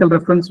 Classical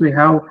reference, we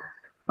have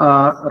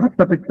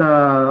Rakta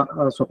Pitta,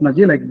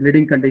 Swapnaji, like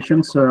bleeding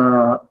conditions.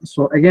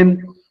 So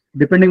again,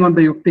 depending on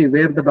the yukti,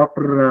 where the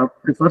doctor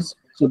prefers.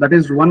 So that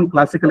is one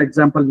classical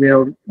example we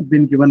have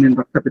been given in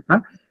Rakta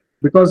Pitta,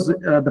 because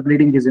the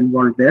bleeding is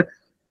involved there.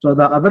 So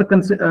the other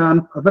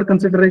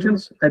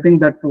considerations, I think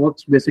that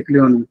works basically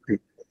on yukti.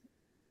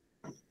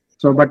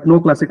 So, but no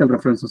classical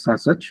references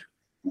as such.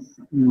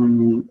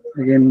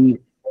 Again,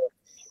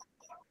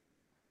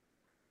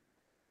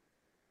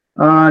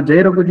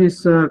 Jay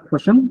Raghuji's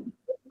question.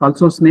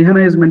 Also,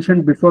 Snehana is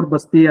mentioned before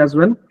Basti as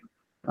well.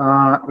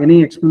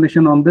 Any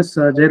explanation on this,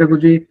 Jay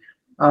Raghuji?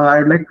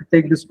 I'd like to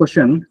take this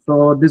question.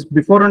 So this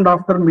before and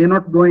after may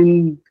not go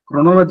in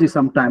chronology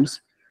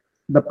sometimes.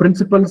 The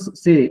principles,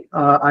 say,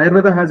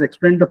 Ayurveda has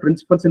explained the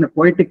principles in a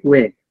poetic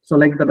way. So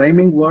like the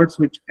rhyming words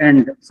which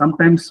end,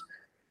 sometimes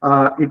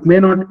it may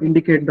not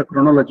indicate the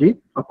chronology.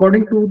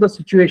 According to the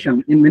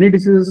situation, in many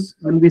diseases,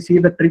 when we see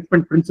the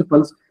treatment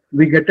principles,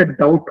 we get a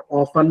doubt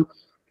often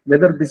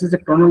whether this is a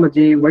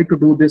chronology, why to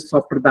do this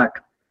after that.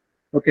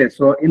 Okay,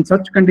 so in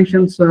such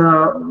conditions,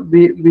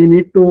 we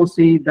need to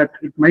see that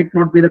it might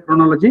not be the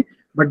chronology,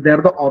 but there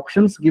are the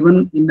options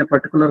given in a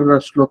particular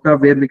shloka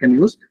where we can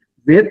use.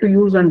 Where to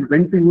use and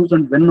when to use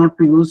and when not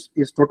to use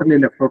is totally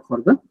left out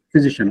for the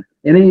physician.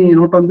 Any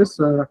note on this,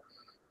 Dr.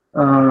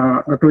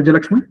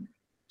 Vijalakshmi?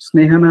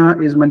 Snehana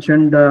is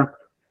mentioned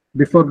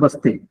before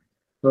Basti.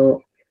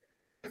 So,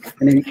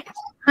 any?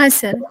 Hi,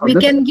 sir. We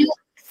can give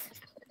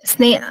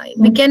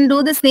we can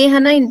do the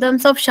Snehana in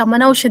terms of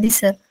Shamana Ushadhi,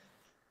 sir.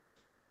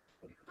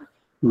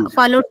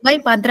 Followed by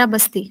Padra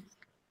Basti.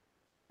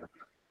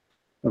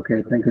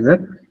 Okay, thank you,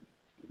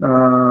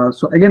 sir.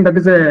 So again, that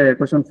is a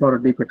question for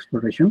deep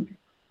exploration.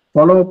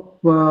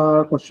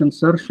 Follow-up question,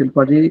 sir.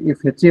 Shilpaji,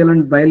 if HCl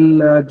and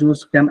bile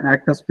juice can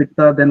act as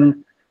pitta,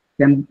 then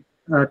can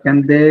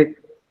they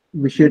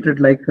vitiated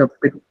like a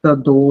pitta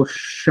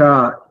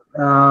dosha?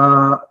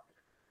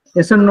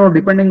 Yes and no,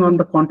 depending on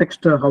the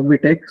context how we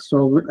take.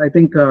 So I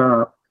think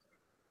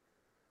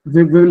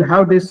we will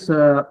have this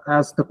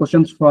as the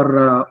questions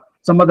for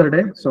some other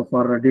day. So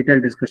for a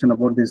detailed discussion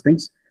about these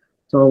things.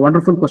 So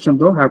wonderful question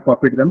though. I have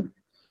copied them.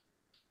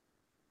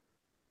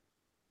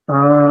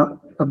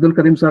 Abdul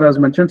Karim sir has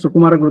mentioned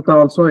Sukumara Gruta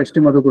also,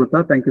 ST Madhu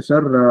Gruta. Thank you,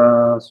 sir.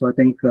 So I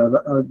think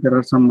there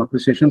are some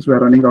appreciations. We are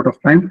running out of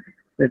time.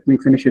 Let me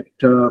finish it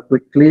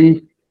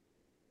quickly.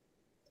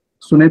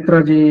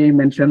 Sunetra ji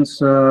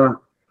mentions,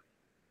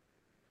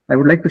 I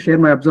would like to share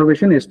my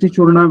observation. ST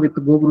Churna with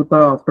Go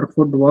Gruta after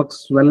food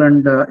works well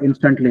and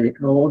instantly.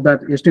 Oh,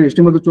 that ST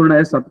Madhu Churna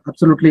is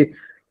absolutely.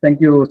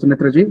 Thank you,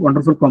 Sunetra ji.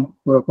 Wonderful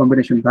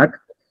combination that.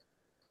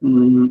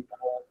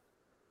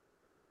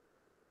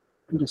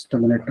 Just a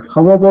minute.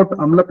 How about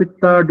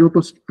Amlapitta due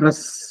to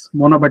stress?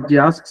 Mona Bhadji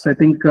asks. I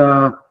think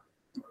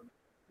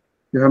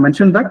you have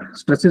mentioned that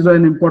stress is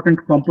an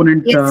important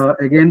component. Yes.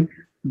 Again,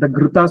 the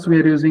grutas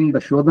we are using, the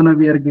shodhana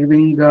we are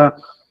giving.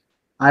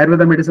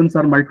 Ayurveda medicines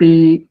are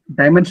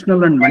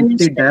multi-dimensional and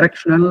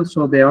multi-directional,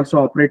 so they also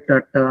operate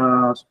at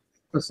the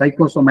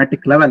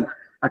psychosomatic level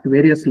at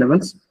various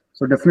levels.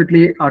 So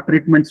definitely our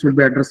treatments will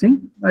be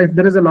addressing. If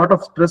there is a lot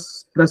of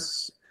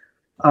stress,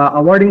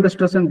 avoiding the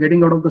stress and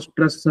getting out of the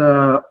stress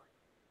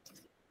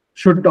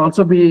should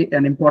also be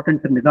an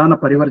important nidana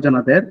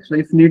parivarjana there. So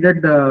if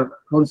needed,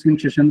 counseling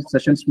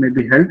sessions may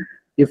be held.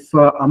 If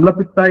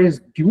Amlapitta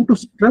is due to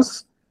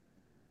stress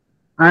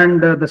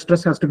and the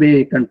stress has to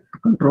be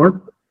controlled,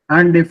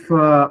 and if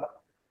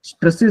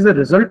stress is a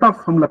result of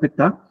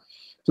Amlapitta,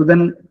 so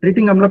then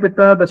treating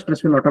Amlapitta, the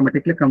stress will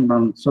automatically come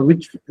down. So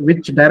which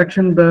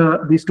direction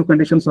these two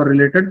conditions are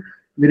related,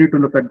 we need to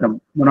look at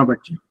them. Mona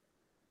Bhadji.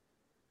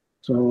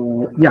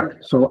 So yeah,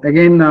 so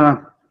again,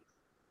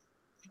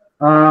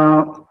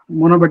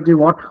 Mona Bhadji,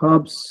 what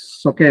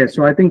herbs? Okay,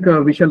 so I think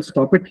we shall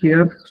stop it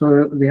here.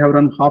 So we have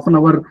run half an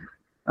hour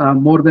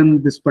more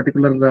than this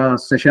particular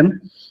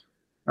session.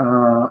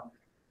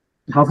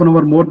 Half an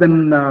hour more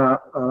than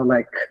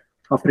like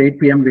after 8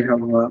 p.m. we have.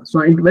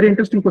 So very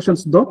interesting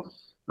questions though.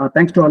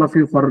 Thanks to all of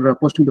you for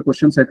posting the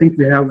questions. I think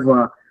we have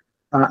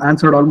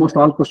answered almost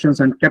all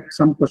questions and kept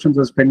some questions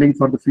as pending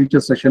for the future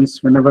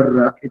sessions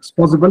whenever it's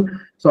possible.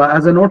 So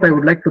as a note, I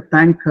would like to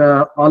thank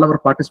all our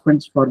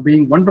participants for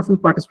being wonderful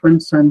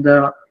participants and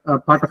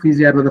part of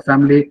Easy Ayurveda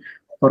family,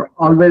 for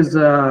always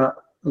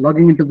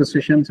logging into the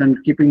sessions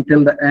and keeping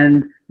till the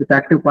end with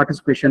active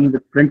participation,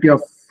 with plenty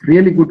of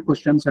really good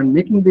questions and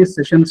making these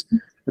sessions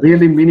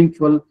really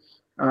meaningful.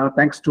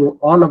 Thanks to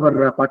all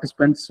our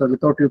participants.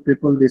 Without you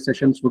people, these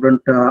sessions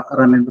wouldn't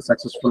run in the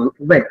successful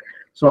way.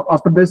 So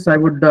after this, I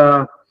would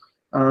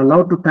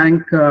love to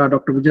thank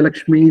Dr.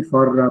 Vijayalakshmi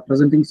for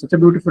presenting such a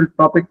beautiful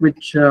topic,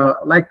 which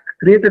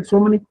created so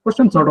many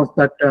questions out of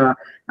that.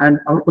 And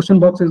our question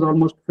box is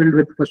almost filled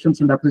with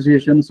questions and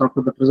appreciations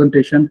after the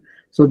presentation.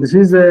 So this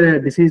is a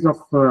disease of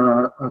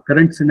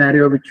current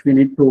scenario which we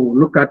need to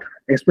look at,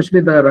 especially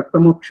the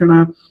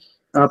Raktamokshana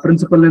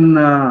principle in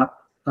the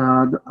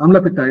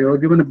Amlapitta. You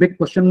have given a big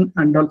question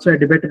and also a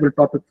debatable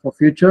topic for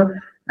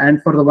future,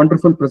 and for the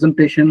wonderful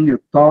presentation,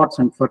 your thoughts,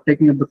 and for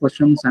taking up the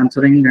questions,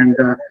 answering, and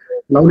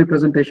lovely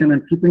presentation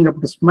and keeping up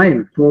the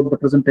smile throughout the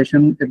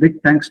presentation. A big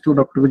thanks to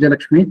Dr.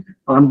 Vijayalakshmi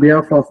on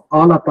behalf of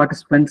all our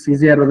participants,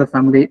 Easy Ayurveda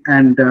family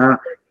and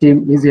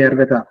team Easy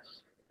Ayurveda.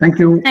 Thank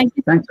you. Thank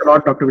you. Thanks a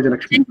lot, Dr.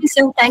 Vijayalakshmi. Thank you,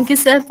 sir. Thank you,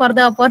 sir, for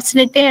the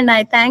opportunity, and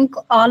I thank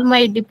all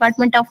my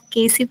Department of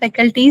KC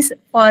faculties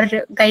for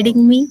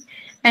guiding me,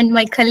 and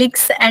my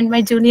colleagues and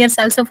my juniors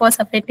also for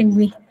supporting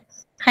me.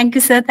 Thank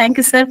you, sir. Thank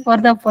you, sir, for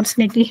the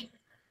opportunity,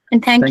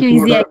 and thank you,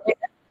 Easy Ayurveda.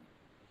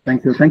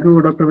 Thank you,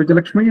 Dr.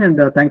 Vijayalakshmi,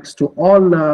 and thanks to all